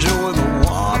would enjoy the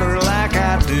water like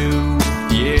I do?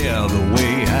 Yeah, the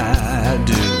way I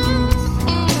do.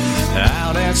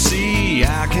 Out at sea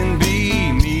I can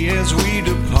be me as we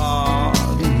depart.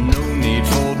 No need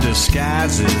for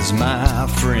disguises, my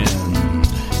friend.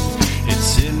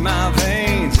 It's in my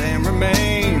veins and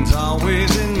remains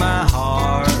always in my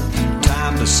heart.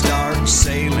 Time to start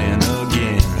sailing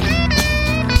again.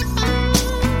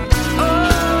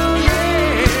 Oh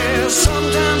yeah,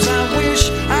 sometimes I wish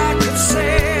I could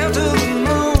sail to the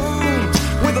moon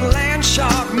with a land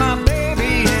shark, my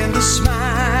baby, and a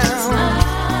smile.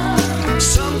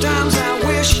 Sometimes I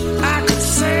wish I could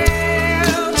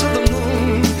sail to the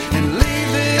moon and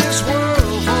leave this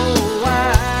world for a while.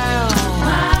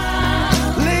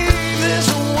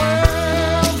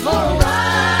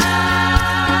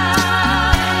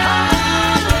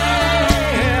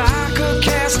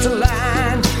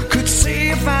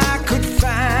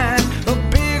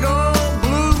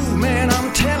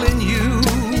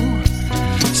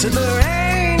 So there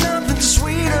ain't nothing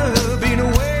sweeter being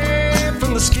away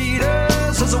from the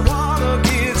skeeters as the water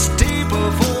gets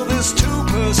deeper for this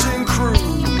two-person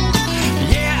crew.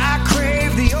 Yeah, I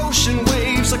crave the ocean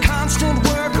waves, a constant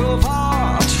work of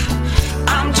art.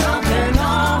 I'm jumping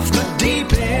off the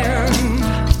deep end.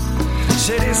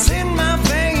 Said it's in my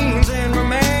veins and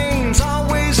remains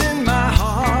always in my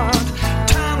heart.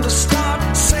 Time to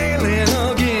start sailing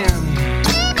again.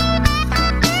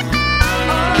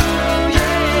 Oh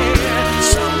yeah.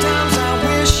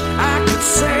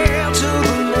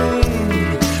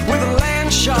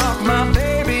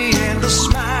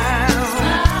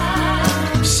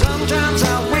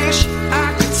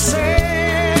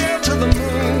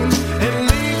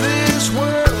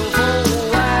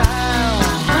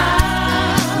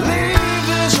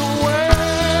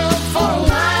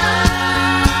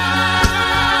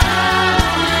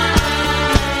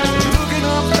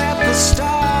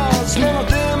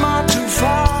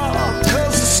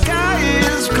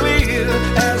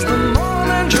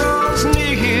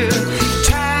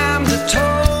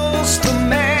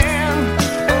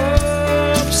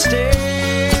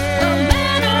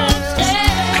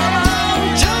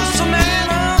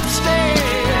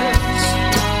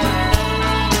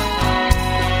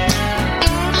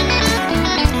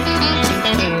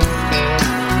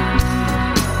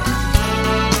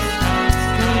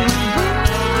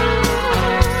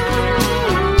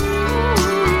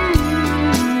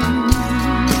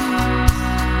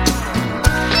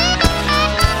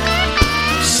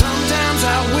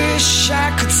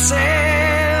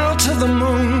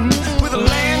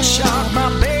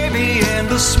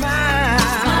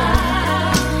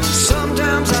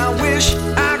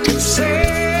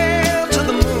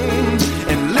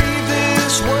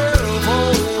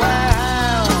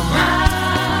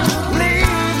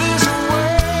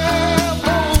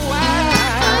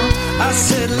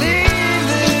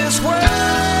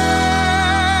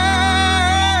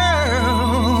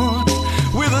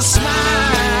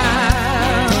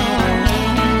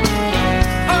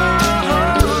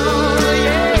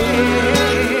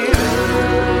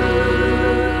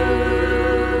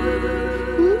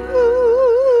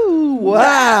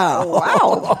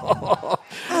 Wow.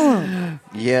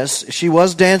 Yes, she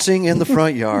was dancing in the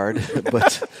front yard,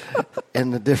 but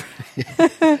in the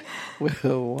different.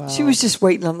 Well, wow. She was just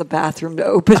waiting on the bathroom to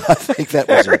open. I think that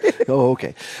was it. Oh,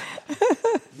 okay.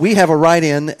 We have a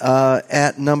write-in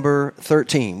at number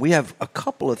 13. We have a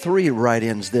couple of 3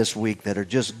 write-ins this week that are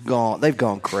just gone. They've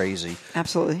gone crazy.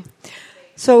 Absolutely.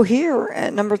 So here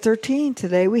at number 13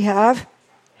 today we have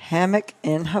Hammock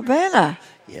in Havana.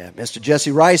 Yeah, Mr.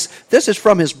 Jesse Rice. This is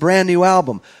from his brand new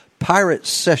album, Pirate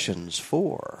Sessions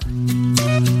 4.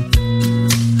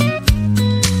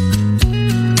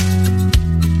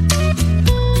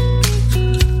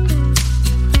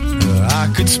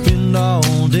 I could spend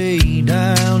all day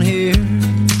down here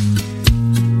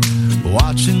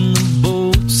watching the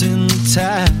boats in the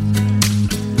tide.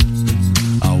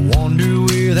 I wonder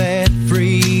where that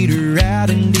freighter out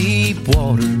in deep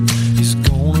water is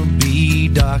gonna be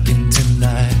docking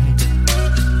tonight.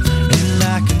 And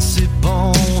I can sip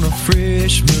on a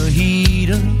fresh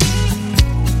mojito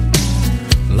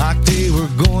like they were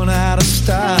going out of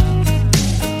style.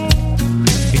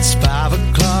 It's 5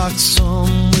 o'clock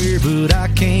somewhere, but I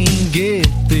can't get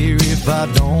there if I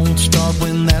don't start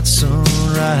when that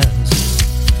sunrise.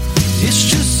 It's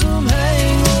just some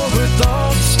hangover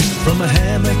thoughts from a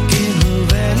hammock in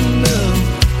Havana.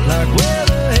 Like where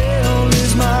the hell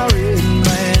is my red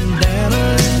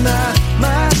bandana? And I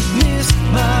might miss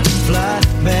my flight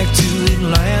back to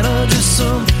Atlanta. Just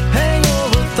some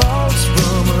hangover thoughts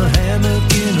from a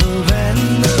hammock in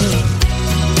Havana.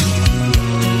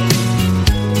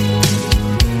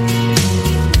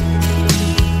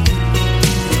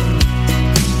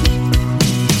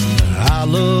 I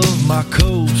love my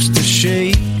coaster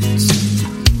shades.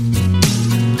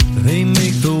 They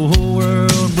make the whole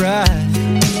world bright.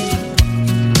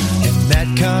 And that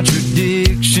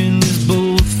contradiction is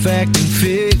both fact and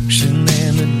fiction,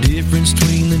 and the difference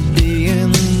between the day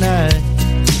and the night.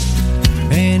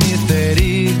 And if that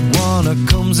iguana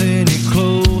comes any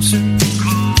closer,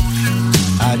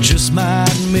 I just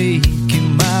might make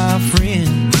him my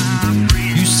friend.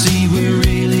 You see, we're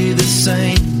really the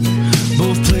same,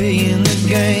 both playing the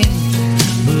game,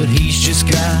 but he's just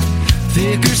got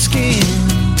thicker skin.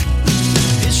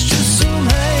 It's just some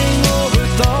hangover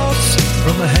thoughts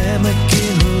from a hammock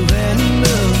in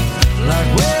Havana. Like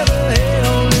where the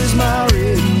hell is my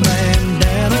red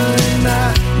bandana? And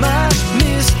I might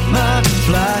miss my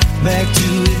flight back to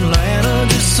Atlanta.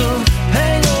 Just some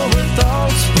hangover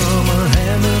thoughts from a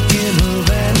hammock in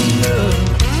Havana.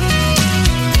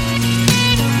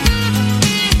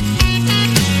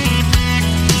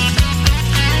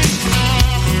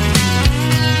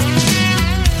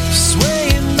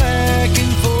 Swaying back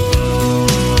and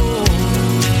forth,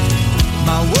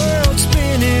 my world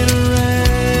spinning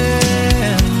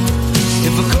around.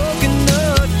 If a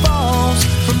coconut falls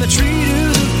from the tree to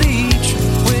the beach,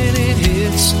 when it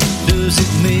hits, does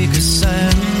it make a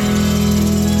sound?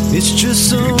 It's just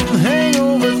some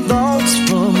hangover thoughts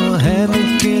from a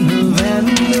hammock in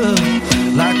Havana.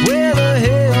 Like where the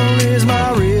hell is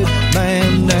my red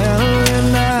bandana?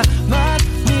 And I might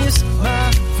miss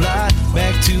my flight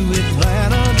back to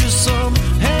Atlanta. Just some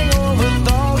hangover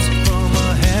thoughts from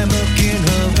a hammock in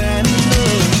Havana.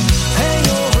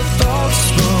 Hangover thoughts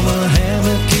from a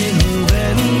hammock in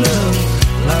Havana.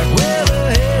 Like where the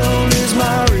hell is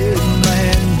my red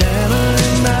bandana?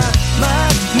 And I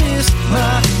might miss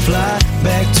my flight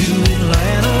back to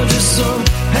Atlanta. Just some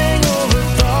hangover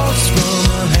thoughts from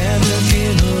a hammock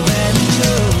in Havana.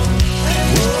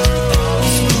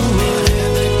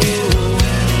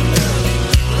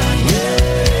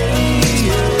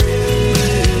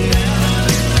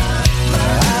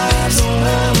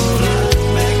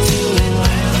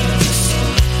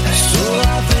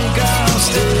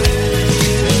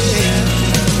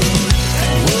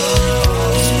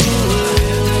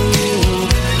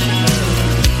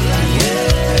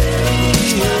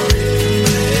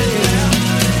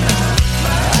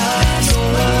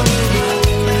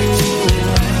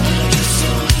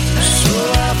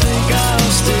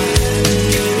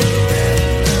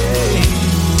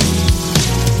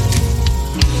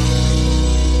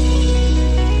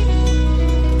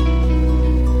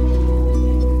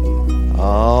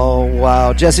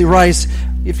 Jesse Rice.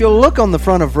 If you'll look on the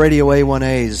front of Radio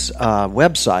A1A's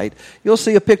website, you'll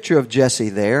see a picture of Jesse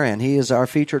there, and he is our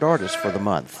featured artist for the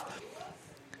month.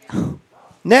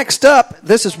 Next up,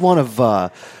 this is one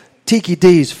of Tiki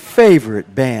D's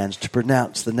favorite bands to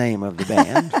pronounce the name of the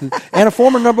band, and a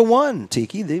former number one,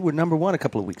 Tiki. They were number one a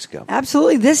couple of weeks ago.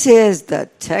 Absolutely. This is the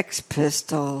Sex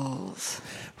Pistols.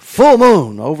 Full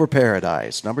Moon Over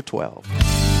Paradise, number 12.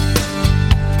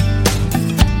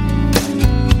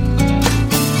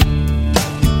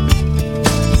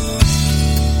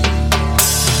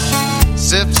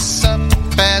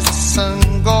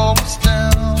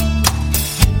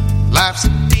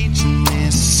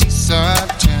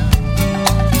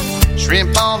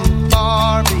 Shrimp on the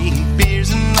Barbie,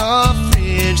 beers in the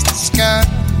fridge, the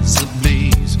sky's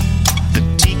ablaze, the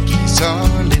tiki's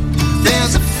are lit.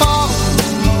 There's a fall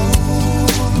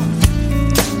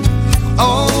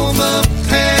over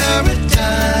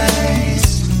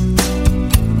paradise,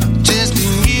 just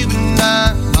you and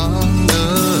I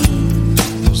under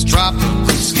those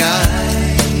tropical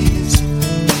skies.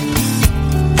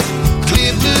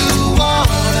 Clear blue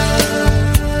water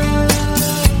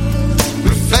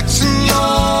reflects in your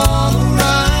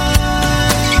eyes.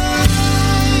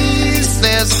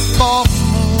 There's a fall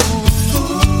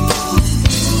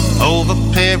over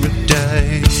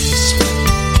paradise.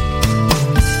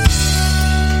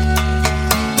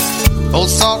 Old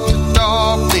salted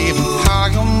dog leaving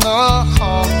high on the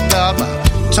hog. Got my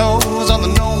toes on the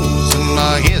nose and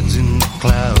my head's in the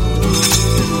clouds.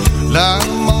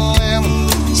 Lime, lemon,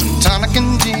 some tonic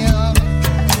and gin.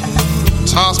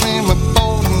 Toss me my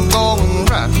boat and going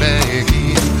right back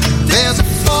in. There's a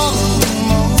full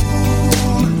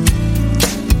moon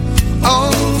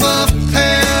over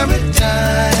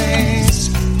paradise,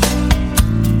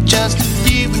 just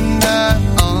you and I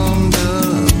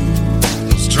under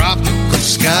those tropical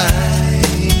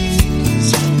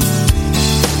skies.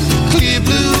 Clear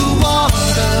blue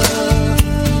water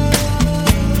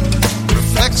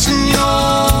reflects in your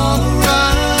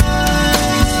eyes.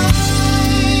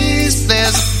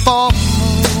 There's a full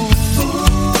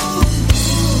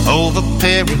moon over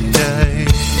paradise.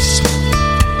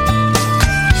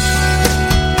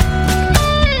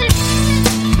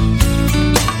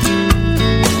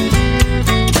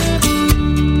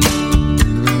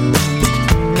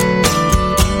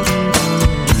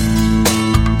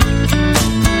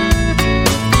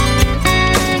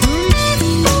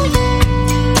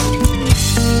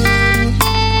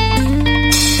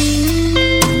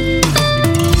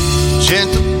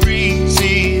 Gentle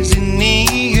breezes in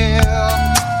the air,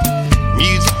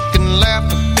 music and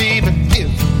laughter, baby,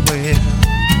 everywhere.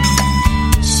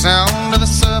 Sound of the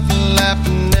surf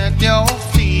laughing at your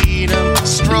feet. I'm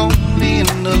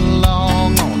strolling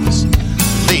along on this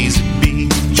lazy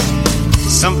beach.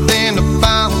 Something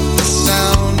about the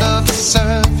sound of the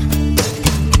surf,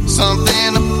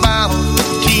 something about the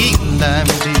key lime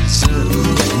desert.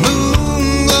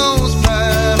 Moon goes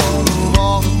bright on the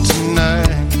water tonight.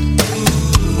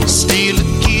 Steal a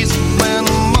kiss when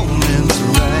the moment's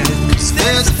right. 'Cause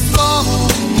there's a full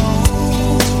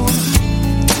moon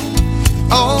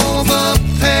over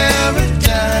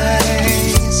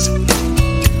paradise,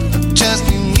 just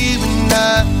you and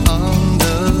I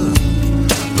under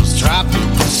those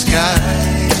tropical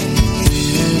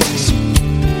skies.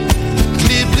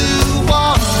 Clear blue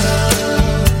water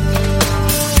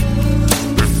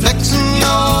reflects in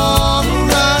your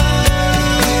eyes.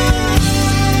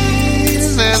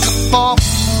 There's a full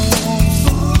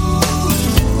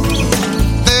moon.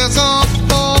 There's a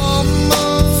full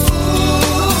moon.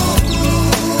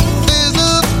 There's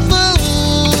a full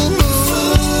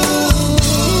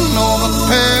moon over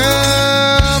paradise.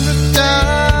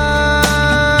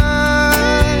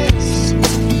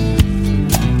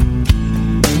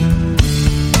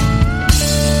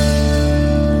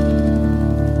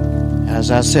 As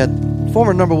I said,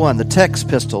 former number one, the Tex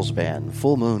Pistols Band,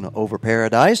 Full Moon Over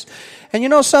Paradise. And you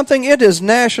know something? It is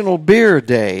National Beer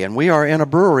Day, and we are in a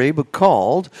brewery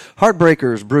called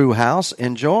Heartbreakers Brew House,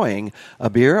 enjoying a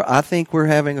beer. I think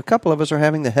a couple of us are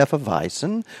having the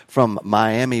Hefeweizen from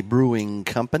Miami Brewing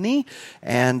Company,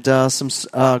 and some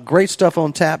great stuff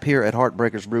on tap here at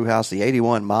Heartbreakers Brew House, the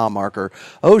 81-mile marker,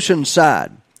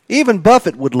 Oceanside. Even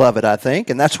Buffett would love it, I think,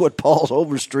 and that's what Paul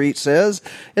Overstreet says.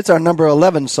 It's our number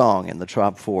 11 song in the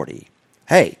Trop 40.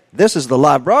 Hey, this is the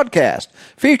live broadcast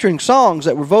featuring songs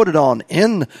that were voted on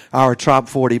in our Trop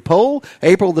 40 poll,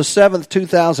 April the 7th,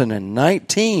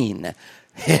 2019.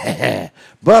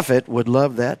 Buffett would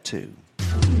love that too.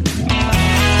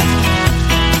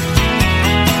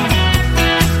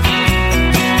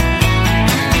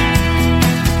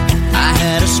 I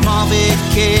had a small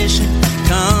vacation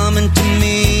coming to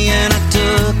me and I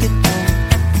took it.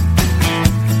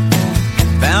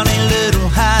 Found a little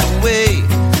hideaway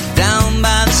down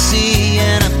by the sea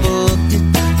and I booked it.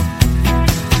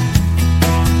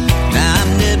 Now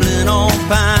I'm nibbling on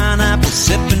pineapple,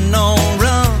 sipping on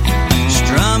rum,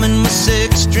 strumming my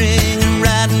six string and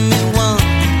riding me one.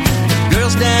 The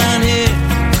girls down here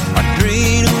are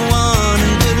 3-to-1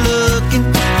 and good looking.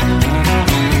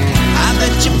 I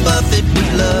bet you Buffett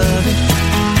would love it.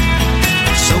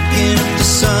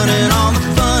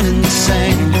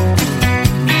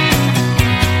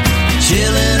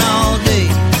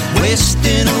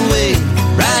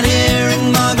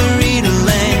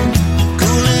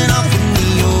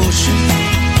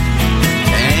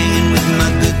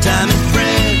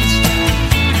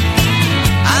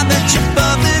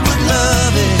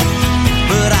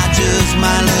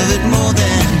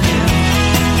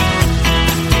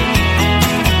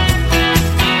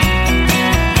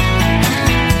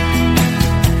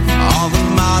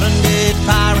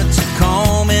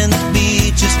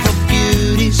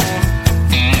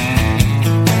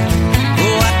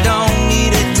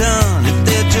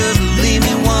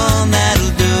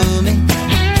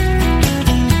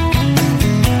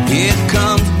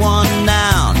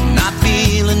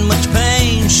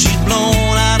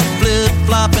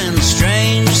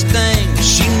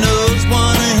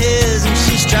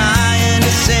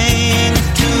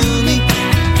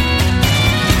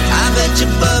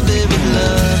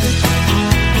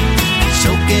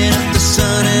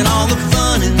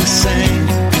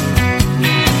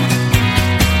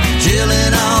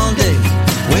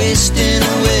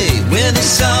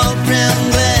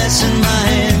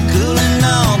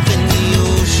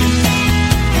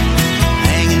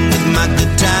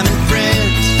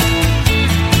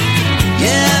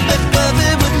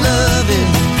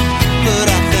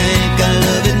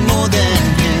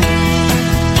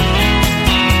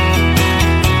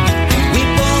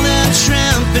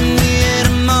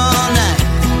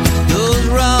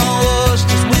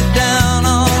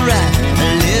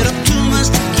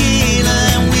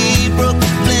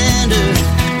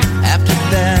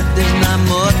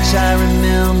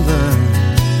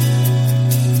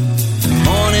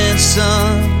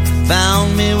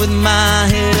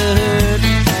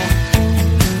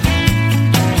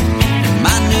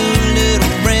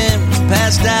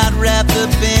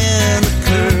 up in the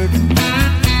curtain.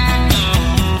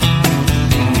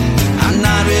 I'm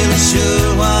not really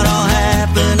sure what all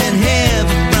happened in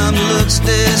heaven. From the looks of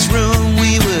this room,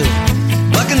 we were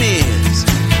buccaneers.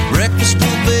 Breakfast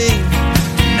will be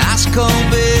nice cold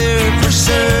beer for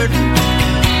certain.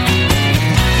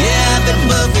 Yeah, I bet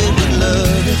Buffett would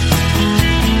love it.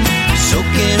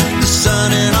 Soaking up the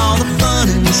sun and all the fun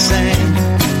in the sand.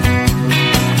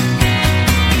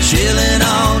 Chilling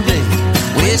all day,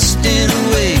 wasting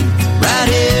away, right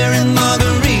here in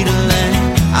Margarita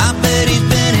Land. I bet he's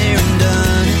been here and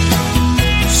done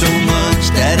it so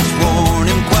much that it's worn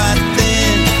him quite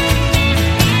thin.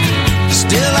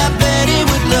 Still, I bet he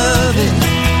would love it,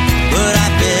 but I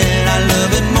bet I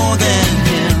love it more than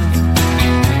him.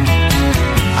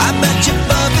 I bet you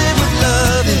Buffett would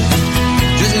love it,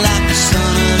 just like the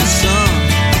son of the sun,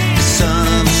 the son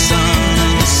of the son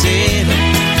of the sailor.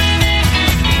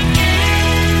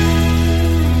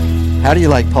 How do you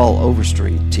like Paul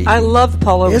Overstreet, T? I love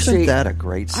Paul Overstreet. Isn't that a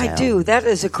great sound? I do. That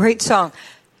is a great song.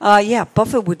 Yeah,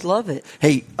 Buffett would love it.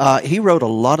 Hey, he wrote a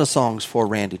lot of songs for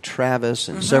Randy Travis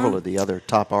and several of the other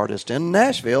top artists in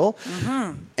Nashville.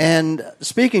 And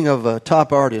speaking of a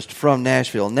top artist from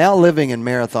Nashville, now living in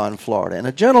Marathon, Florida, and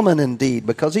a gentleman indeed,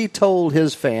 because he told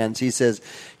his fans, he says,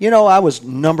 you know, I was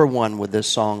 #1 with this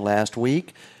song last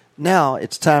week. Now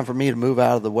it's time for me to move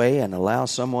out of the way and allow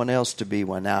someone else to be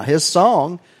one. Now, his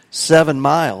song, 7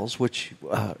 Miles, which,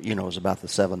 you know, is about the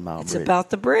 7 Mile It's Bridge. about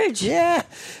the bridge. Yeah.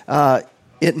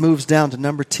 It moves down to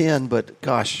number 10, but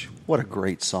gosh, what a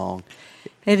great song.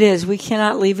 It is. We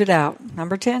cannot leave it out.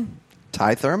 Number 10.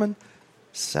 Ty Thurman,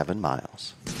 7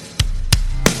 Miles.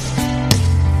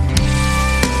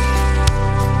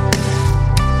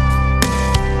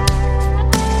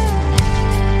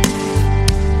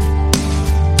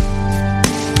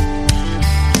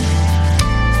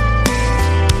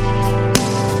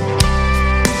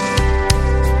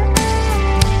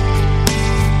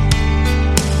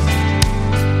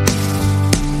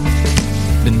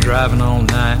 Been driving all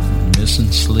night,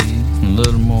 missing sleep. A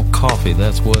little more coffee,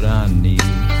 that's what I need.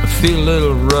 I feel a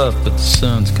little rough, but the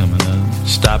sun's coming up.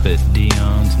 Stop at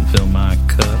Dion's and fill my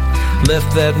cup.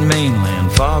 Left that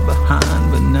mainland far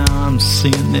behind, but now I'm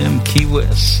seeing them Key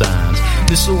West signs.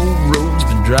 This old road's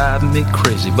been driving me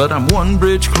crazy, but I'm one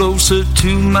bridge closer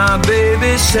to my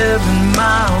baby. 7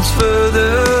 miles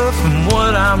further from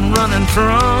what I'm running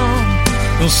from.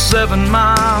 7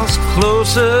 miles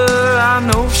closer, I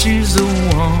know she's the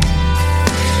one.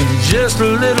 In just a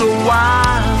little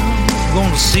while,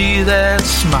 gonna see that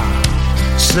smile.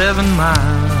 7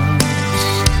 miles.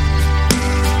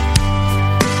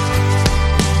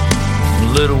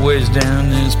 A little ways down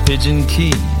is Pigeon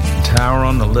Key, tower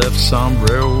on the left,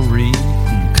 Sombrero Reef.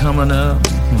 And coming up,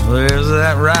 there's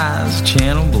that rise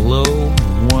channel below,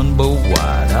 one boat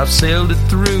wide. I've sailed it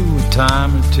through a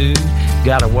time or two.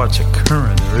 Gotta watch a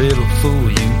current or it'll fool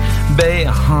you. Bay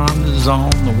of Honda's on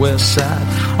the west side.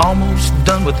 Almost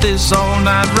done with this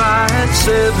all-night ride.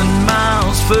 7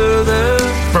 miles further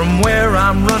from where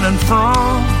I'm running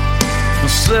from.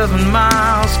 7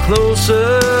 miles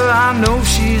closer, I know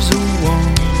she's the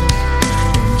one.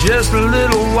 In just a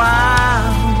little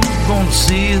while, gonna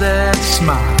see that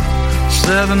smile.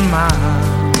 7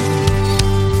 miles.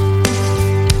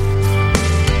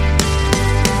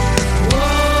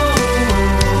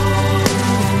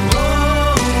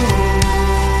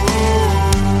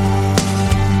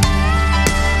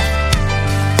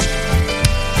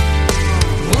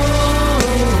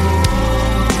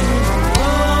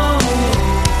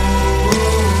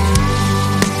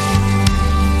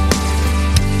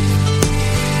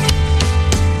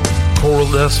 Coral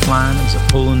dust flying as I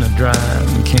pull in the drive,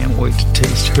 and can't wait to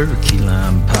taste her key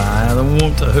lime pie. The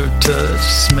warmth of her touch,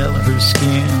 smell of her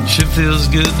skin, sure feels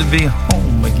good to be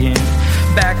home again.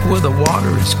 Back where the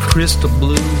water is crystal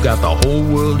blue, got the whole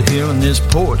world here on this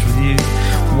porch with you.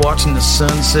 Watching the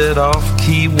sunset off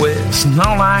Key West, and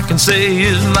all I can say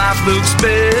is life looks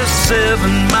best.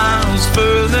 7 miles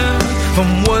further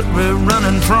from what we're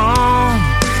running from.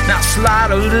 Now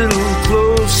slide a little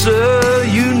closer,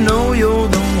 you know you're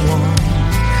the one.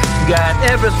 Got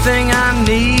everything I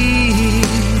need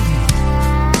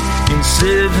in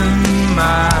 7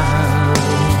 miles.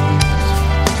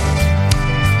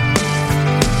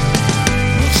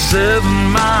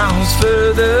 7 miles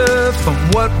further from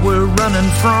what we're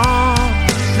running from.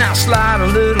 Now slide a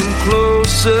little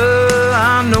closer,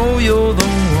 I know you're the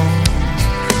one.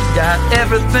 Got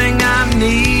everything I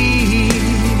need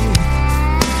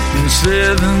in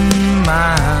 7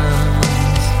 miles.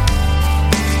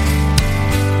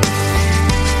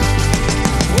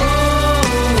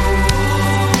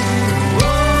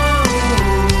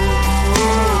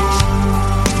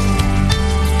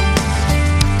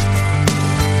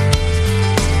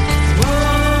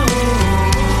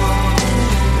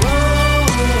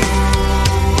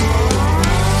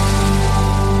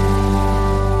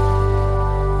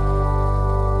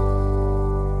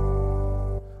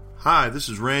 Hi, this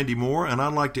is Randy Moore, and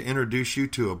I'd like to introduce you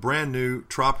to a brand new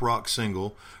trop rock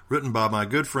single written by my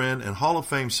good friend and Hall of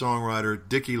Fame songwriter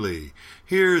Dickie Lee.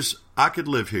 Here's I Could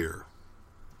Live Here.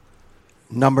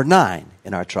 Number 9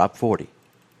 in our Trop 40.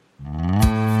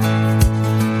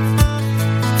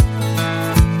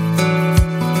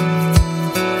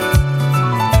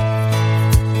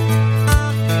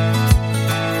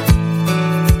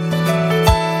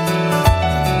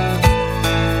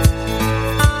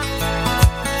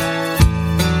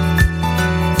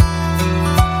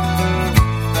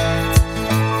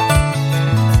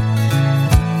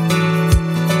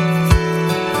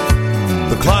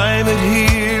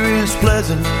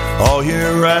 All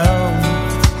year round,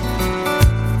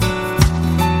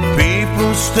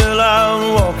 people still out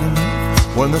walking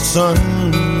when the sun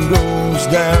goes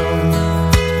down,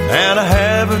 and I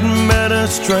haven't met a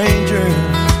stranger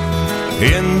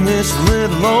in this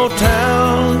little old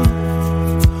town.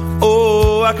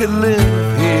 Oh, I could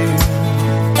live here,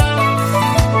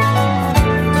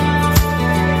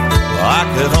 I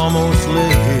could almost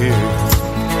live here.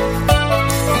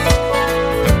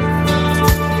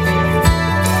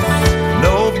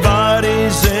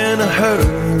 Nobody's in a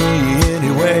hurry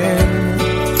anywhere.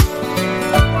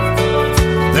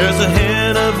 There's a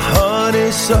hint of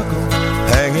honeysuckle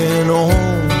hanging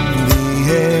on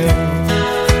the air.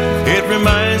 It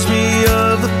reminds me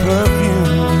of the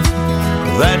perfume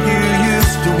that you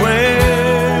used to wear.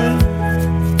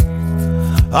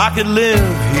 I could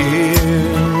live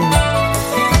here,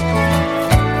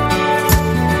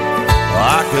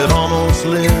 I could almost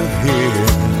live here.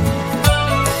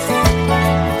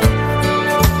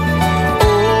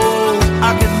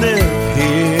 I could live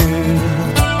here,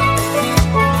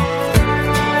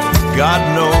 God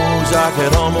knows I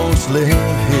could almost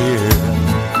live here.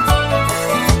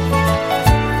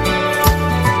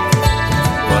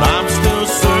 But I'm still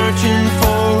searching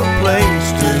for a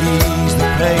place to ease the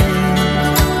pain.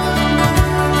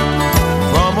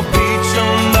 From a beach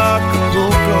on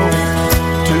Acapulco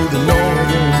to the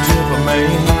northern tip of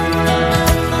Maine.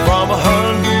 From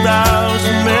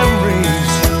 100,000 memories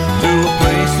to a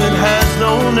place that has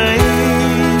no name.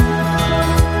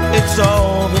 It's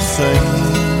all the same.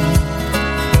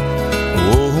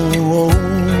 Oh, oh,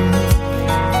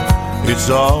 it's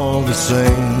all the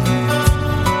same.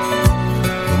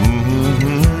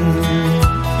 Mm-hmm.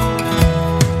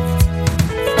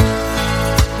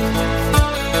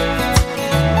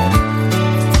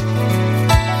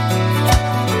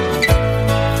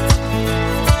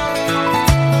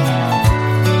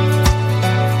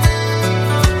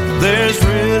 There's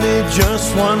really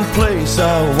just one place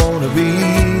I want to be.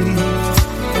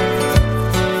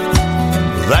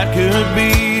 That could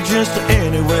be just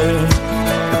anywhere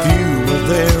if you were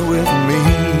there with me.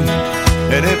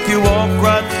 And if you walk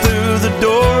right through the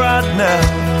door right now,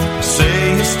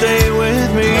 say you stay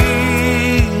with me,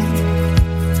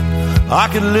 I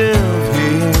could live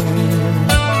here.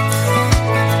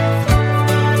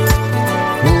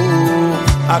 Oh,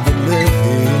 I could live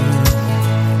here.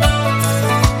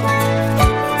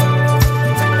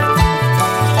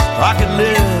 I could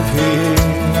live here.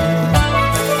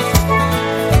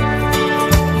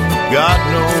 God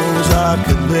knows I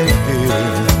could live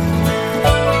here.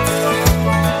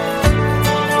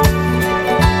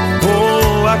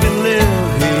 Oh, I could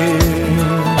live here.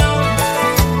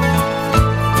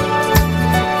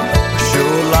 I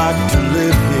sure like to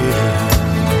live here.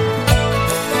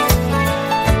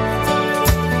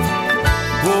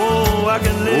 Oh, I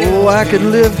could live Oh, I could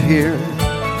live here.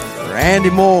 Randy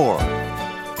Moore.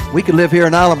 We could live here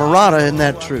in Islamorada, isn't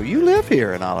that true? You live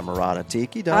here in Islamorada,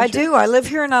 Tiki, don't you? I do. I live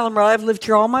here in Islamorada. I've lived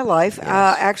here all my life. Yes.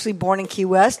 Actually born in Key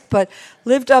West, but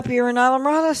lived up here in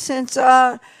Islamorada since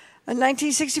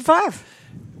 1965.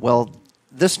 Well,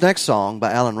 this next song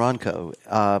by Alan Ronco,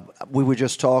 we were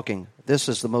just talking. This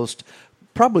is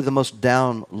probably the most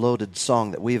downloaded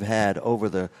song that we've had over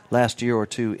the last year or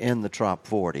two in the Trop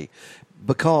 40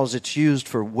 because it's used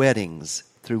for weddings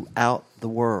throughout the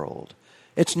world.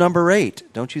 It's number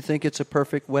 8. Don't you think it's a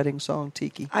perfect wedding song,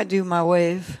 Tiki? I do. My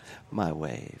wave. My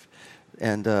wave.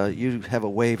 And you have a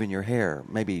wave in your hair,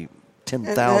 maybe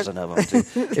 10,000 of them,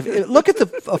 too. Look at the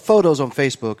photos on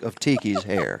Facebook of Tiki's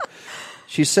hair.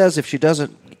 She says if she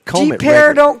doesn't comb it Cheap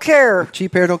hair don't care.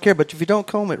 Cheap hair don't care, but if you don't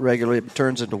comb it regularly, it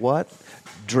turns into what?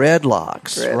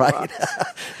 Dreadlocks, right?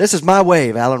 This is My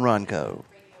Wave, Alan Ronco.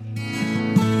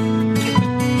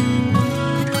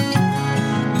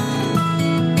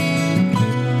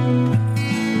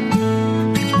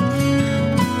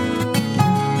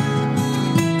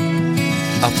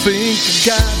 I think I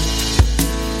got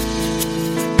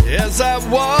it. As I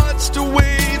watch the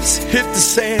waves hit the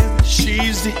sand,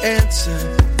 she's the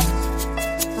answer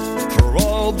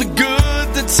all the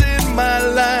good that's in my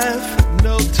life.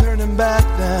 No turning back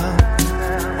now.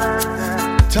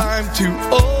 Time to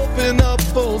open up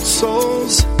old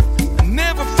souls. I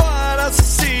never thought I'd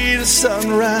see the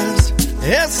sunrise as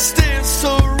I stare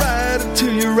so right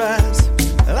into your eyes.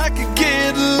 And I could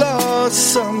get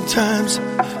lost sometimes,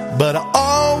 but I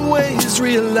always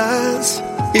realize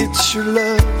it's your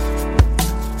love,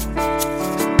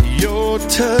 your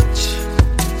touch,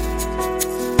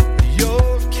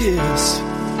 your kiss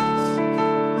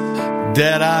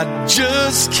that I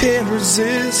just can't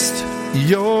resist.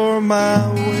 You're my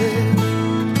way,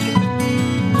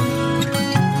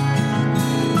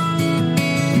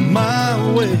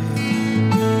 my way.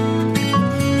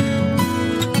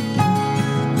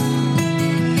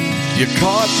 You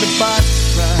caught me by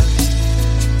surprise.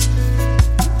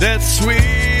 That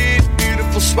sweet,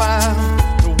 beautiful smile,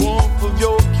 the warmth of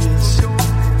your kiss.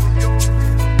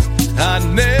 I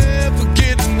never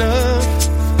get enough.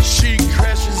 She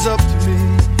crashes up to me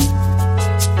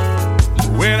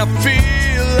when I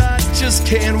feel I just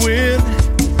can't win.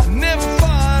 I never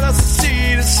thought I'd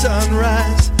see the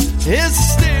sunrise. It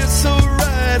stares so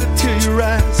right into your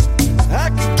eyes. I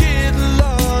could get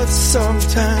lost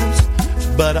sometimes,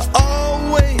 but I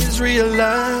always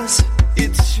realize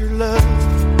it's your love,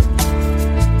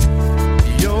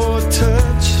 your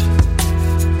touch,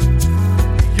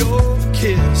 your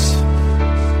kiss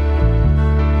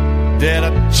that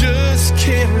I just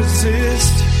can't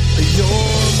resist.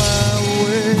 You're my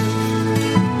way.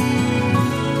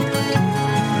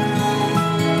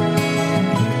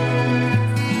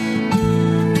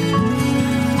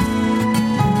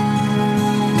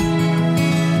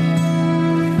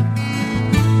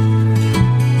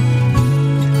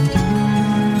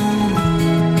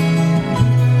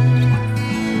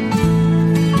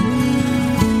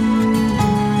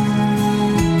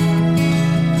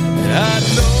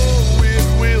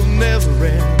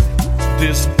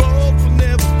 This boat will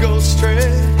never go straight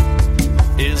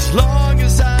as long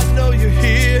as I know you're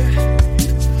here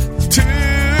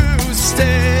to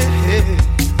stay.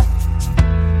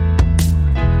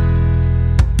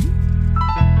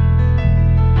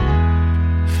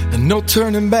 And no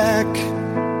turning back.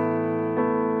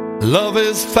 Love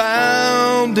has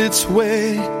found its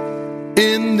way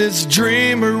in this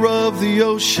dreamer of the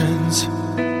oceans.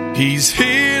 He's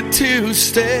here to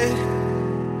stay.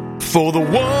 For the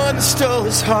one who stole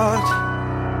his heart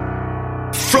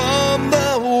from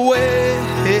the way.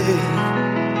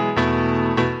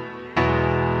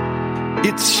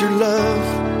 It's your love,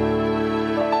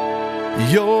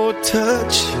 your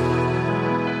touch,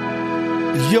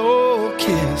 your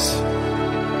kiss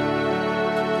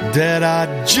that I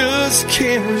just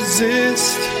can't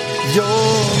resist.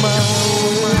 You're my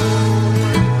world.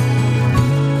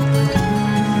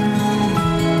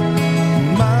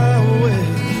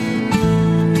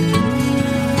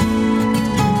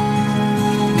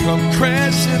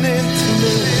 Crashing into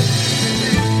me.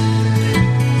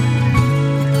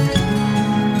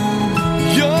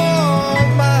 You're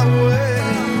my way.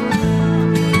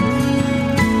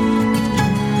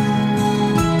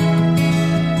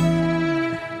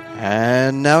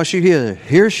 And now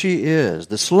here she is,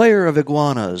 the slayer of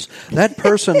iguanas, that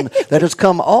person that has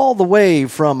come all the way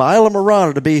from Isla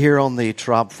Mirada to be here on the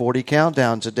Trop 40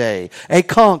 Countdown today. A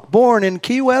conch born in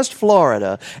Key West,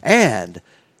 Florida, and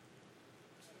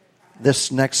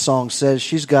this next song says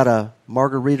she's got a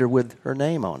margarita with her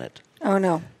name on it. Oh,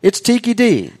 no. It's Tiki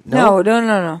D. No.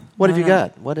 What have you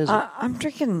got? What is it? I'm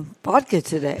drinking vodka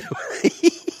today.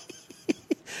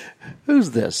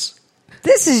 Who's this?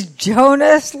 This is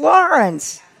Jonas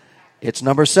Lawrence. It's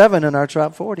number 7 in our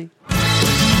Top 40.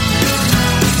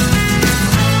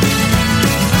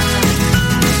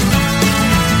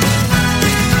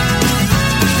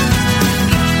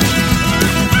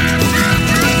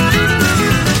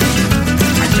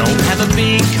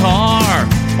 Big car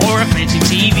or a fancy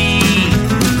TV.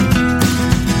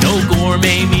 No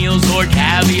gourmet meals or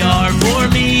caviar for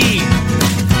me.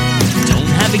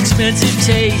 Don't have expensive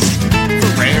taste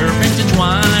for rare vintage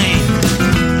wine.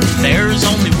 There's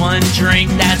only one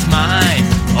drink that's mine,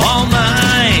 all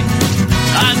mine.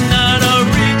 I'm not a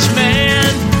rich man,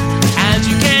 as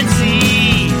you can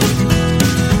see.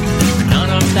 None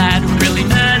of that really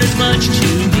matters much to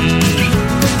me.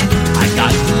 I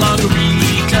got the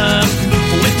margarita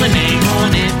with my name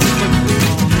on it.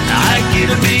 I get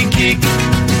a big kick,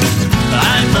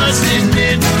 I must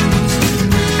admit.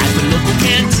 At the local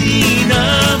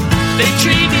cantina, they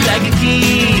treat me like a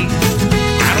king.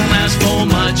 I don't ask for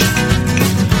much,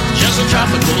 just a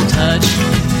tropical touch.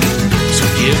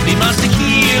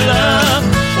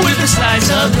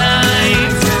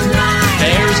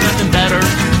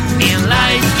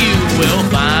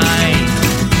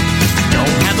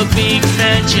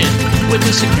 mansion with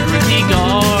a security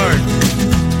guard.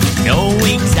 No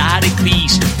exotic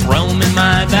beast roaming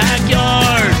my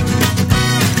backyard.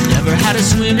 Never had a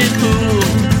swimming pool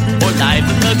or life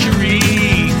of luxury.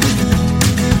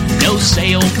 No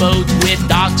sailboats with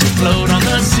docks afloat on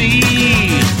the sea.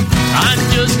 I'm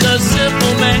just a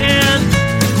simple man,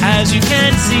 as you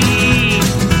can see.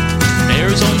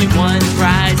 There's only one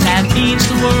prize that means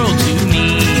the world to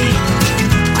me.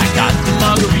 I got the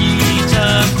margarita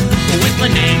with my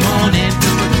name on it.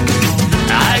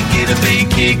 I get a big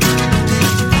kick,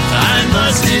 I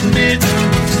must admit.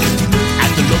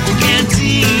 At the local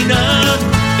cantina,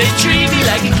 they treat me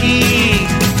like a king.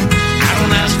 I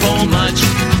don't ask for much,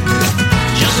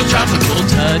 just a tropical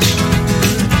touch.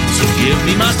 So give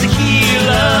me my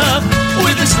tequila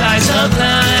with a slice of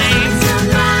lime.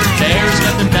 There's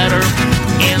nothing better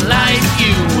in life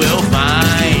you will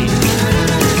find.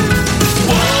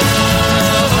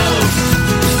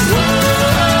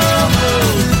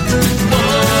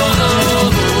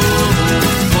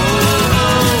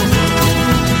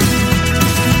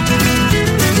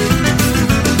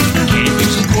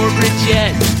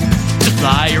 Jet to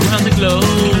fly around the globe.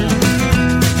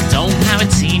 Don't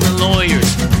haven't seen the lawyers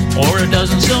or a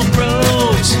dozen silk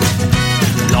robes.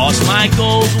 Lost my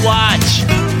gold watch,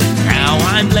 now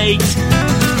I'm late.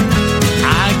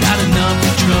 I got enough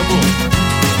trouble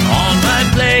on my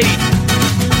plate.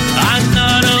 I'm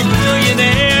not a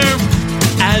millionaire,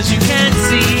 as you can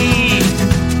see.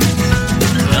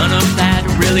 None of that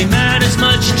really matters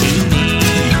much to me.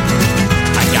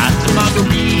 I got the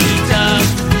margarita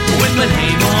with my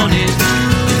name on it.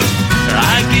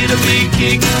 I get a big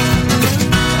kick,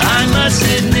 I must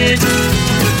admit.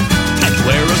 At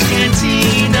Guero's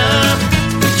Cantina,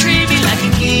 they treat me like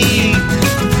a king.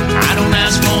 I don't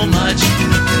ask for much,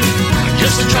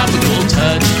 just a tropical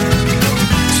touch.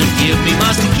 So give me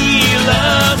my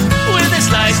tequila with a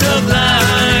slice of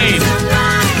lime.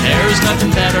 There's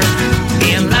nothing better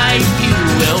in life you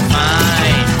will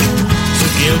find. So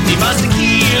give me my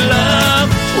tequila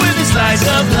with a slice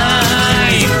of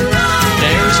lime.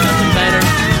 There's nothing better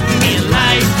in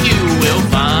life you will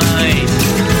find.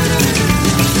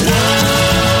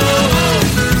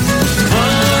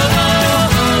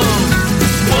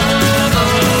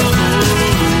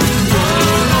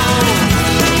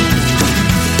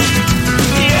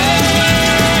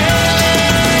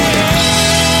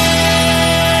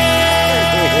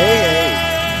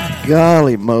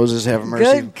 Golly, Moses, have mercy.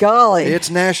 Good golly. It's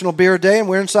National Beer Day, and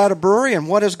we're inside a brewery, and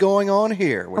what is going on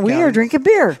here? We are drinking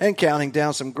beer. And counting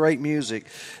down some great music.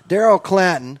 Daryl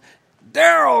Clanton.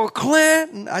 Daryl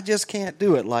Clanton. I just can't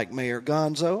do it like Mayor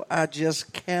Gonzo. I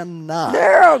just cannot.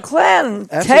 Daryl Clanton,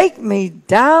 take me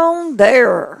down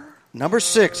there. Number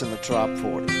 6 in the Trop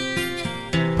 40.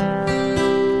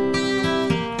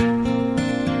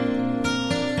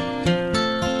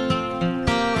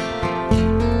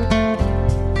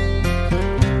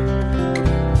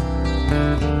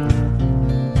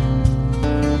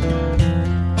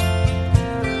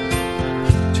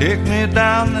 Take me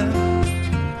down there,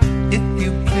 if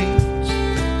you please.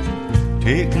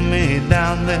 Take me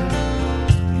down there,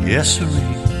 yes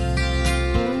sirree.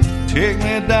 Take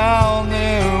me down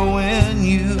there when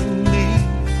you leave,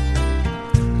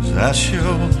 'cause I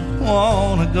sure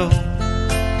wanna go.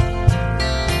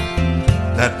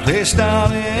 That place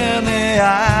down in the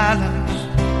islands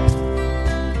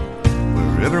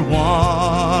where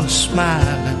everyone is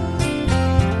smiling.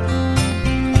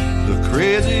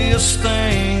 Craziest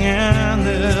thing in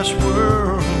this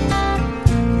world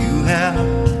you have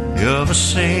ever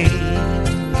seen.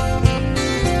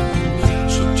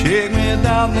 So take me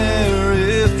down there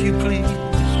if you please.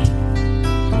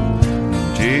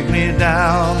 Take me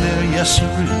down there, yes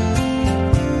sirree.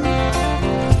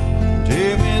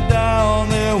 Take me down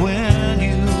there when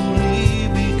you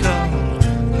leave,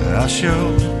 because I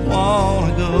sure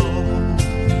wanna go.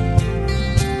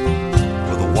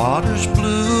 Water's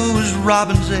blue as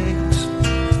robin's eggs.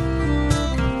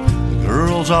 The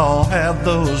girls all have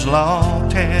those long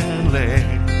tan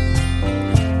legs.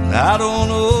 And I don't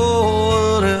know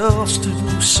what else to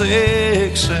say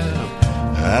except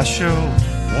I sure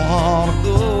wanna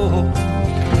go.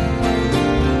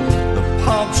 The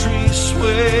palm trees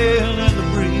swaying in the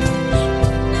breeze.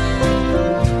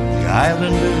 The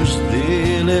islanders,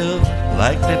 they live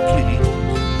like they please.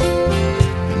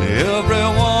 And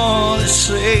everyone is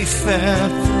safe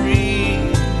and free,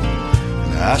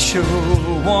 and I sure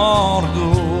wanna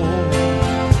go.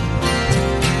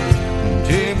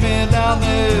 Take me down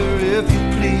there if you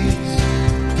please.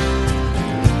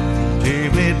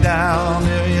 Take me down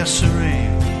there, yes sirree.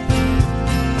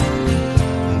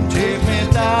 Take me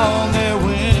down there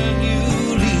when you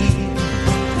leave,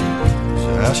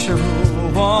 I sure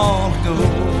want to go.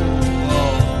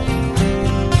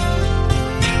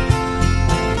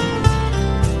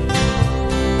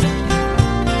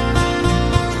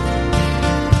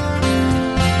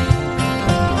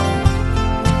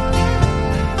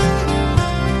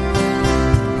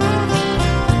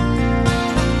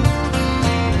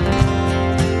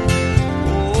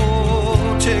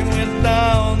 Take me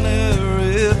down there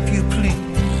if you please.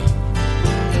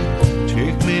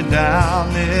 Take me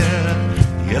down there,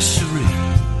 yes sirree.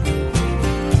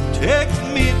 Take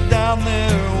me down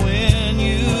there when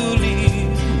you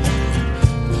leave.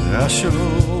 I sure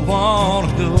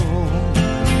wanna go.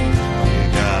 You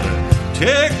gotta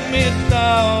take me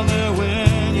down there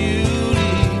when you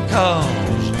leave,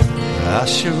 'cause I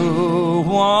sure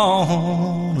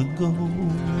wanna go.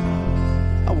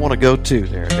 I want to go too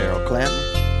there, Daryl Clanton.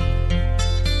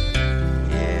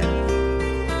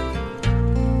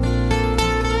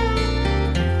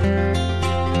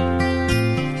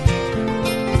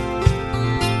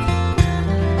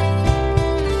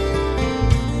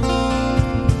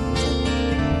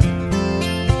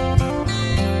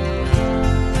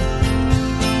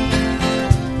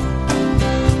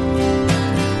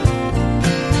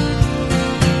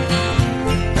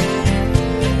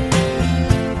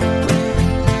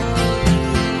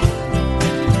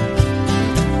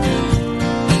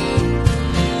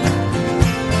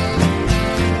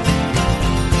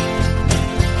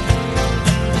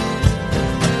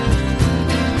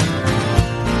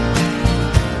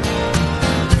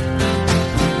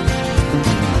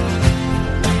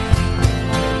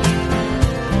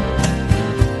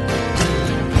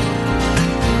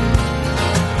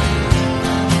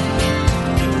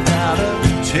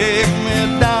 Take me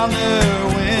down there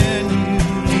when you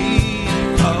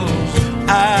leave, 'cause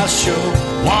I sure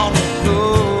wanna go.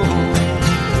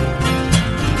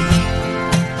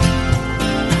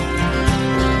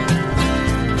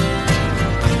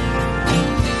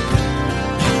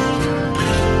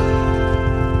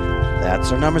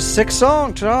 That's our number 6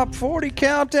 song, Top 40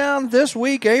 Countdown this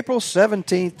week, April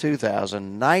 17th,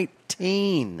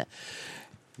 2019.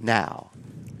 Now,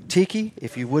 Tiki,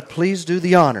 if you would please do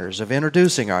the honors of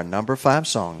introducing our number 5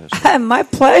 song this week. My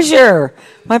pleasure.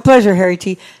 My pleasure, Harry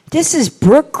T. This is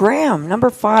Brooke Graham, number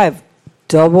 5,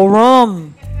 Double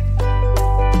Rum.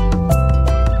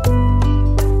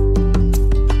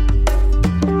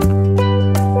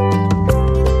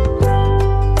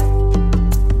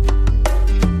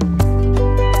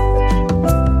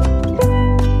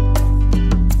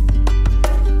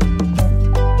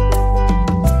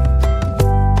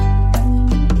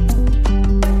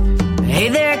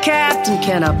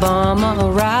 Can I bum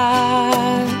a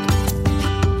ride?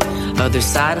 Other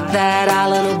side of that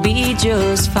island will be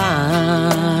just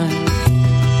fine.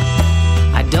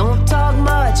 I don't talk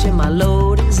much and my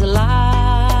load is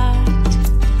light.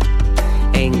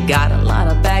 Ain't got a lot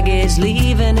of baggage,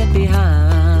 leaving it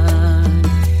behind.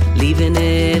 Leaving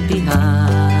it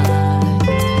behind.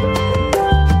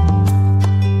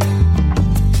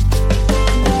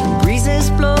 Breezes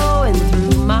blowing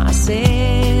through my sails.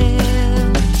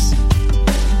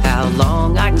 How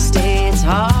long I can stay, it's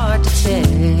hard to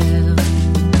tell.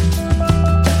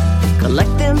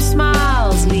 Collect them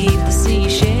smiles, leave the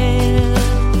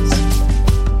seashells.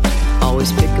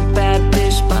 Always pick a bad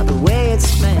fish by the way it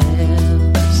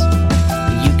smells.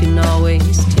 You can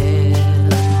always tell.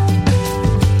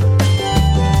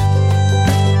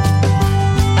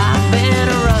 I've been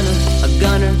a runner, a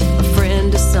gunner, a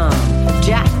friend to some.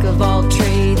 Jack of all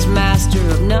trades, master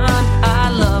of none.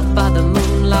 I love by the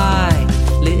moonlight,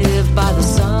 live by the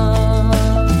sun.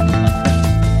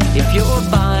 If you're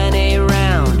buying a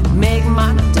round, make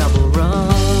mine a double run.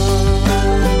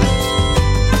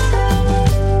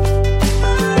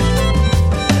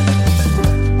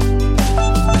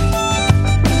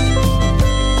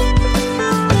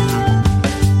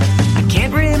 I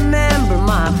can't remember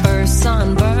my first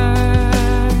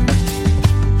sunburn.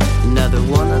 Another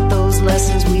one of those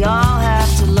lessons we all have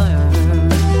to learn.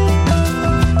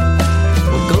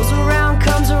 What goes around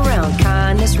comes around,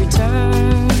 kindness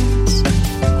returns.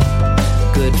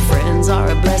 Good friends are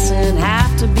a blessing,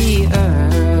 have to be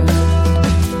earned.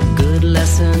 Good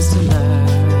lessons to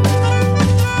learn.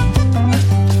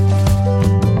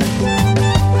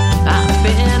 I've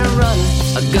been a runner,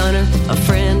 a gunner, a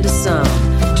friend to some.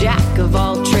 Jack of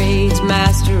all trades,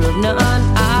 master of none.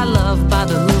 I love by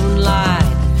the moonlight,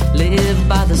 live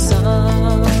by the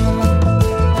sun.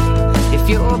 If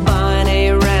you're buying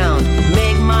a round,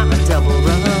 make mine a double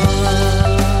run.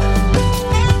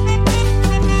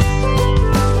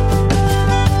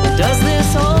 Does this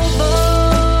old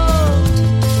boat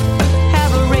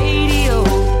have a radio?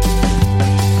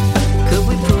 Could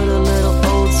we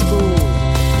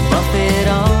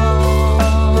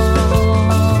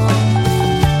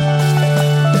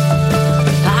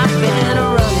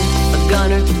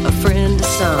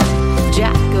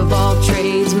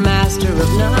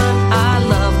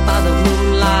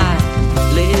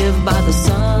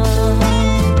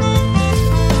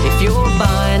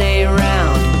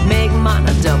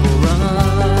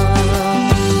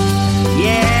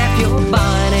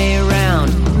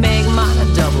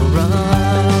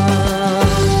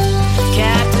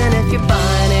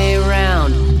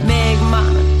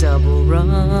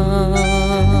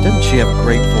Doesn't she have a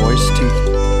great voice, too?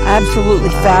 Absolutely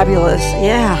fabulous.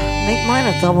 Yeah, make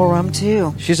mine a double rum,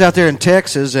 too. She's out there in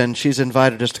Texas, and she's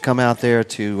invited us to come out there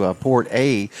to Port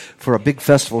A for a big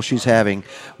festival she's having.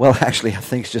 Well, actually, I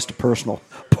think it's just a personal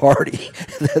party.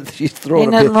 She's throwing Ain't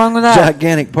a nothing big, wrong with that.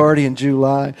 gigantic party in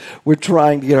July. We're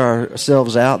trying to get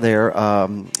ourselves out there,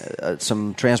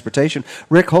 some transportation.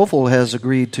 Rick Hofel has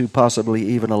agreed to possibly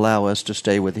even allow us to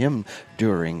stay with him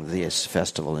during this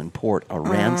festival in Port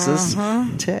Aransas,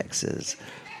 Texas.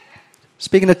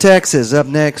 Speaking of Texas, up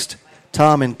next,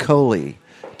 Tom and Coley.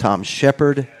 Tom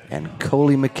Shepard and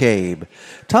Coley McCabe.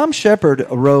 Tom Shepard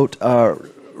wrote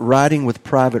Riding with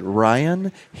Private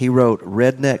Ryan. He wrote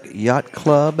Redneck Yacht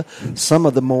Club, some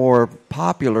of the more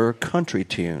popular country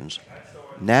tunes.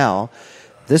 Now,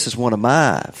 this is one of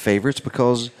my favorites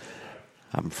because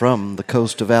I'm from the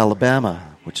coast of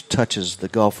Alabama, which touches the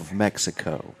Gulf of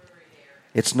Mexico.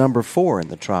 It's number 4 in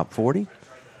the Top 40.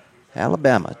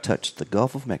 Alabama touched the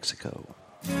Gulf of Mexico.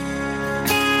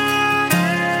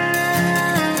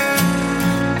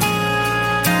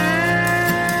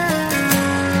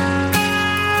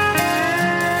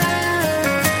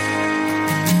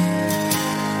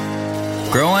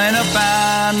 Growing up,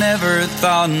 I never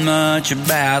thought much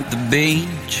about the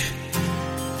beach.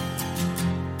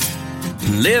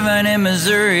 Living in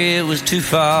Missouri, it was too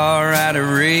far out of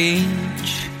reach.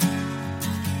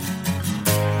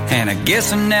 And I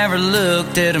guess I never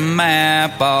looked at a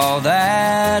map all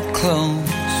that close.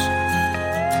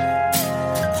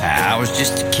 I was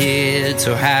just a kid,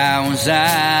 so how was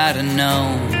I to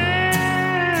know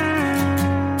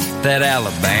that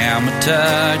Alabama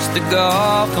touched the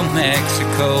Gulf of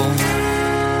Mexico?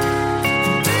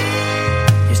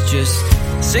 It's just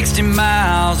 60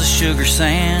 miles of sugar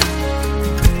sand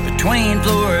between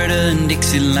Florida and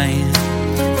Dixieland.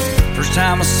 First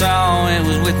time I saw it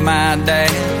was with my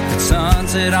dad at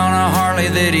sunset on a Harley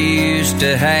that he used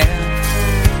to have.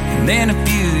 And then a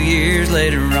few years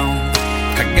later on,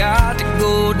 I got to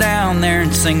go down there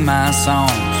and sing my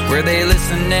songs, where they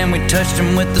listened and we touched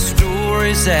them with the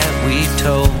stories that we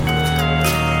told.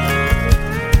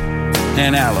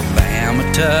 And Alabama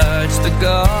touched the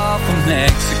Gulf of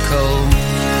Mexico.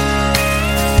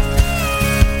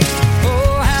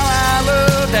 Oh, how I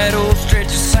love that old stretch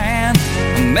of sand.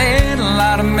 I made a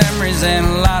lot of memories and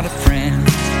a lot of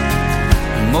friends.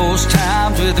 Most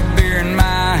times with a beer in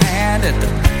my hand at the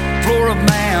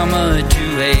Floribama at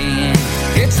 2 a.m.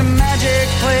 It's a magic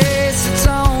place, it's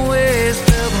always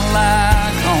felt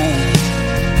like home,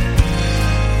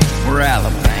 where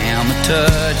Alabama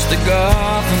touched the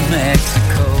Gulf of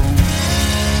Mexico.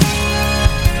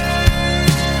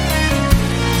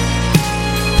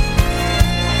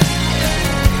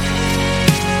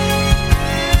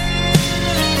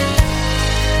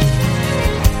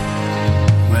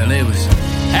 Well, it was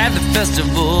at the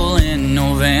festival in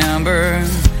November,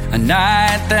 a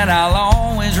night that I'll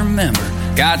always remember.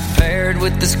 Got paired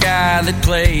with this guy that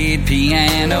played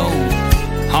piano,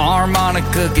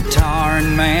 harmonica, guitar,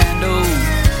 and mando.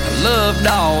 I loved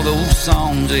all those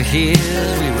songs of his.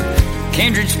 We were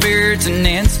kindred spirits and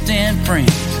instant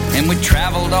friends, and we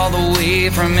traveled all the way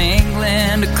from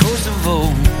England to Kosovo.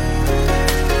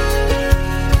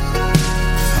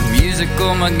 A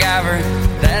musical MacGyver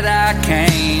that I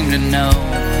came to know,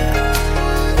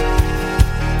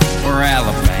 where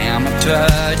Alabama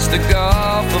touched the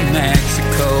Gulf of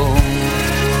Mexico.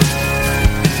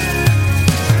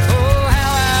 Oh,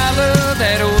 how I love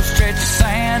that old stretch of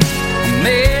sand. I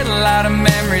made a lot of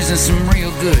memories and some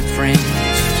real good friends.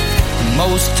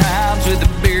 Most times with a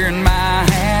beer in my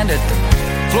hand at the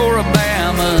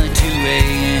Floribama at 2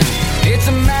 a.m. It's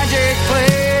a magic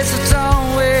place, it's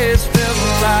always felt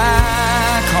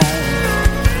like home,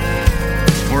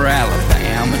 where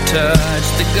Alabama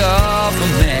touched the Gulf of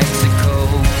Mexico.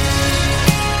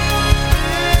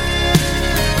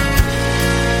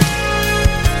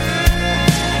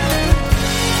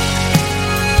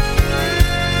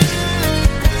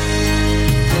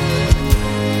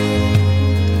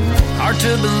 Hard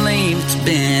to believe it's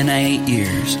been 8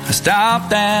 years. I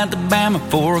stopped at the Bama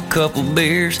for a couple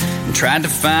beers and tried to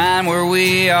find where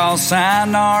we all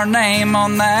signed our name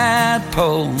on that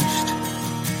post.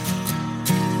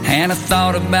 And I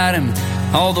thought about him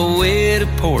all the way to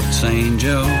Port St.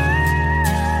 Joe,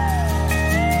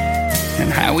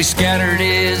 and how we scattered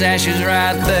his ashes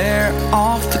right there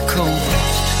off the coast,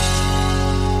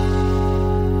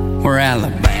 where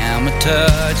Alabama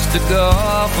touched the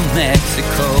Gulf of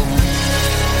Mexico.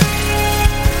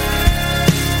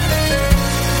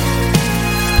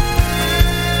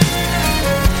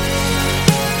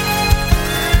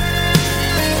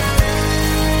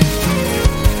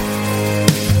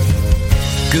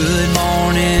 Good morning,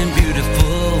 morning,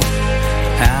 beautiful.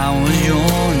 How was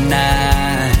your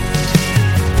night?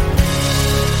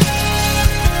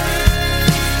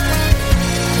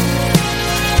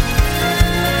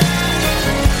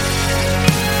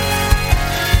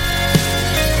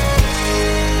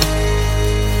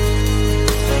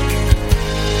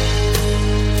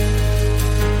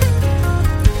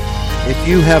 If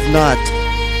you have not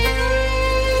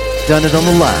done it on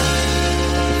the line,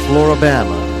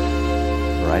 Floribama,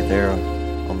 right there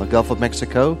on the Gulf of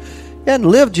Mexico, and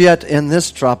lived yet in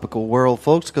this tropical world,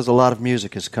 folks, because a lot of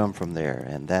music has come from there.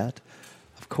 And that,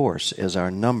 of course, is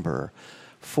our number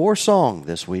 4 song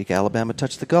this week. Alabama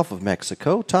touched the Gulf of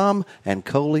Mexico. Tom and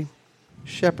Coley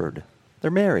Shepard.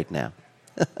 They're married now.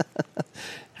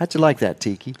 How'd you like that,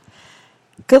 Tiki?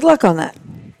 Good luck on that.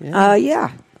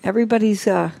 Yeah. Everybody's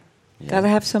got to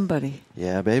have somebody.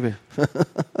 Yeah, baby.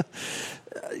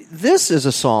 This is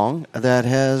a song that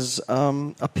has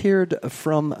appeared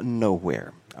from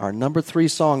nowhere. Our number 3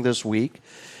 song this week.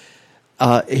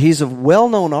 He's a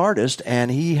well-known artist,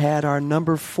 and he had our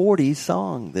number 40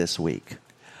 song this week.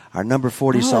 Our number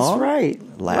 40 song, that's right.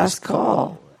 Last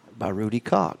Call by Rudy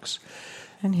Cox.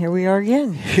 And here we are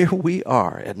again. Here we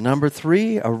are at number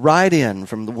 3, a write-in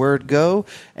from the Word Go.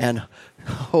 And,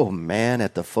 oh man,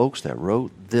 at the folks that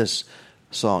wrote this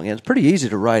song. And it's pretty easy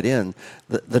to write in.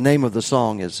 The name of the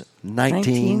song is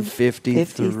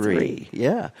 1953.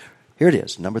 Yeah. Here it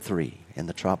is, number 3 in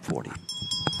the Trop 40.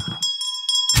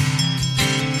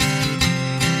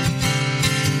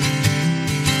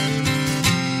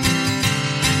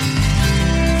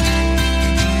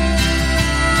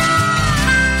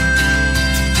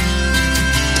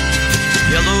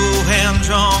 Yellow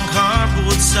hand-drawn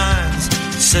cardboard signs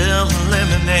selling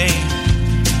lemonade.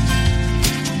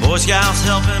 Boy Scouts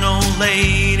helping old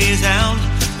ladies out,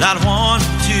 not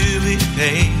wanting to be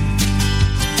paid.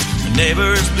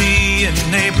 Neighbors being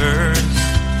neighbors,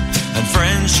 and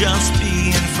friends just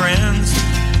being friends.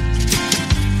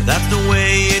 That's the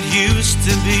way it used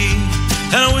to be,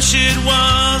 and I wish it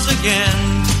was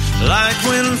again. Like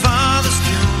when fathers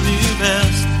still knew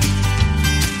best,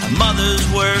 and mothers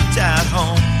worked at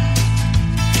home.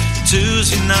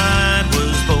 Tuesday night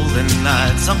was bowling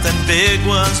night, something big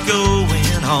was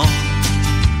going on.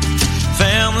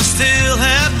 Family still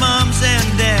had moms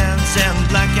and dads and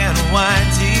black and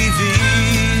white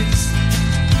TVs.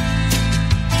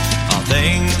 Oh,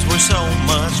 things were so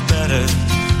much better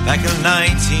back in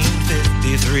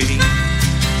 1953.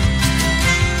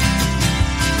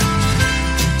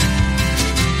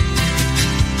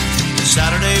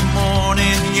 Saturday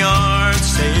morning yard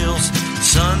sales,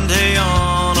 Sunday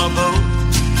on a boat.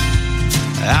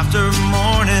 After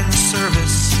morning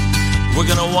service, we're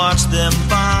gonna watch them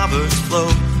bobbers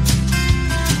float.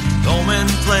 Bowmen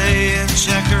playing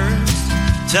checkers,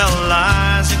 tell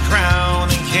lies and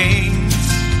crowning kings.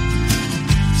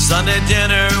 Sunday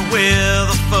dinner with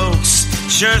the folks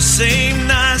sure seemed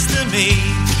nice to me.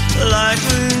 Like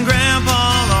when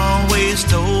Grandpa always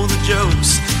told the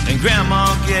jokes and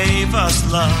Grandma gave us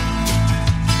love.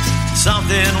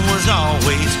 Something was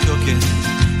always cooking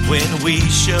when we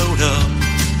showed up.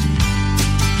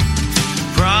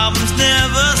 Problems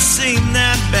never seemed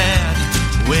that bad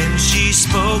when she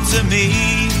spoke to me.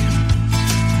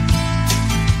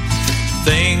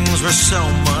 Things were so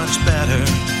much better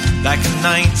back in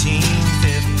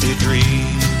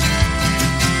 1953.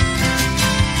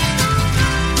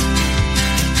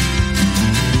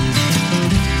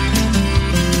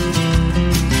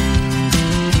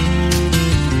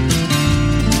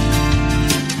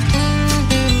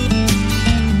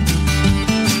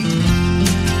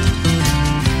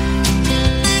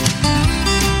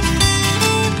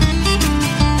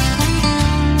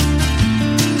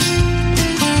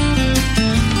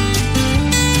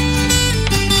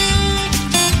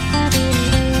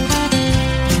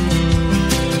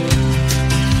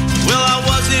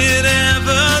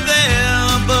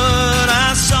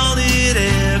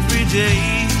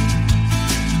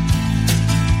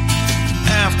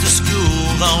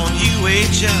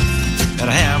 That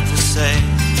I have to say,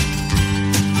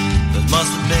 that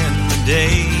must have been the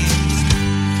days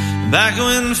back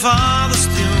when fathers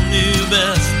still knew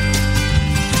best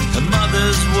and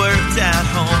mothers worked at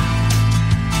home.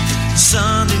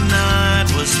 Sunday night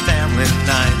was family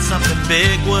night, something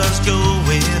big was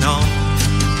going on.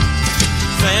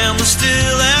 Family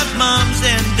still had moms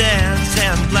and dads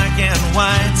and black and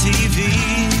white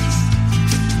TVs.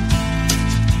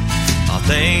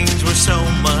 Things were so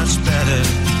much better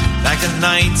back in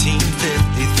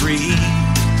 1953.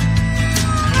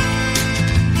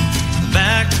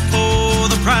 Back before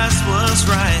the price was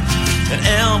right and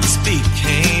Elvis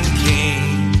became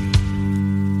king.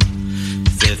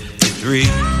 53.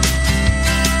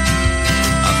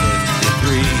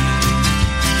 1953.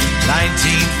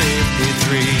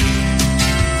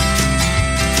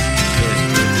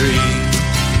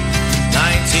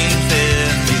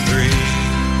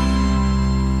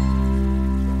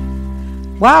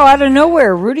 1953. Wow, out of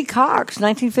nowhere, Rudy Cox,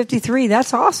 1953.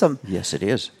 That's awesome. Yes, it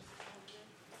is.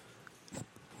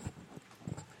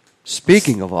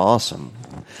 Speaking of awesome,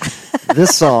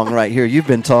 this song right here, you've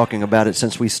been talking about it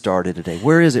since we started today.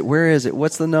 Where is it? Where is it?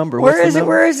 What's the number? Where is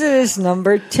it? It's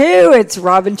number 2. It's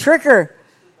Robin Tricker.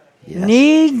 Yes.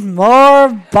 Need More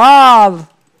Bob.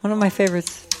 One of my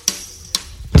favorites.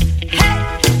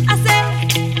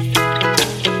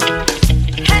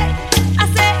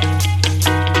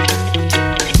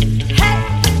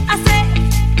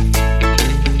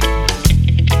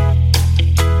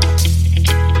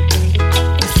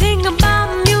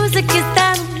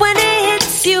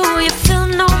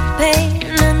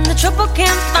 Trouble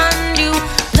can't find you.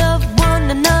 Love one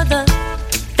another.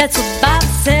 That's what Bob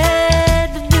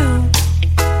said to do.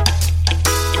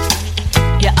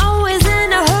 You're always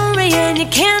in a hurry and you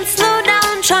can't slow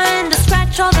down, trying to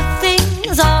scratch all the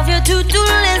things off your to-do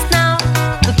list now.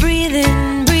 But breathe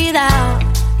in, breathe out,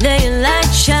 let your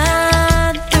light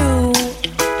shine through.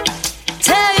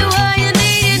 Tell you what you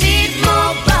need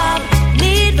more Bob.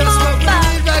 Need more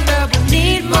Bob.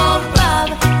 Need more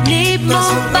Bob. Need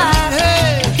more Bob.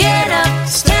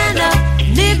 Stand up,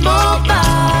 need more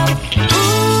Bob.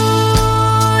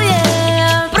 Ooh,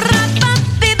 yeah.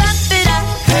 Ra-ba-bi-ba-bi-da.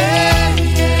 Hey,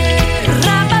 yeah.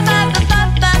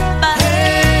 Ra-ba-ba-ba-ba-ba.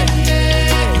 Hey,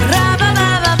 yeah.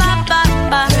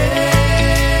 Ra-ba-ba-ba-ba-ba.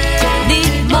 Hey,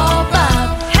 need more Bob.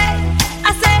 Hey, I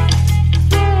say,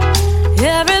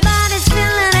 everybody's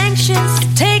feeling anxious,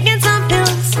 taking some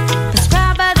pills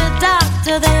prescribed by the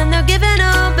doctor, then they're giving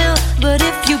a bill. But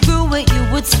if you grew it, you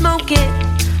would smoke it,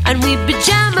 and we'd be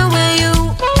jamming with you.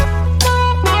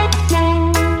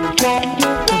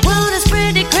 The world is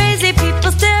pretty crazy.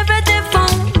 People stare at their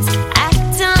phones,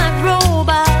 acting like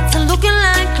robots and looking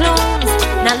like clones.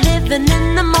 Not living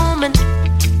in the moment.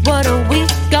 What are we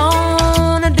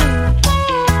gonna do?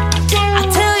 I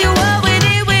tell you what we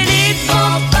need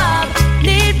more Bob.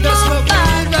 Need more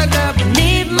Bob.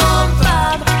 Need more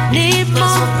Bob. Need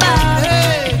more Bob.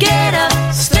 Get up,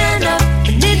 stand up,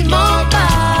 need more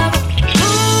Bob.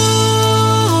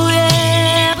 Ooh, yeah.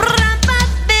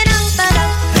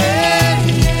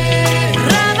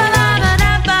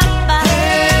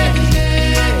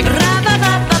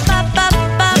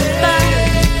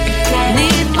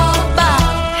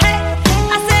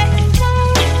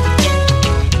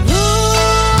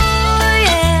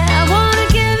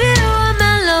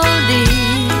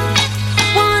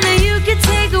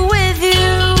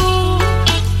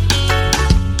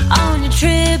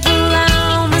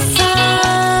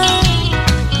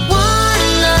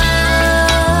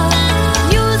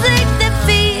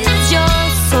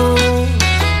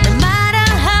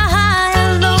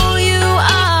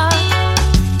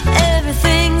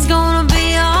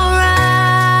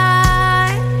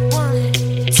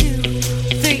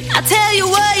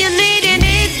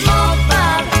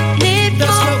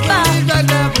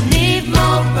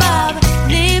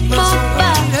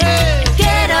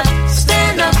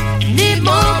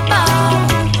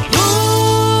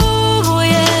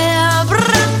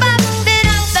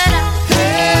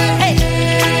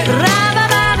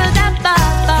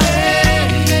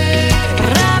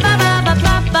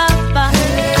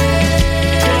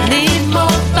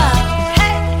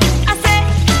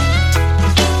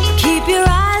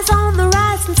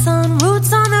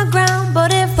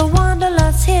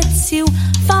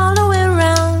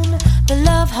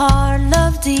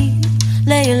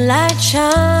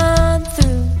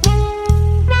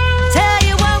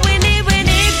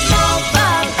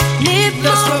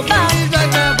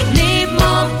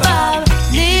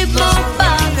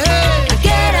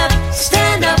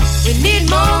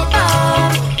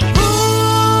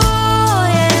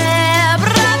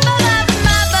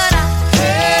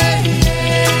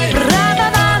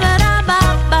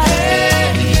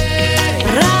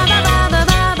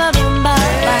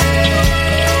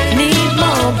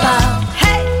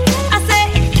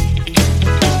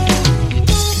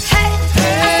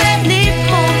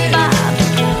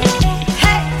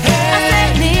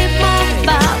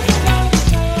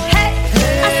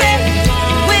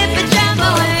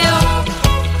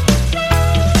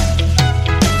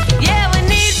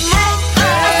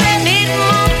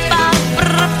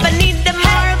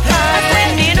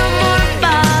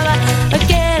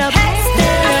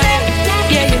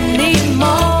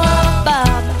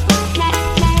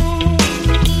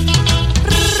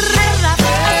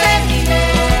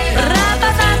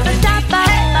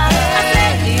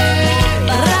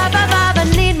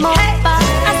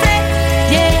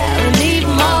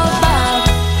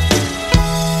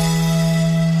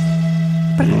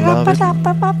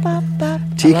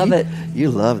 Tiki, love it.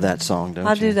 You love that song, don't you?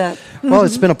 I'll do that. Well,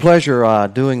 it's been a pleasure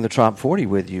doing the Trop 40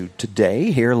 with you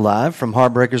today, here live from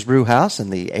Heartbreakers Brew House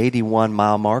and the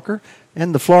 81-mile marker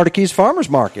and the Florida Keys Farmers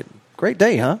Market. Great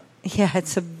day, huh? Yeah,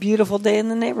 it's a beautiful day in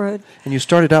the neighborhood. And you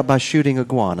started out by shooting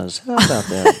iguanas. How about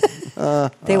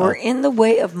that? They were in the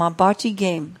way of my bocce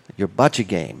game. Your bocce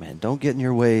game. And don't get in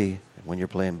your way when you're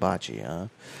playing bocce,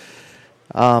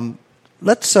 huh?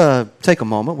 Let's take a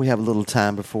moment. We have a little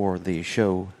time before the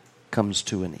show comes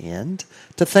to an end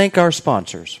to thank our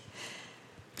sponsors.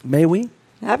 May we?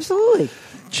 Absolutely.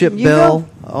 Chip You Bell. go.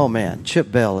 Oh, man.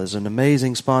 Chip Bell is an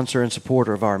amazing sponsor and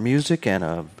supporter of our music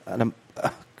and an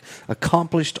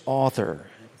accomplished author.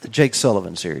 The Jake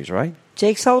Sullivan series, right?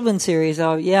 Jake Sullivan series.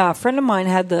 Yeah, a friend of mine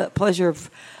had the pleasure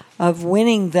of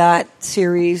winning that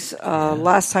series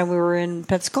last time we were in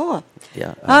Pensacola.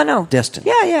 Yeah. No. Destin.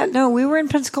 Yeah. No, we were in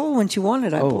Pensacola when she won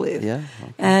it, I believe. Yeah.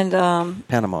 Okay. And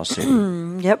Panama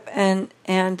City. Yep. And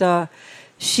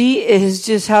she is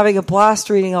just having a blast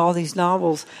reading all these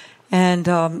novels. And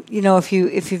if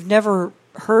you've never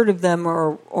heard of them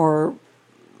or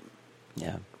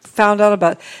found out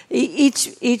about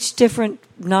each different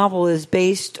novel is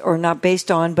based or not based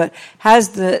on, but has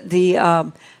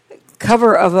the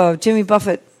cover of a Jimmy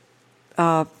Buffett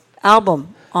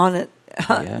album on it.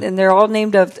 And they're all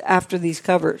named after these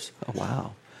covers. Oh,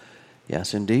 wow.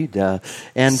 Yes, indeed.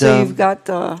 And so you've got...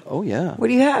 oh, yeah. What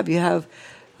do you have? You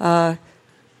have...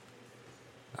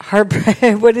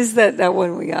 Heartbreak. What is that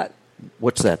one we got?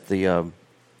 What's that? The...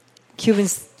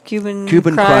 Cuban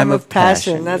Crime of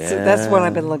Passion. That's what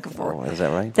I've been looking for. Oh, is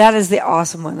that right? That is the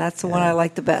awesome one. That's the one I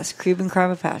like the best. Cuban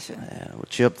Crime of Passion. Yeah. Well,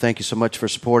 Chip, thank you so much for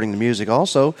supporting the music.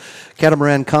 Also,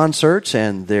 Catamaran Concerts,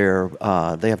 and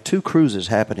they have 2 cruises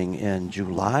happening in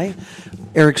July.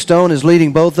 Eric Stone is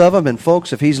leading both of them, and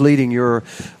folks, if he's leading your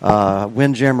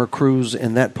Windjammer cruise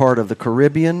in that part of the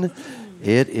Caribbean,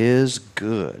 it is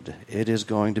good. It is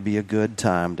going to be a good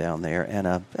time down there and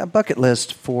a bucket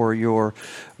list for your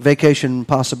vacation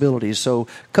possibilities. So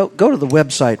go to the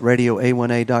website,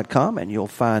 radioa1a.com, and you'll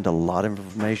find a lot of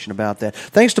information about that.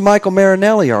 Thanks to Michael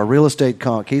Marinelli, our real estate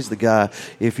conch. He's the guy,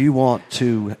 if you want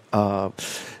to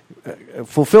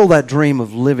fulfill that dream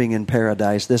of living in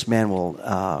paradise, this man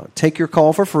will take your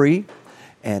call for free,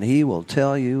 and he will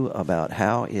tell you about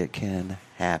how it can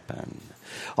happen.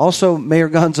 Also, Mayor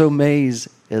Gonzo Mays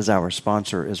is our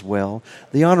sponsor as well.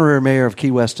 The honorary mayor of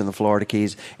Key West and the Florida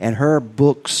Keys, and her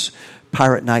books,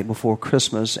 Pirate Night Before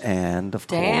Christmas, and of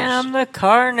course... Damn the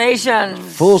Carnation.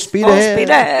 Full Speed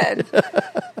Ahead.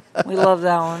 We love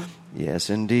that one. Yes,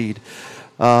 indeed.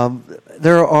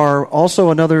 There are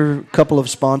also another couple of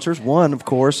sponsors. One, of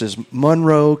course, is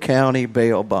Monroe County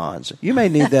Bail Bonds. You may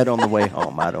need that on the way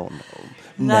home. I don't know.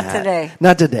 Not today.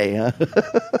 Not today, huh?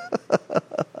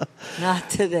 Not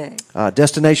today.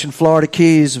 Destination Florida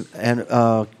Keys and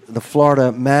the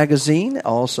Florida Magazine.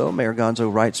 Also, Mayor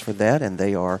Gonzo writes for that, and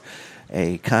they are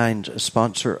a kind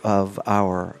sponsor of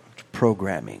our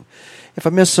programming. If I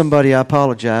missed somebody, I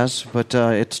apologize, but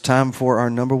it's time for our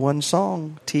number one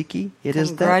song, Tiki. It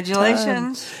is that time.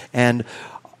 Congratulations. And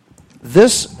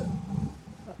this,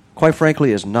 quite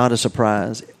frankly, is not a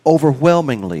surprise.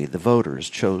 Overwhelmingly, the voters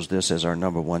chose this as our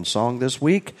number one song this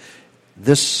week.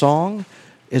 This song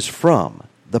is from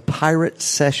the Pirate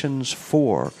Sessions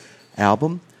 4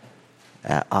 album.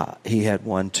 He had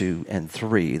 1, 2, and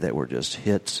 3 that were just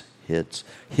hit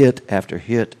after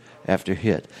hit after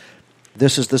hit.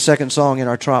 This is the second song in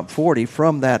our Trop 40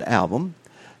 from that album,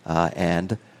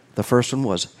 and the first one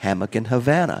was Hammock in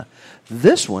Havana.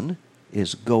 This one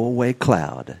is Go Away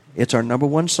Cloud. It's our number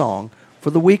one song for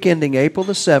the week ending April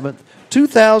the 7th,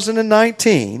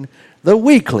 2019, the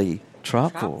weekly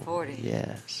Trop 40.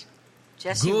 Yes.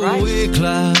 Jesse Go Rice. away,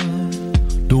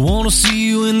 cloud. Don't want to see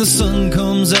you when the sun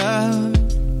comes out.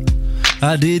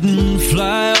 I didn't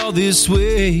fly all this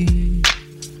way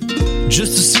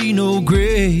just to see no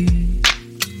gray.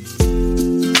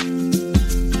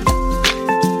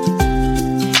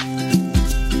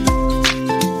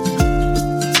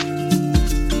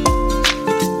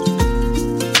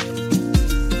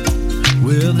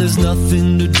 Well, there's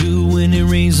nothing to do when it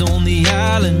rains on the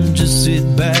island. Just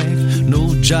sit back, no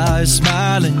jive,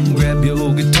 smiling. Grab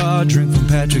your guitar, drink from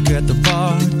Patrick at the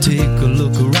bar. Take a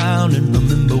look around and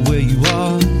remember where you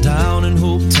are. Down in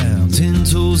Hope Town, 10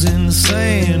 toes in the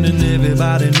sand. And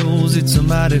everybody knows it's a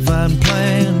mighty fine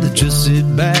plan to just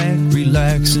sit back,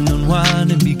 relax and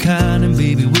unwind and be kind. And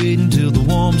baby, wait until the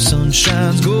warm sun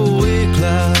shines. Go away,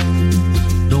 cloud.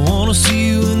 Don't wanna see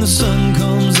you when the sun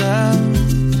comes out.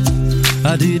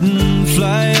 I didn't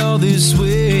fly all this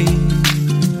way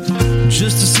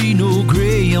just to see no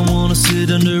gray. I wanna sit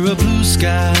under a blue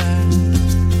sky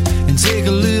and take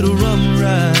a little rum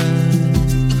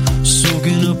ride,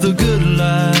 soaking up the good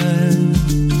life.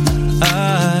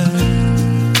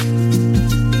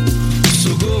 So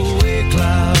go away,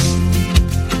 cloud.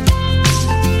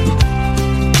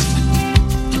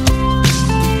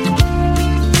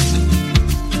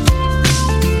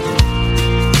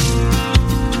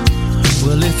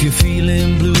 Well, if you're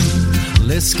feeling blue,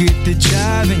 let's get the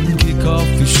jiving, kick off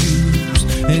your shoes,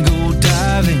 and go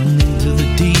diving into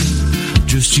the deep.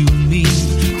 Just you and me,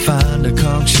 find a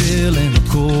conch shell and a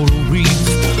coral reef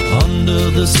under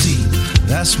the sea.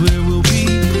 That's where we'll be,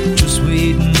 just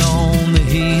waiting on the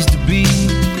haze to be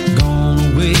gone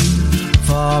away,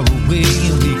 far away,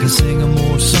 and we can sing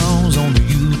more songs on the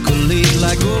ukulele.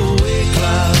 Like, go away,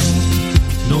 cloud.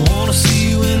 Don't wanna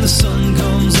see you when the sun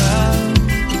comes out.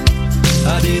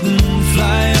 I didn't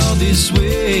fly all this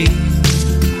way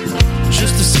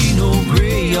just to see no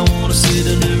gray. I wanna sit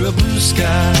under a blue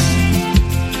sky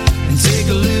and take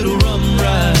a little rum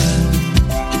ride,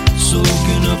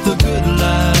 soaking up the good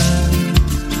life.